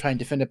lot of people try and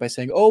defend it by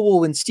saying, "Oh, well,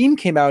 when Steam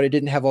came out, it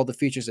didn't have all the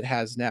features it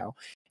has now."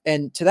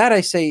 And to that,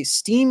 I say,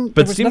 Steam.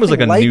 But there Steam was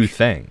like a nothing new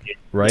thing,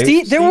 right?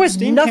 there was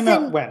Steam nothing. Came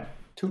out when?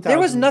 There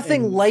was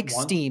nothing like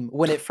 2001? Steam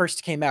when it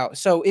first came out.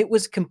 So it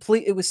was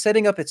complete. It was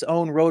setting up its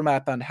own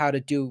roadmap on how to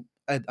do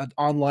an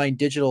online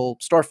digital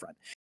storefront.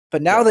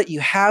 But now Yeah. that you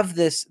have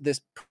this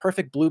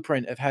perfect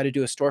blueprint of how to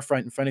do a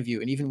storefront in front of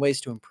you and even ways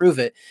to improve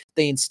it,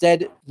 they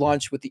instead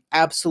launch with the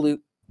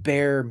absolute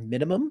bare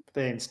minimum.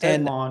 They instead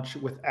and- launch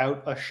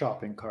without a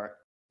shopping cart.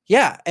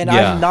 Yeah, and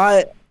Yeah. I'm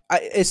not.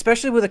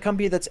 Especially with a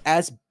company that's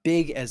as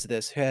big as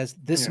this, who has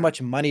this Yeah.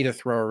 much money to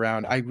throw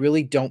around, I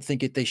really don't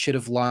think they should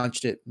have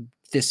launched it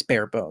this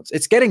bare bones.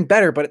 It's getting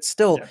better, but it's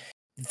still Yeah.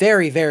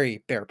 very,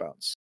 very bare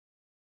bones.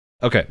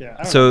 Okay, Yeah,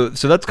 I don't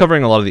so that's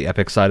covering a lot of the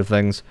Epic side of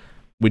things.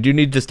 We do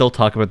need to still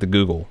talk about the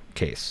Google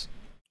case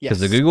because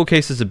the Google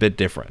case is a bit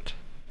different.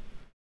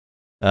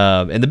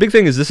 And the big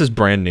thing is this is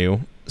brand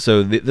new.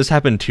 So this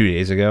happened 2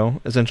 days ago,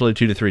 essentially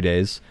 2 to 3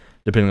 days,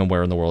 depending on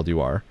where in the world you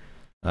are.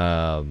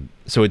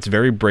 So it's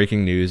very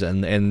breaking news,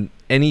 and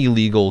any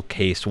legal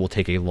case will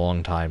take a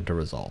long time to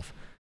resolve.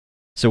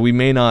 So we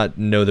may not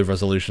know the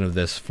resolution of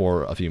this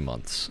for a few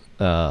months,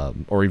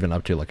 or even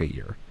up to like a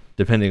year,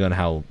 depending on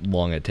how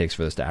long it takes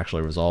for this to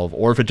actually resolve,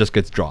 or if it just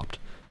gets dropped,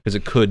 because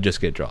it could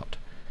just get dropped.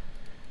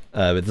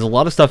 But there's a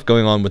lot of stuff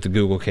going on with the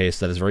Google case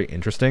that is very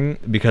interesting,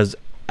 because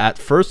at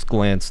first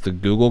glance, the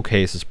Google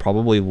case is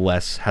probably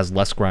has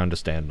less ground to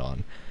stand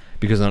on,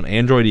 because on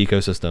Android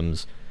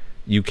ecosystems,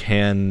 you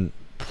can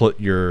put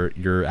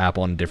your app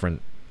on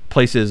different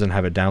places and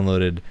have it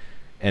downloaded,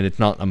 and it's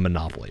not a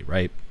monopoly,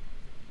 right?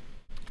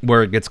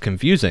 Where it gets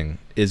confusing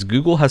is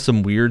Google has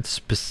some weird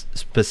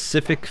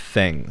specific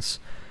things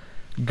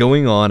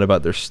going on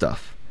about their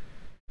stuff.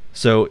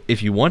 So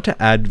if you want to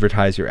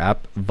advertise your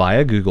app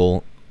via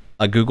Google,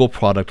 a Google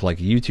product like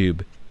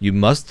YouTube, you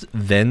must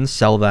then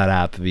sell that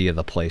app via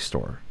the Play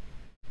Store.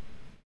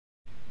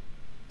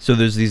 So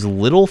there's these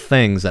little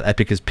things that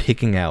Epic is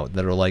picking out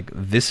that are like,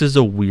 this is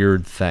a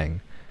weird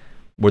thing,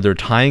 where they're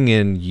tying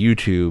in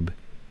YouTube,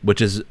 which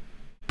is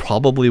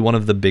probably one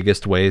of the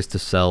biggest ways to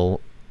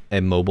sell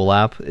a mobile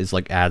app, is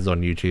like ads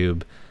on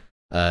YouTube,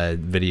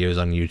 videos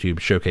on YouTube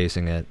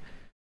showcasing it.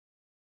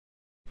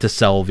 To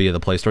sell via the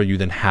Play Store, you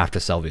then have to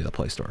sell via the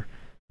Play Store.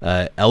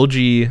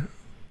 LG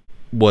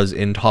was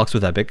in talks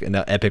with Epic, and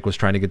Epic was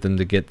trying to get them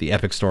to get the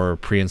Epic Store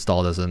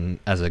pre-installed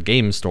as a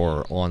game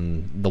store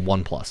on the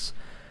OnePlus,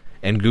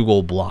 and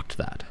Google blocked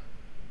that.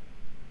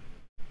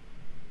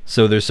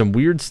 So there's some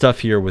weird stuff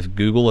here with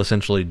Google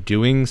essentially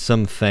doing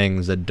some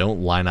things that don't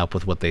line up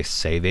with what they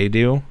say they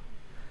do.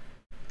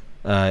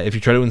 If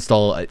you try to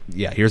install,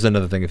 here's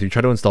another thing. If you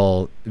try to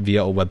install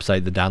via a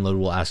website, the download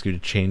will ask you to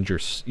change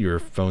your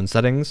phone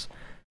settings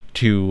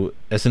to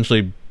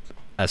essentially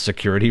a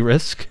security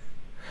risk.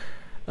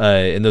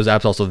 And those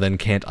apps also then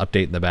can't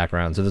update in the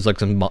background. So there's like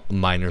some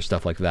minor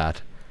stuff like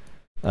that.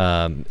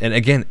 And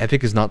again,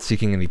 Epic is not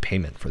seeking any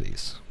payment for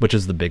these, which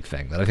is the big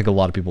thing that I think a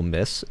lot of people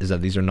miss, is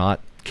that these are not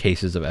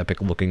cases of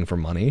Epic looking for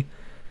money.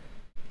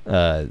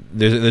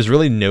 There's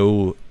really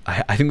no,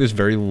 I think there's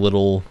very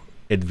little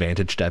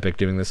advantage to Epic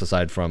doing this,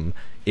 aside from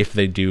if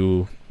they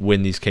do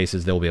win these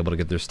cases, they'll be able to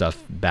get their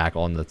stuff back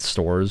on the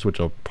stores, which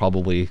will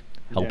probably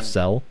help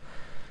sell.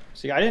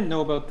 See, I didn't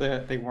know about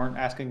they weren't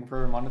asking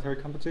for monetary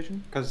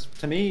compensation, because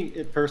to me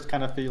it first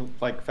kind of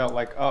felt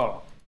like,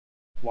 oh,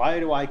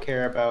 why do I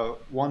care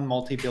about one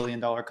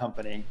multi-billion-dollar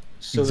company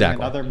suing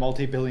another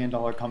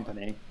multi-billion-dollar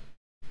company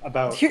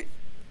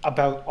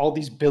about all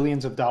these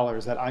billions of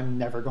dollars that I'm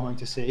never going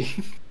to see?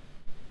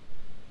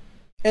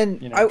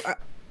 And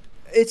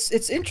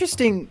it's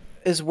interesting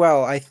as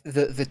well,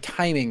 the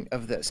timing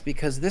of this,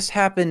 because this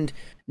happened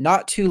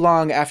not too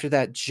long after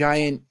that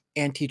giant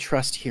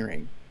antitrust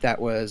hearing that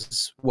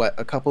was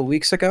a couple of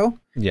weeks ago.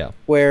 Yeah,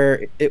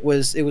 where it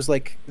was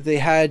like they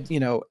had,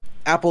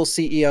 Apple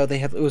CEO, they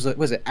had, was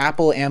it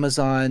Apple,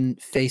 Amazon,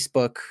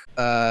 Facebook,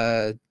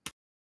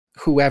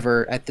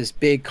 whoever at this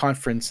big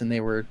conference, and they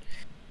were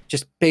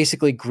just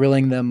basically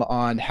grilling them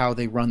on how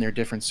they run their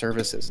different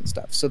services and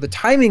stuff. So the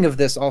timing of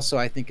this also,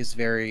 I think, is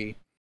very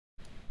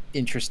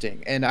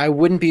interesting, and I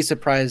wouldn't be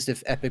surprised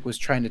if Epic was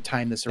trying to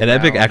time this around. And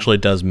Epic actually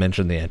does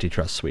mention the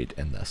antitrust suite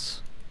in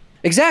this.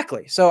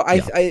 Exactly. So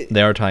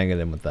they are tying it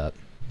in with that.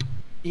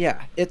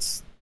 Yeah,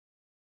 it's,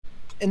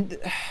 and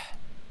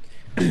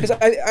because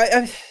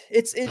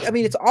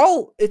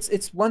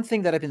it's one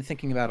thing that I've been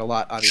thinking about a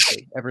lot,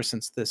 obviously, ever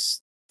since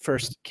this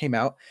first came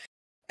out,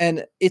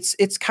 and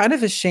it's kind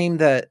of a shame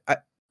that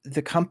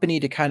the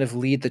company to kind of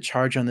lead the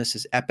charge on this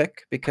is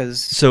Epic,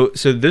 because so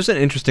there's an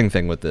interesting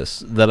thing with this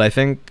that I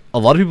think a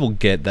lot of people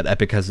get, that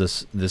Epic has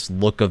this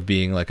look of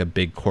being like a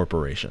big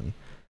corporation.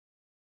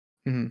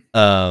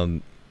 Mm-hmm.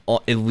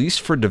 At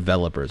least for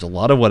developers, a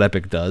lot of what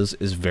Epic does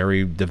is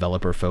very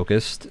developer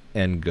focused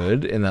and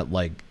good, in that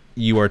like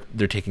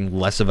they're taking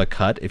less of a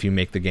cut if you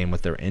make the game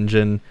with their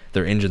engine.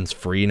 Their engine's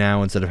free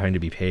now instead of having to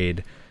be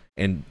paid,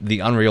 and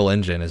the Unreal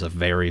Engine is a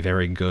very,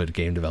 very good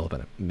game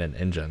development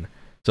engine.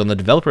 So on the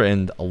developer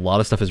end, a lot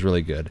of stuff is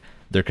really good.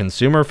 Their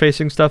consumer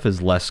facing stuff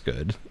is less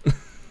good.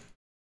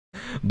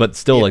 But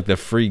still, like, the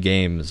free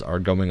games are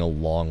going a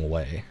long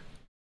way.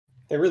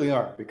 They really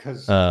are,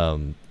 because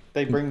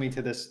they bring me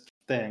to this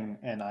thing,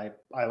 and I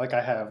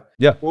have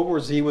World War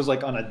Z was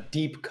like on a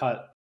deep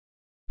cut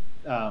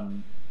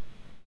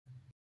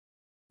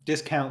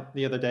discount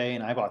the other day,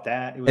 and I bought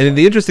that. It was and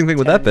the interesting thing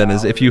with that, Ben,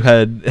 is if you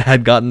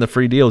had gotten the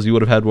free deals, you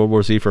would have had World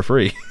War Z for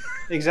free.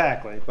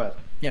 Exactly, but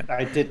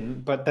I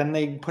didn't. But then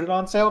they put it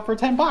on sale for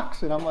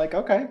 $10, and I'm like,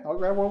 okay, I'll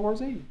grab World War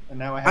Z, and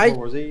now I have World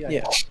War Z.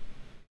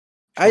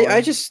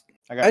 I just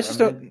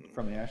don't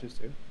from the Ashes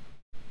too.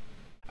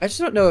 I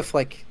just don't know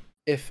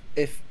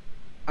if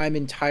I'm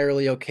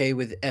entirely okay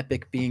with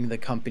Epic being the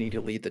company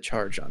to lead the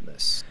charge on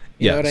this.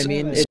 You know what I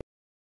mean?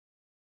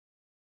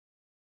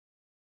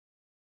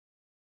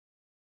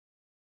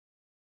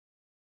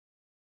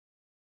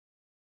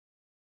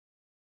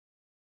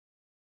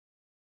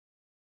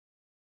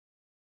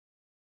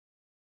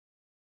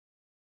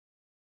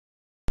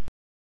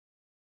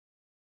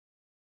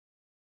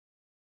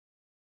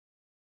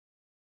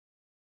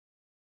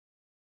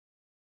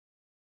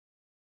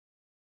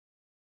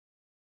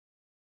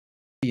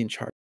 In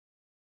charge.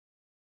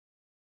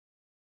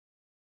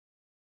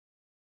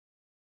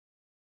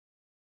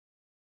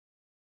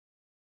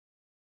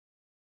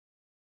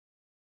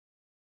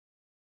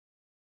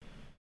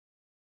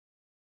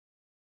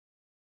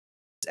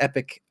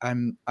 Epic,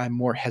 I'm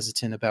more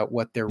hesitant about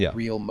what their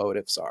real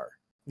motives are.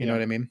 You know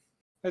what I mean?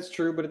 That's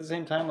true, but at the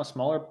same time, a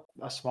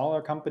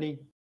smaller company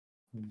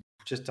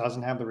just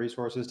doesn't have the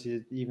resources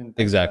to even think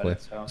Exactly.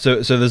 about it,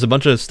 so. So there's a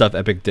bunch of stuff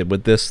Epic did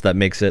with this that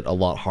makes it a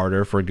lot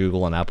harder for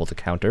Google and Apple to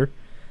counter,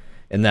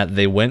 in that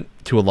they went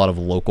to a lot of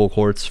local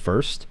courts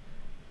first,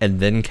 and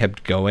then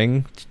kept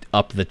going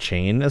up the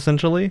chain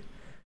essentially.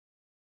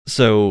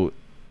 So,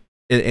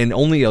 and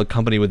only a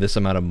company with this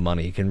amount of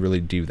money can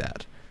really do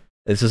that.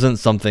 This isn't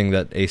something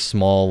that a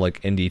small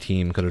like indie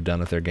team could have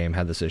done if their game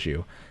had this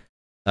issue.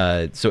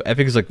 So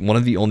Epic is like one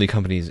of the only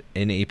companies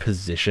in a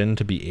position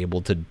to be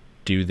able to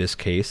do this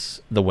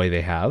case the way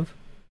they have,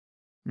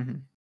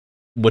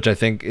 which I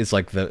think is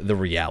like the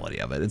reality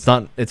of it.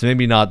 It's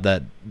maybe not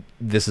that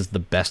this is the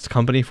best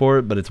company for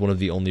it, but it's one of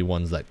the only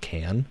ones that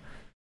can.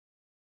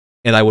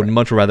 And I would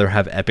much rather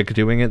have Epic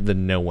doing it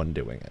than no one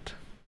doing it.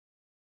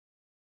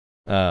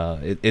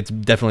 It's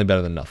definitely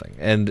better than nothing.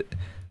 And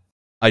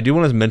I do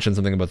want to mention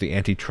something about the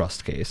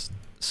antitrust case.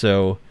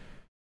 So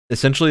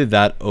essentially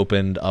that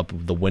opened up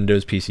the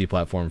Windows PC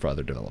platform for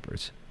other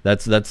developers.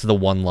 That's the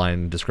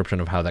one-line description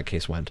of how that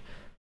case went.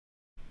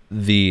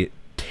 The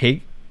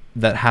take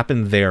that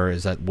happened there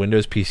is that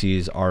Windows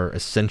PCs are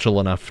essential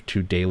enough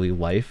to daily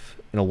life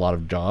in a lot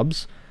of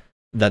jobs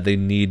that they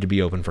need to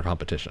be open for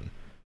competition,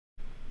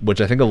 which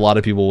I think a lot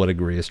of people would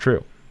agree is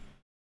true.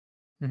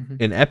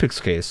 In Epic's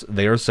case,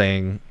 they are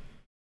saying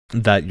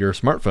that your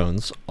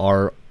smartphones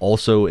are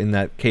also in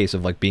that case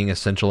of like being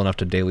essential enough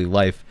to daily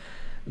life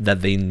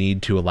that they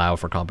need to allow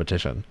for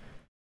competition,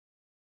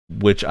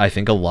 which I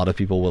think a lot of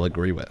people will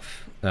agree with.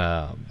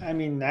 I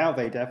mean, now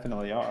they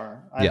definitely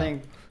are. I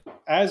think,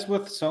 as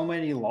with so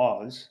many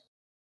laws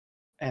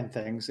and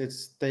things,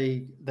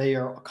 they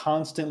are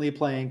constantly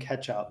playing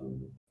catch up.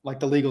 Like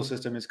the legal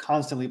system is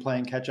constantly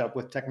playing catch up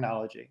with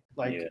technology.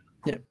 Like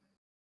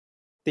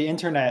the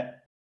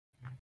internet,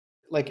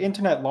 like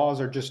internet laws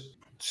are just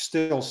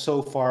still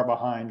so far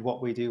behind what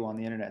we do on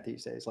the internet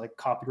these days. Like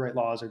copyright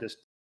laws are just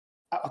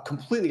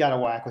completely out of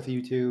whack with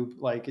YouTube.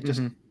 Like it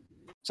just,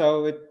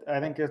 so I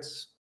think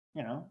it's,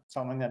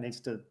 something that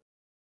needs to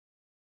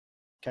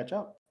catch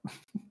up.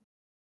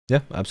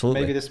 Yeah,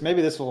 absolutely.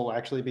 Maybe this will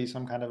actually be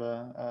some kind of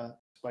a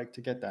spike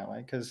to get that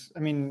way. Cause I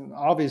mean,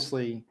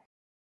 obviously,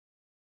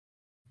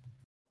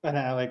 and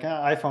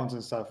iPhones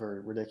and stuff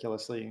are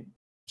ridiculously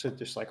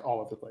just like all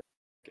over the place.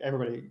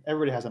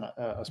 Everybody has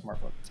a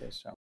smartphone these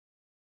days. So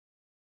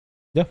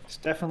yeah, it's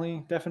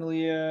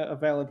definitely a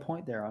valid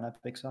point there on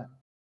Epic's side.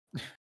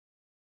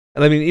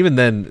 And I mean, even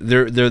then,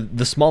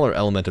 the smaller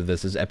element of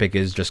this is Epic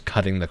is just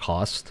cutting the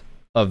cost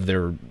of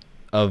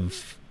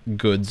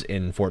goods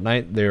in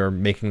Fortnite. They're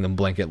making them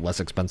blanket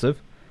less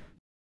expensive.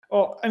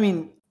 Well, I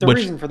mean, the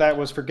reason for that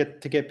was to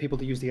get people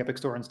to use the Epic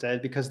Store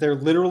instead, because they're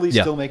literally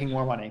still making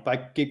more money by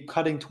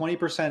cutting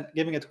 20%,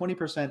 giving a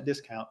 20%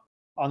 discount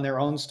on their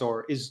own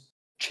store is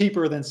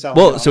cheaper than selling.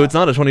 Well, so it's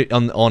not a 20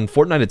 on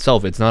Fortnite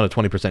itself. It's not a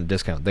 20%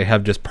 discount. They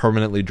have just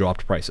permanently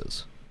dropped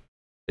prices.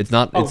 It's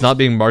not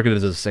being marketed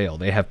as a sale.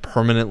 They have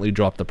permanently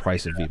dropped the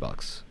price of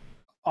V-Bucks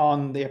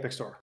on the Epic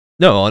Store.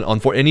 No, on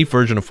for any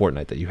version of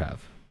Fortnite that you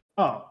have.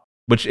 Oh,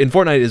 which in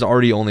Fortnite is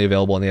already only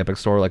available on the Epic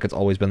Store. Like it's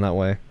always been that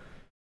way.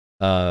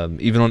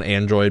 Even on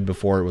Android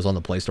before it was on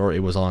the Play Store,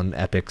 it was on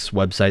Epic's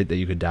website that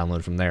you could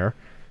download from there.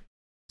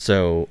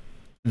 So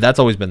that's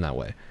always been that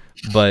way.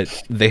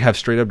 But they have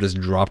straight up just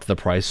dropped the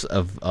price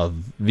of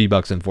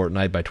V-Bucks in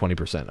Fortnite by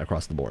 20%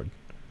 across the board.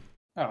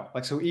 Oh,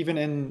 like so even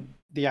in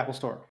the Apple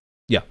Store.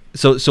 Yeah.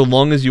 So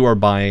long as you are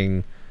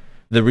buying,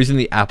 the reason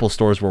the Apple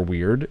stores were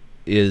weird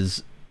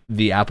is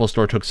the Apple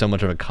Store took so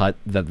much of a cut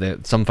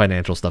that some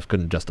financial stuff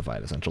couldn't justify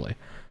it, essentially.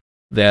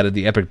 They added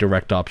the Epic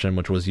Direct option,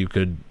 which was you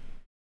could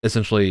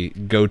essentially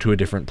go to a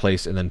different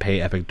place and then pay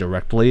Epic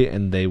directly,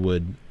 and they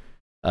would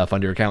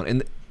fund your account.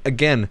 And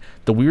again,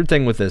 the weird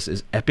thing with this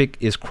is Epic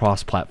is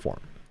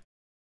cross-platform.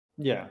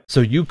 Yeah. So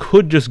you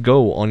could just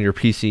go on your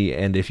PC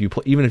and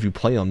even if you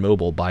play on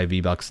mobile, buy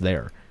V-Bucks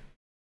there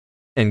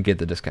and get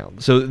the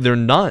discount. So they're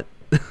not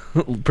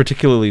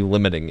particularly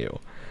limiting you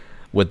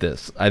with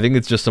this. I think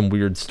it's just some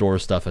weird store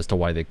stuff as to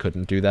why they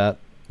couldn't do that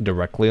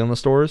directly on the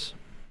stores.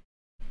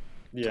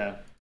 Yeah.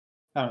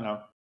 I don't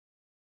know.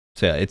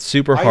 So yeah, it's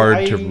super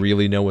hard to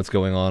really know what's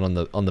going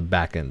on the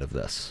back end of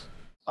this.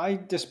 I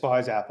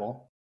despise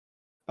Apple.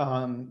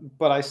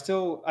 But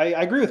I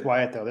agree with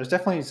Wyatt though. There's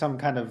definitely some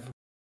kind of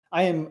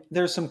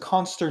there's some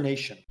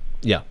consternation.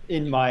 Yeah.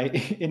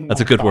 That's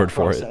a good word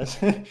for it.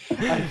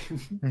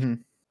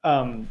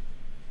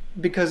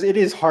 Because it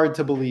is hard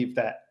to believe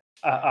that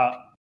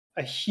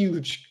a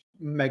huge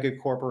mega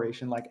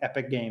corporation like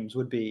Epic Games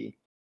would be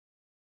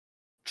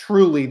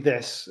truly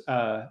this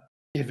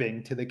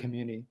giving to the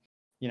community,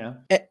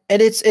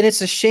 And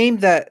it's a shame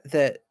that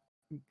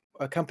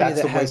a company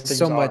that has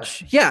so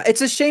much. Yeah, it's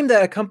a shame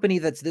that a company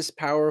that's this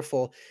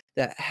powerful,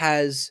 that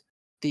has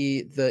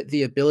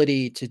the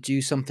ability to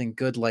do something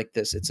good like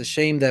this. It's a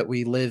shame that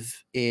we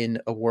live in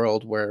a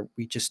world where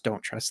we just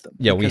don't trust them.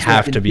 Yeah, we because we've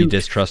have been to be duped.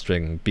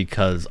 distrusting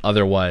because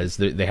otherwise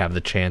they have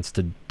the chance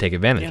to take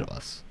advantage Yeah. of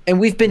us. And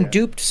we've been Yeah.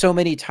 duped so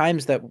many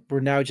times that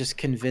we're now just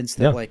convinced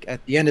that, Yeah. like,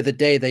 at the end of the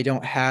day, they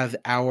don't have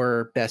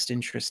our best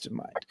interest in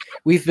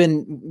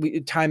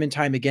mind. Time and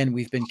time again,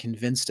 we've been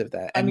convinced of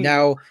that. I And mean,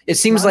 now it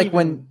seems not like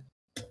even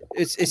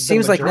it the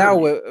seems like now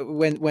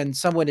majority. when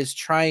someone is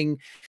trying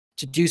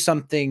to do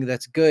something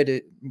that's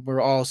good,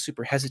 we're all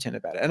super hesitant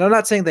about it. And I'm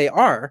not saying they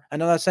are.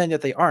 And I'm not saying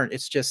that they aren't.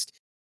 It's just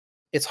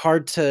it's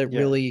hard to Yeah.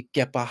 really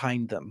get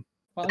behind them.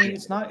 Well, I mean,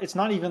 it's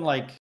not even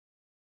like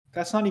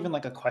that's not even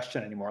like a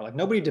question anymore. Like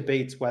nobody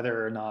debates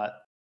whether or not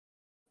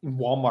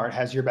Walmart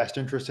has your best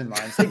interest in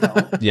mind. They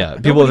don't. Yeah,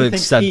 people Nobody have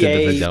thinks accepted that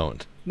they EA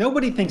don't.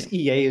 Nobody thinks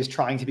EA is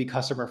trying to be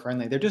customer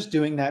friendly. They're just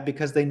doing that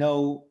because they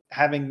know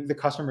having the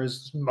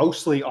customers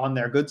mostly on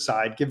their good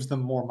side gives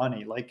them more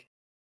money. Like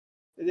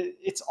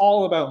it's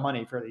all about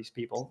money for these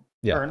people.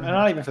 Yeah. Or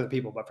not even for the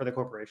people, but for the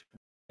corporation.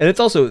 And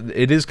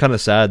it is kind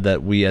of sad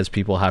that we as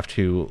people have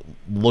to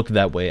look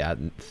that way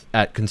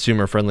at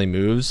consumer friendly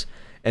moves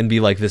and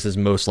be like, this is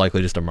most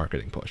likely just a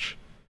marketing push.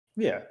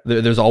 Yeah.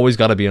 There's always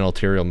got to be an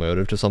ulterior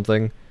motive to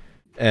something.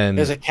 And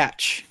There's a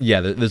catch. yeah,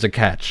 there's a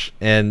catch.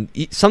 And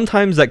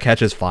sometimes that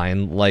catch is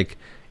fine. Like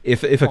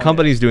if a yeah.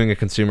 company's doing a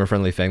consumer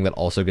friendly thing that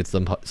also gets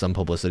them some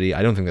publicity,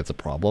 I don't think that's a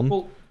problem.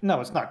 Well,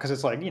 no, it's not because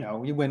it's like,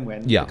 you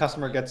win-win. Yeah. The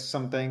customer gets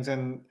some things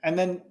and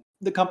then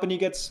the company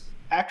gets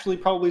actually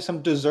probably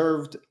some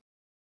deserved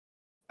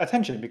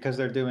attention because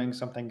they're doing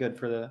something good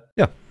for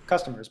the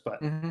customers.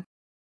 But Mhm.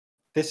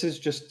 this is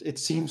just, it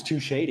seems too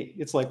shady.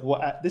 It's like,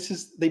 what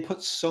they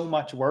put so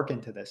much work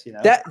into this,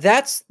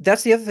 That's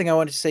the other thing I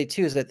wanted to say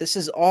too, is that this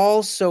is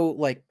all so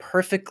like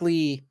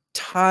perfectly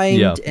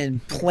timed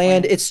and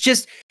planned. It's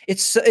just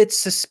it's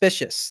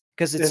suspicious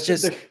because it's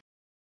just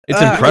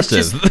it's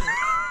impressive.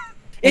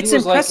 it's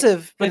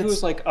impressive, but it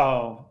was like,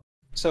 oh,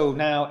 so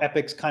now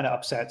Epic's kind of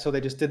upset, so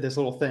they just did this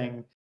little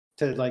thing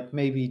to like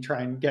maybe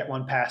try and get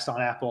one passed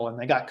on Apple, and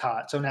they got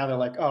caught. So now they're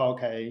like, oh,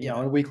 okay,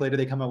 a week later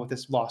they come up with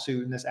this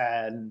lawsuit and this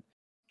ad, and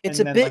it's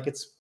and a then, bit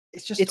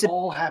like it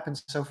all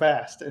happens so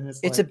fast, and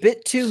it's a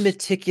bit too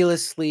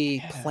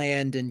meticulously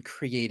planned and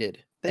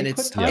created, and put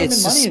it's time and money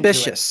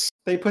suspicious.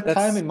 into it. They put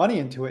time and money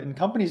into it, and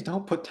companies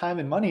don't put time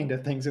and money into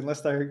things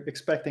unless they're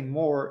expecting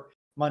more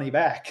money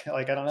back.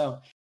 Like, I don't know.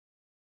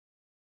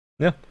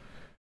 Yeah.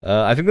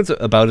 I think that's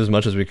about as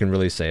much as we can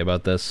really say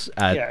about this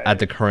at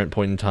the current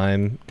point in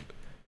time.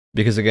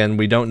 Because again,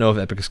 we don't know if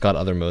Epic's got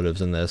other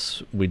motives in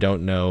this. We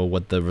don't know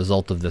what the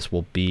result of this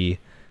will be.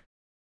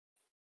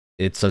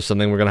 It's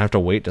something we're gonna have to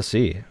wait to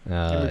see.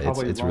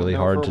 It's really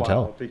hard to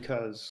tell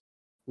because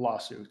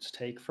lawsuits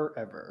take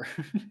forever.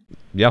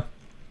 Yeah.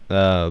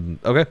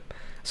 Okay.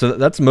 So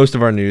that's most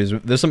of our news.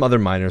 There's some other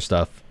minor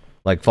stuff,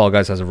 like Fall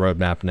Guys has a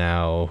roadmap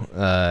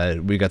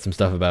now. We got some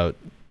stuff about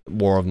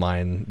War of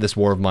Mine. This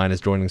War of Mine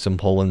is joining some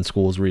Poland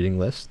schools reading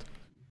list.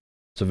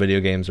 So video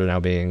games are now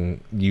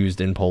being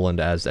used in Poland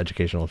as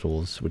educational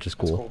tools, which is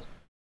cool.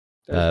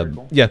 That's very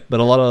cool. Yeah,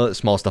 but a lot of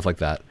small stuff like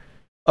that.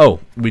 Oh,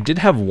 we did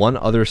have one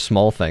other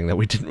small thing that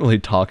we didn't really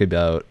talk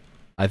about.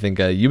 I think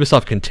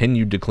Ubisoft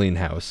continued to clean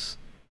house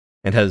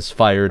and has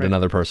fired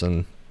another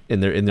person in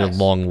their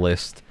long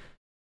list.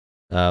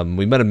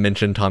 We might have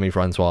mentioned Tommy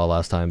Francois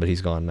last time, but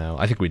he's gone now.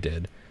 I think we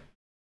did.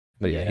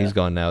 But yeah, he's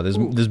gone now.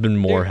 There's been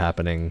more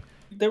happening.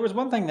 There was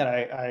one thing that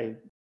I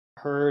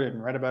heard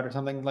and read about or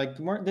something, like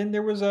then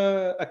there was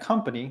a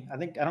company, I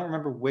don't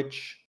remember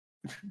which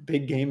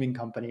big gaming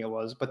company it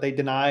was, but they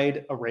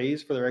denied a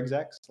raise for their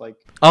execs.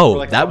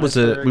 That was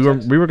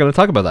we were going to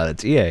talk about that.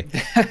 It's EA.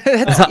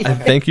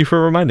 Thank you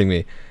for reminding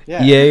me.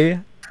 Yeah. EA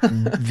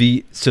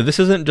so this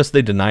isn't just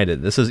they denied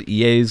it. This is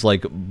EA's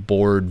like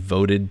board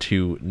voted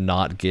to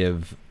not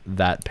give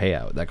that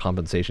payout, that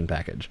compensation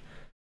package.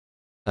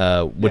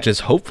 Which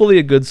is hopefully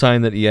a good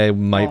sign that EA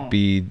might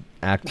be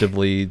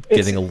actively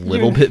getting a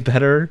little bit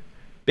better.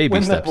 Baby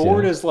when steps. The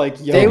board is like,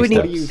 yo, Baby what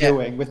steps. are you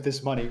doing with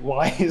this money?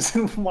 Why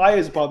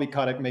is Bobby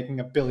Kotick making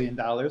 $1 billion?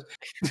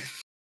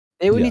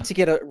 They would need to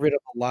get rid of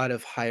a lot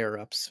of higher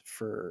ups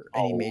for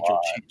any major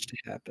change to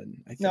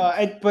happen. I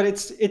think. But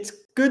it's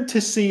good to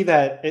see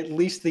that at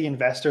least the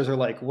investors are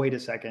like, wait a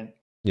second.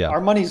 Yeah. Our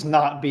money's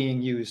not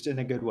being used in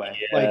a good way.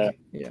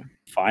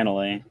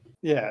 Finally.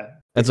 Yeah.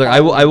 It's like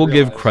I will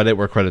give credit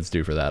where credit's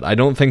due for that. I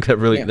don't think that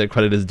really that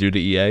credit is due to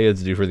EA.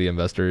 It's due for the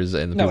investors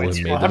and the people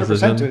who made the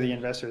decision. 100% to the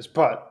investors,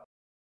 but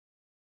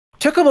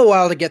took them a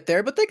while to get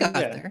there, but they got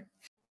there.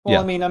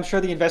 Well, I mean, I'm sure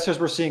the investors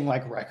were seeing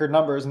like record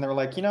numbers, and they were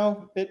like,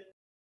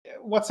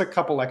 what's a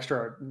couple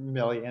extra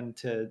million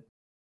to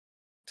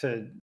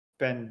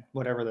spend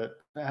whatever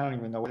I don't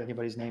even know what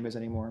anybody's name is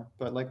anymore,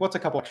 but like, what's a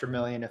couple extra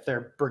million if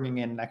they're bringing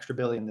in an extra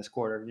billion this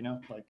quarter?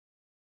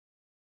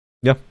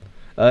 Yeah.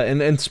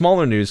 And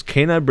smaller news,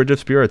 Kena Bridge of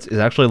Spirits is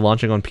actually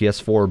launching on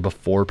PS4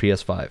 before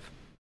PS5.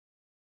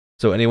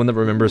 So anyone that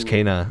remembers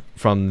Kena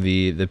from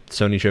the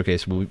Sony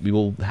showcase, we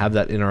will have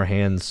that in our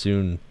hands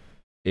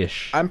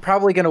soon-ish. I'm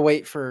probably going to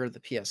wait for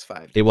the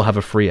PS5. It will have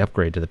a free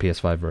upgrade to the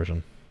PS5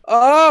 version.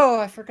 Oh,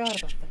 I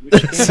forgot about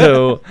that.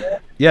 So,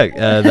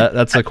 yeah,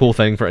 that's a cool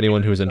thing for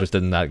anyone who's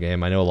interested in that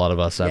game. I know a lot of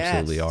us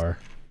absolutely Yes. are.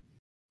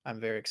 I'm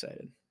very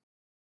excited.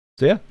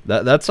 So yeah,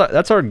 that's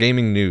our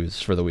gaming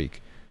news for the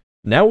week.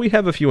 Now we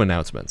have a few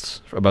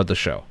announcements about the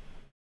show.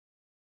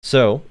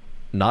 So,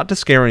 not to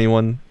scare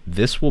anyone,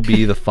 this will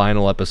be the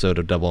final episode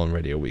of Double N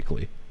Radio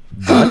Weekly.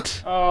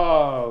 But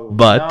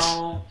But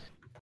no.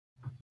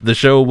 the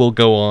show will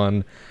go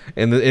on.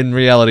 And in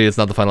reality, it's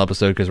not the final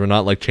episode because we're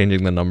not like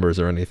changing the numbers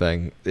or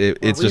anything.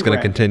 It's just going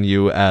to rebranding.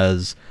 continue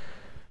as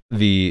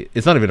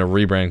it's not even a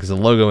rebrand because the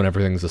logo and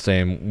everything's the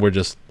same. We're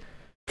just,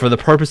 for the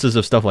purposes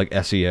of stuff like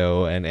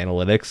SEO and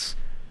analytics,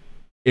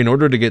 in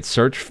order to get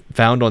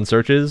found on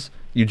searches,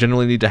 you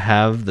generally need to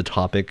have the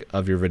topic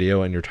of your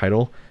video and your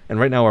title. And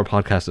right now our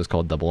podcast is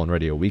called Double N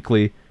Radio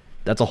Weekly.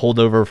 That's a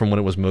holdover from when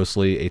it was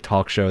mostly a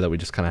talk show that we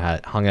just kind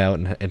of hung out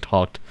and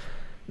talked.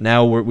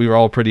 Now we were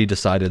all pretty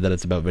decided that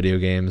it's about video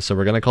games, so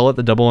we're going to call it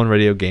the Double N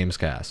Radio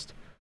Gamescast.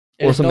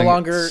 It Or is no something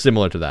longer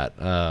similar to that.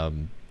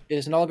 it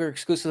is no longer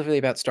exclusively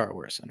about Star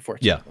Wars,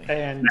 unfortunately.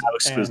 And Now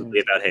exclusively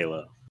about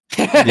Halo.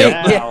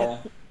 Yep. now,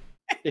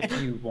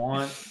 if you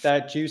want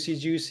that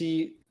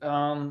juicy,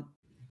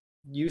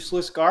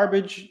 useless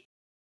garbage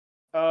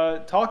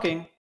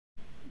talking,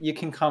 you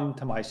can come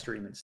to my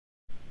stream instead.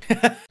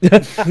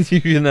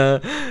 You can,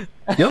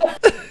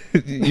 yep.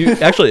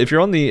 Actually, if you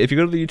go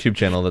to the YouTube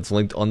channel that's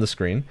linked on the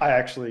screen, I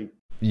actually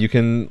you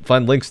can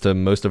find links to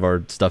most of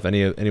our stuff.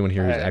 Anyone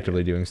here who's I-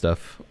 actively doing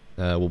stuff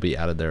will be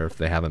added there if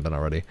they haven't been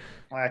already.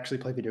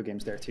 play video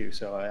games there too,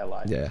 so I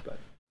lied. Yeah. But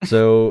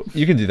So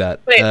you can do that.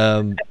 Wait.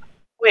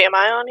 Wait, am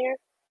I on here?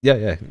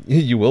 Yeah,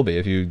 you will be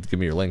if you give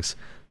me your links.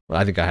 Well,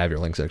 I think I have your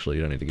links actually.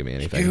 You don't need to give me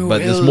anything. You But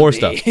there's will more be.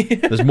 stuff.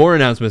 There's more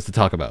announcements to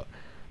talk about.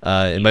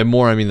 And by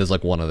more, I mean there's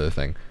like one other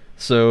thing.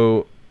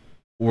 So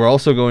we're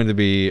also going to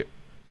be,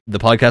 the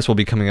podcast will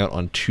be coming out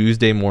on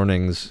Tuesday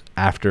mornings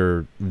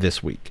after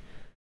this week,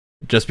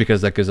 just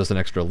because that gives us an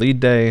extra lead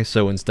day.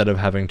 So instead of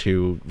having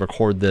to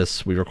record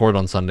this, we record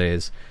on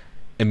Sundays,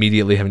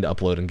 immediately having to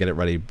upload and get it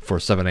ready for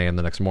 7 a.m.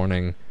 the next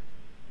morning.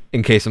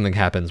 In case something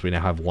happens, we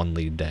now have one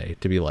lead day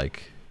to be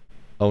like,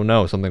 oh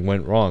no, something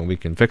went wrong, we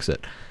can fix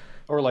it.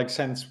 or like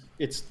since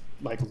it's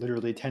like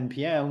literally 10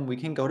 p.m., we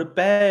can go to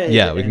bed.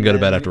 Yeah, we can and go to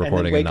bed then- after and then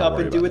recording and wake not up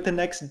worry and do about it the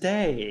next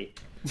day.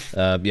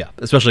 Yeah,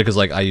 especially because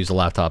like I use a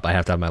laptop, I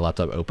have to have my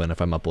laptop open if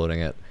I'm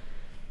uploading it,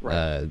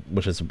 Right.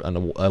 which is a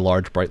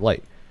large bright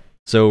light.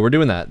 So we're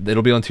doing that.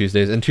 It'll be on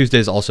Tuesdays, and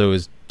Tuesdays also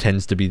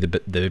tends to be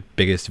the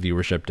biggest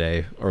viewership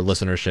day or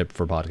listenership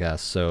for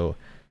podcasts. So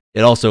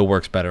it also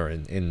works better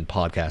in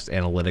podcast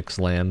analytics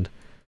land.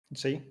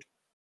 See,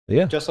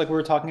 Yeah. just like we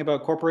were talking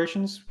about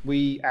corporations,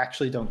 we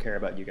actually don't care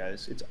about you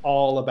guys. It's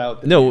all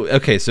about the No,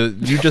 okay, so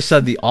you just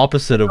said the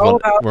opposite of All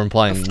what about we're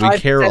implying. the We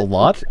care a 5%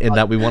 lot, and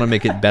that we want to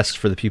make it best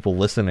for the people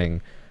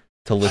listening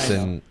to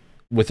listen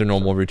with their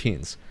normal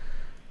routines.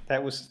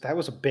 That was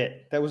a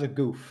bit. That was a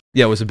goof.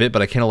 Yeah, it was a bit,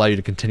 but I can't allow you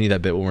to continue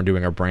that bit when we're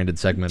doing our branded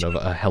segment of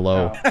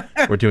hello. Oh.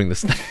 We're doing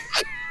this thing.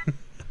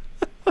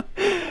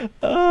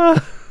 All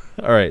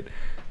right,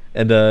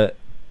 and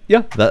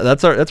yeah,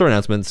 that's our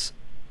announcements.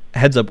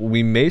 Heads up,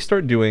 we may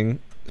start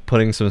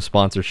putting some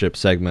sponsorship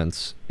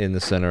segments in the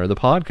center of the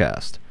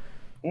podcast.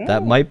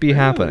 That might be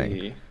happening.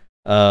 Really?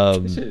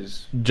 This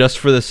is Just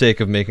for the sake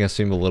of making us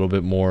seem a little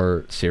bit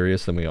more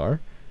serious than we are.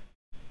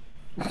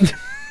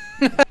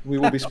 we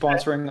will be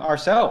sponsoring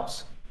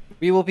ourselves.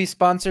 We will be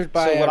sponsored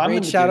by what I'm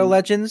Raid gonna Shadow do-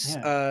 Legends,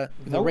 yeah.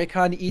 the Nope.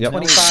 Raycon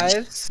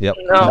E25s. Yep,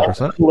 No.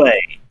 100%.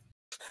 Play.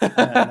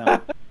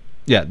 No.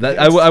 Yeah, that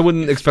I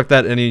wouldn't expect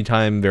that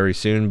anytime very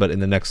soon, but in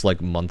the next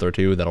like month or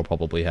two, that'll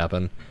probably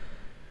happen.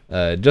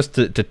 Just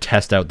to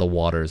test out the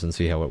waters and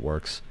see how it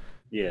works.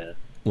 Yeah.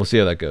 We'll see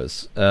how that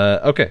goes.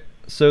 Okay,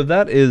 so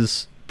that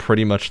is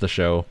pretty much the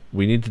show.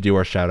 We need to do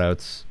our shout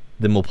outs,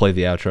 then we'll play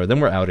the outro, then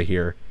we're out of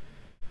here.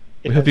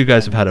 It We hope has you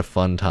guys been have had a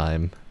fun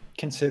time.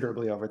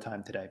 considerably over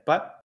time today,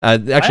 but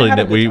Actually, had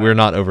a good we're time.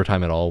 not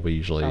overtime at all.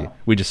 Oh.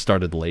 We just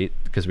started late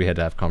because we had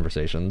to have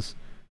conversations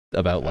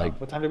about like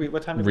what time did we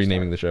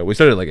renaming start? the show. We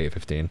started at like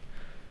 8:15.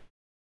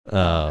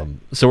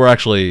 So we're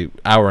actually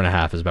hour and a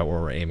half is about where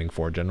we're aiming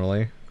for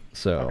generally.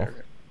 So Okay.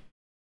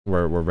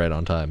 we're right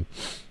on time.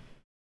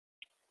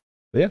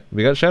 But yeah,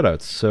 we got shout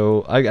outs.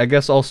 So I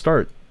guess I'll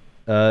start.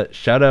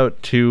 Shout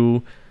out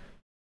to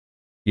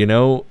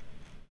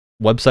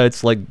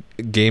websites like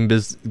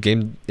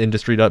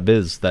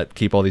GameIndustry.biz that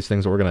keep all these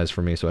things organized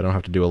for me so I don't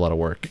have to do a lot of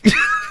work.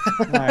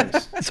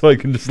 Nice. So I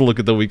can just look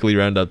at the weekly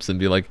roundups and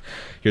be like,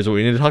 here's what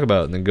we need to talk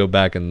about, and then go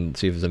back and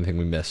see if there's anything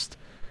we missed.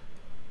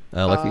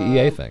 Like the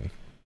EA thing.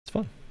 It's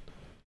fun.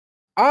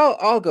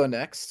 I'll go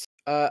next.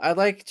 I'd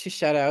like to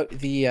shout out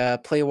the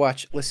Play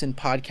Watch Listen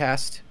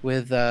podcast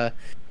with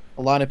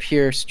Alana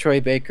Pierce,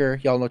 Troy Baker.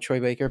 Y'all know Troy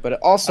Baker, but it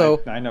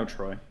also I know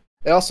Troy.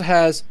 it also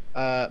has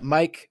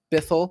Mike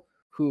Bithell,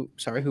 who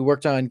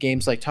worked on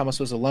games like Thomas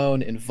Was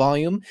Alone and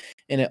Volume,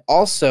 and it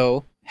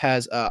also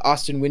has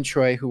Austin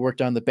Wintroy, who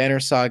worked on the Banner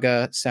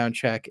Saga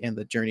soundtrack and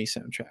the Journey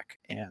soundtrack.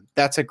 And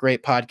that's a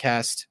great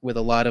podcast with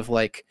a lot of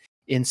like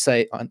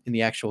insight in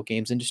the actual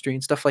games industry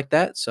and stuff like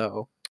that.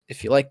 So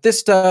if you like this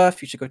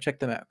stuff, you should go check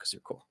them out because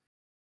they're cool.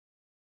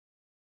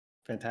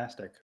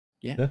 Fantastic.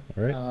 Yeah.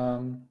 All right.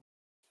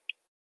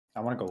 I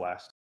want to go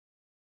last.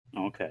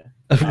 Okay.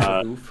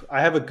 Goof.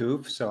 I have a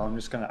goof, so I'm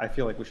just gonna. I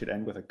feel like we should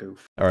end with a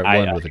goof. All right.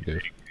 We'll end with a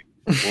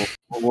goof.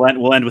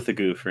 We'll end with the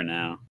goof for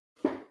now.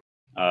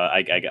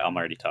 I'm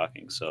already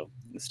talking, so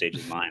the stage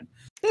is mine.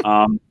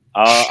 I'm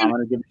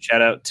going to give a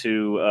shout out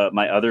to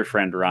my other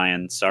friend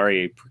Ryan.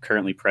 Sorry,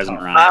 currently present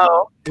Ryan.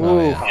 Wow.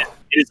 Yeah.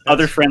 It is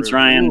other friend's rude.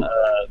 Ryan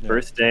Yeah.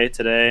 birthday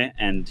today,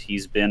 and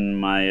he's been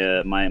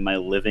my my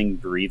living,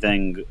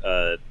 breathing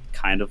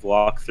kind of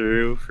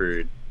walkthrough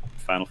for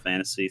Final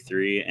Fantasy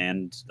 3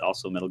 and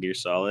also Metal Gear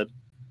Solid.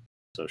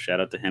 So shout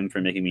out to him for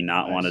making me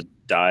not want to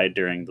die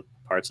during the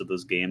parts of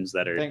those games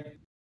that are.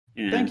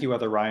 Thank you,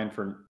 other Ryan,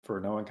 for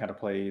knowing how to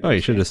play. Oh, you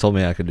should have just told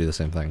me I could do the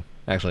same thing.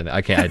 Actually,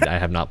 I can't. I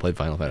have not played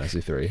Final Fantasy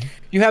 3.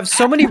 You have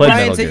so many Played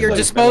Ryans Metal at your Gear.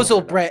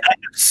 disposal, Brett.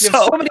 You have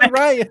so many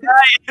Ryans.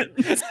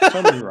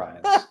 So many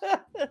Ryans.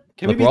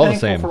 Can Look, we be we're all the thankful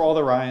same. for all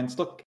the Ryans?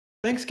 Look,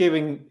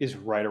 Thanksgiving is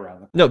right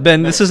around the No,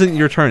 Ben, this isn't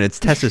your turn. It's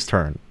Tessa's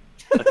turn.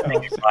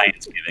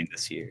 Ryan's giving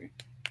this year.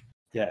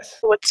 Yes.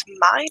 So it's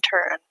my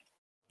turn.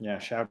 Yeah.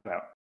 Shout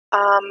out.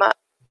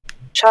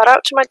 Shout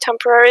out to my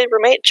temporary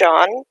roommate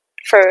John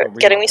for we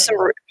getting love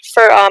me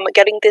that.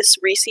 getting this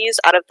Reese's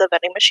out of the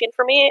vending machine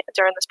for me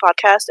during this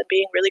podcast and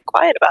being really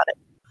quiet about it.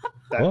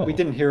 Whoa. We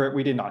didn't hear it.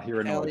 We did not hear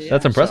a Hell noise. yeah.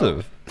 That's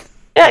impressive.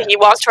 Yeah, he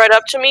walked right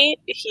up to me.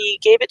 He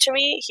gave it to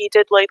me. He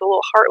did like a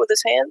little heart with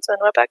his hands and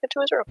went back into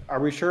his room. Are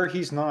we sure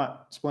he's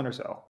not Splinter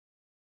Cell?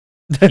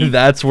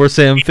 That's where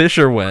Sam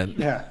Fisher went.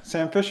 Yeah.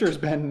 Sam Fisher's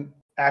been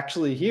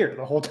actually here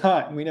the whole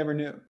time. We never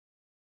knew.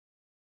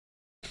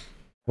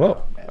 Whoa.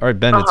 All right,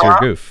 Ben, it's your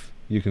goof.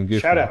 You can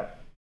goof. Shout now. out.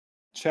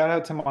 Shout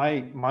out to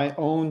my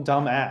own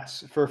dumb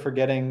ass for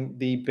forgetting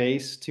the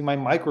base to my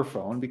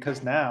microphone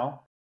because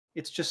now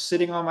it's just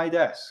sitting on my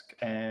desk.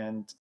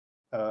 And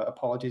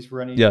apologies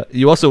for any. Yeah,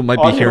 you also might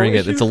be Audio hearing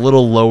it. It's a issue?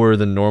 little lower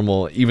than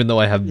normal, even though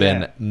I have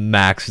been Yeah.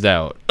 maxed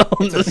out.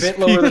 On It's the a bit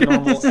lower than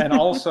normal, speakers. and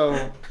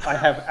also I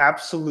have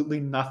absolutely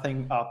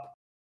nothing up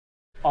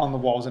on the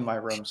walls in my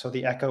room, so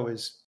the echo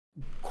is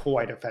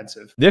quite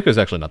offensive. The echo's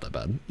actually not that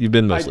bad. You've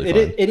been mostly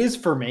fine. It is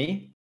for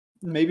me,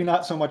 maybe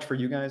not so much for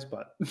you guys,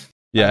 but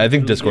Yeah, I I'm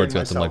think literally Discord's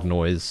getting got some like myself-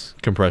 noise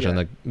compression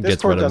Yeah. that gets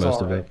Discord rid of does most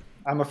all of right. it.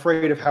 I'm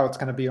afraid of how it's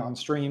going to be on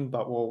stream,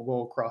 but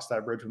we'll cross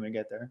that bridge when we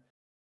get there.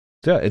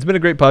 So yeah, it's been a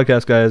great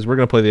podcast, guys. We're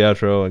gonna play the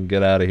outro and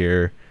get out of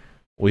here.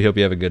 We hope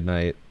you have a good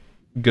night,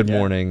 good Yeah.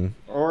 morning,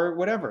 Or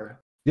whatever.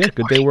 yeah,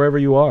 good day wherever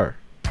you are.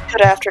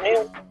 Good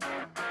afternoon.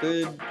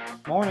 Good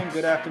morning,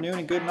 good afternoon,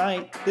 and good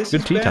night. This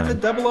Good has tea been time. the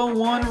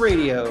 001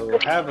 Radio.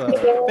 Have a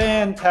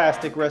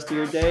fantastic rest of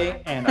your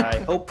day, and I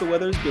hope the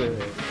weather's good.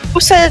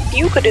 Who said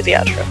you could do the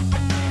outro?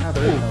 Now,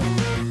 there is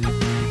no-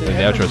 And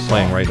the outro's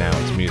playing right now.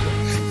 It's music.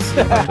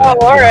 Oh,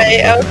 alright.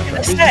 I was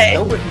gonna say.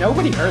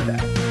 Nobody heard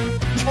that.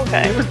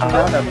 Okay. It was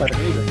drowned out by the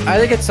music. I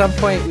think at some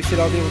point we should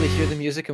all be able to hear the music